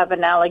 acres to have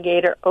an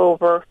alligator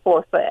over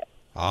 4 foot.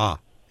 Ah.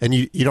 And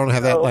you don't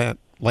have that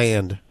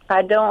land.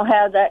 I don't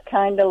have that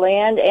kind of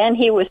land, and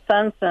he was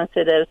sun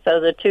sensitive, so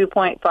the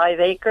 2.5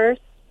 acres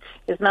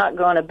is not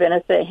going to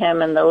benefit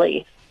him in the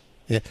least.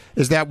 Yeah.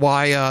 Is that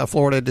why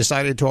Florida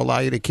decided to allow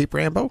you to keep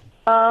Rambo?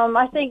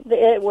 I think that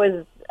it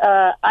was,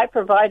 I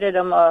provided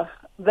him a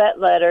vet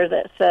letter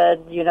that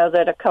said,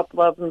 that a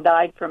couple of them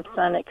died from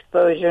sun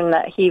exposure and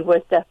that he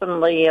was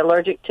definitely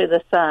allergic to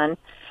the sun.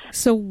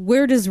 So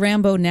where does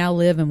Rambo now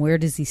live, and where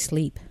does he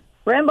sleep?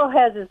 Rambo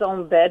has his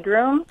own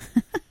bedroom,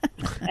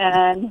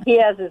 and he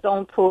has his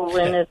own pool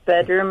in his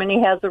bedroom, and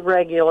he has a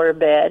regular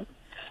bed,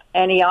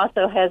 and he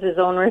also has his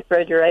own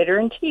refrigerator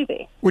and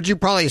TV. Would you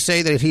probably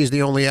say that he's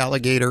the only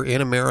alligator in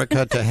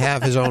America to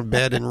have his own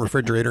bed and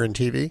refrigerator and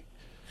TV?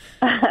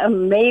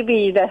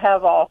 Maybe to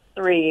have all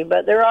 3,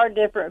 but there are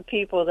different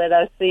people that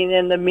I've seen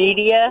in the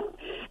media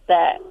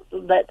that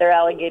let their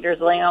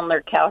alligators lay on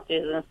their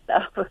couches and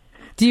stuff.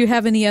 Do you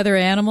have any other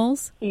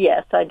animals?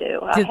 Yes, I do.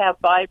 I have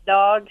 5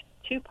 dogs,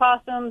 2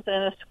 possums,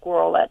 and a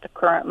squirrel at the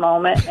current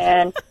moment.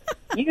 And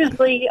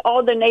usually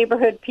all the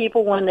neighborhood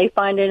people, when they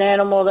find an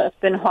animal that's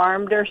been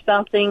harmed or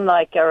something,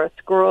 like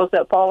squirrels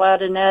that fall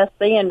out of nests,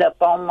 they end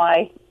up on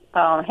my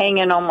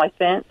hanging on my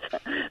fence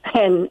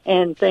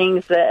and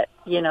things that,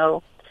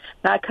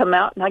 I come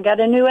out and I got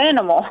a new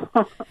animal.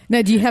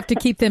 Now, do you have to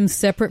keep them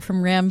separate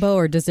from Rambo,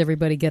 or does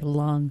everybody get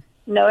along?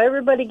 No,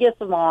 everybody gets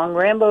along.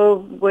 Rambo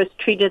was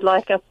treated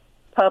like a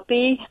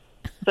puppy,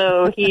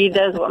 so he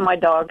does what my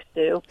dogs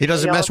do. He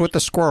doesn't mess with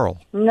the squirrel?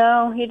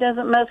 No, he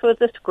doesn't mess with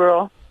the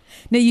squirrel.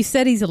 Now, you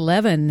said he's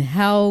 11.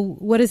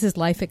 What is his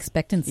life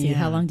expectancy? Yeah.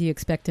 How long do you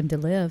expect him to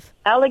live?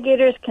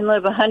 Alligators can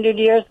live 100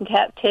 years in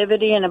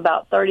captivity and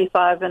about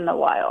 35 in the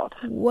wild.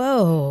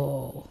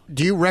 Whoa.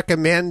 Do you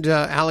recommend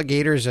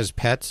alligators as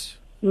pets?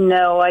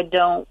 No, I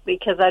don't,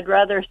 because I'd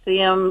rather see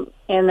them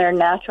in their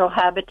natural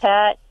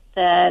habitat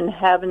than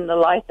having the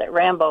life that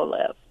Rambo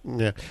lived.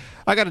 Yeah.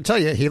 I got to tell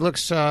you, he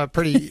looks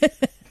pretty...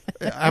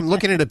 I'm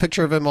looking at a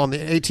picture of him on the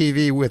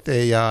ATV with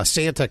a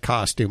Santa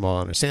costume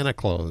on, Santa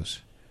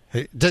clothes.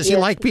 Does he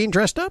like being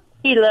dressed up?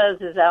 He loves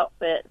his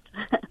outfits.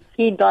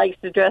 He likes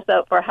to dress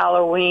up for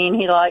Halloween.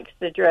 He likes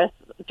to dress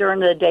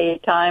during the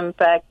daytime. In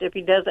fact, if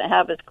he doesn't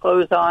have his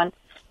clothes on,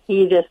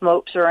 he just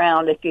mopes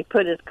around. If he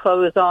put his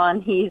clothes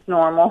on, he's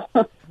normal.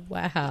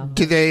 Wow.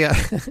 Do they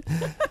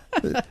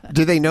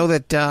know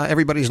that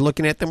everybody's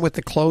looking at them with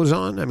the clothes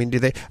on? I mean, do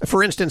they?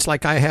 For instance,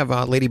 like I have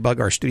Ladybug,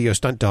 our studio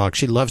stunt dog.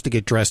 She loves to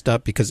get dressed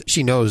up because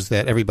she knows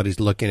that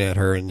everybody's looking at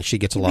her and she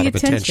gets a lot of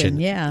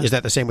attention. Yeah. Is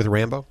that the same with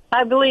Rambo?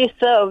 I believe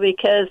so,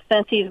 because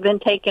since he's been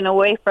taken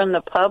away from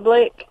the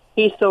public,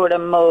 he sort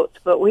of mopes.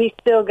 But we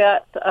still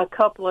got a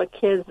couple of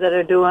kids that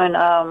are doing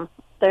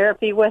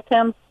therapy with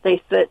him.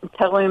 They sit and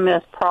tell him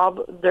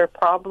their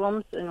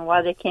problems and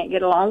why they can't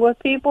get along with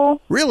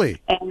people.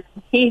 Really? And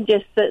he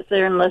just sits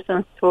there and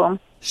listens to them.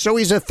 So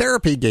he's a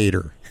therapy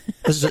gator,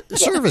 a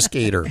service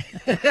gator.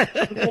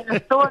 Yeah,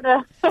 sort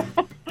of.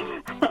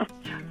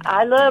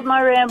 I love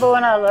my Rambo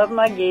and I love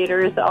my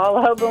gators. All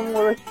of them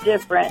were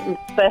different and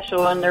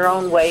special in their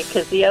own way,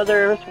 because the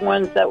other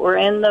ones that were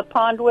in the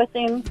pond with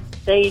him,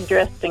 they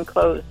dressed in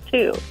clothes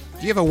too.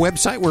 Do you have a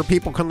website where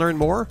people can learn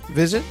more,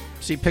 visit,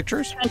 see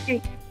pictures?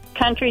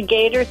 Country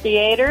Gator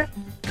Theater.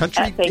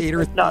 Country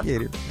Gator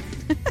Theater.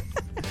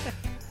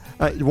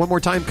 One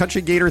more time,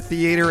 Country Gator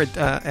Theater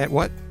at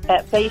what?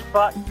 At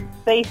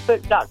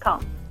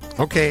Facebook.com.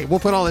 Okay, we'll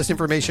put all this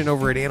information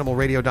over at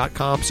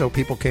animalradio.com so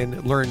people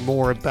can learn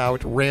more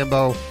about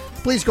Rambo.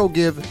 Please go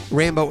give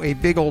Rambo a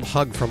big old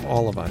hug from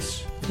all of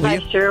us. I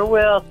sure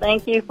will.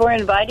 Thank you for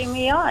inviting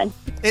me on.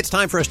 It's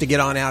time for us to get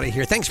on out of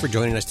here. Thanks for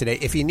joining us today.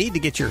 If you need to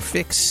get your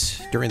fix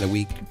during the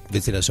week,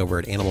 visit us over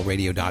at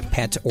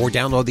animalradio.pet or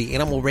download the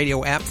Animal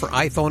Radio app for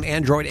iPhone,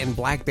 Android, and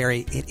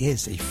BlackBerry. It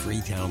is a free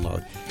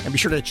download. And be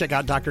sure to check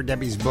out Dr.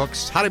 Debbie's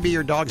books, How to Be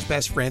Your Dog's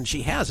Best Friend.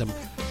 She has them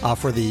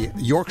for the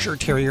Yorkshire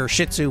Terrier,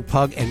 Shih Tzu,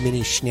 Pug, and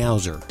Mini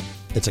Schnauzer.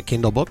 It's a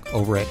Kindle book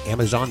over at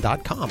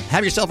Amazon.com.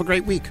 Have yourself a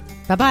great week.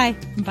 Bye-bye.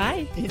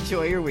 Bye.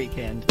 Enjoy your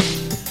weekend.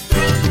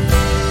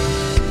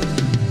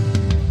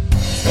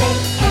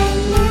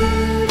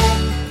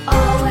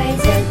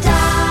 Always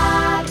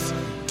adopt,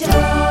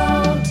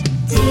 don't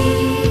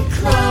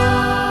declaw.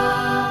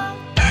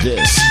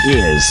 This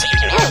is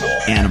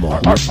Animal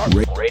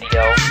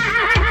Radio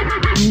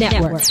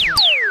Network.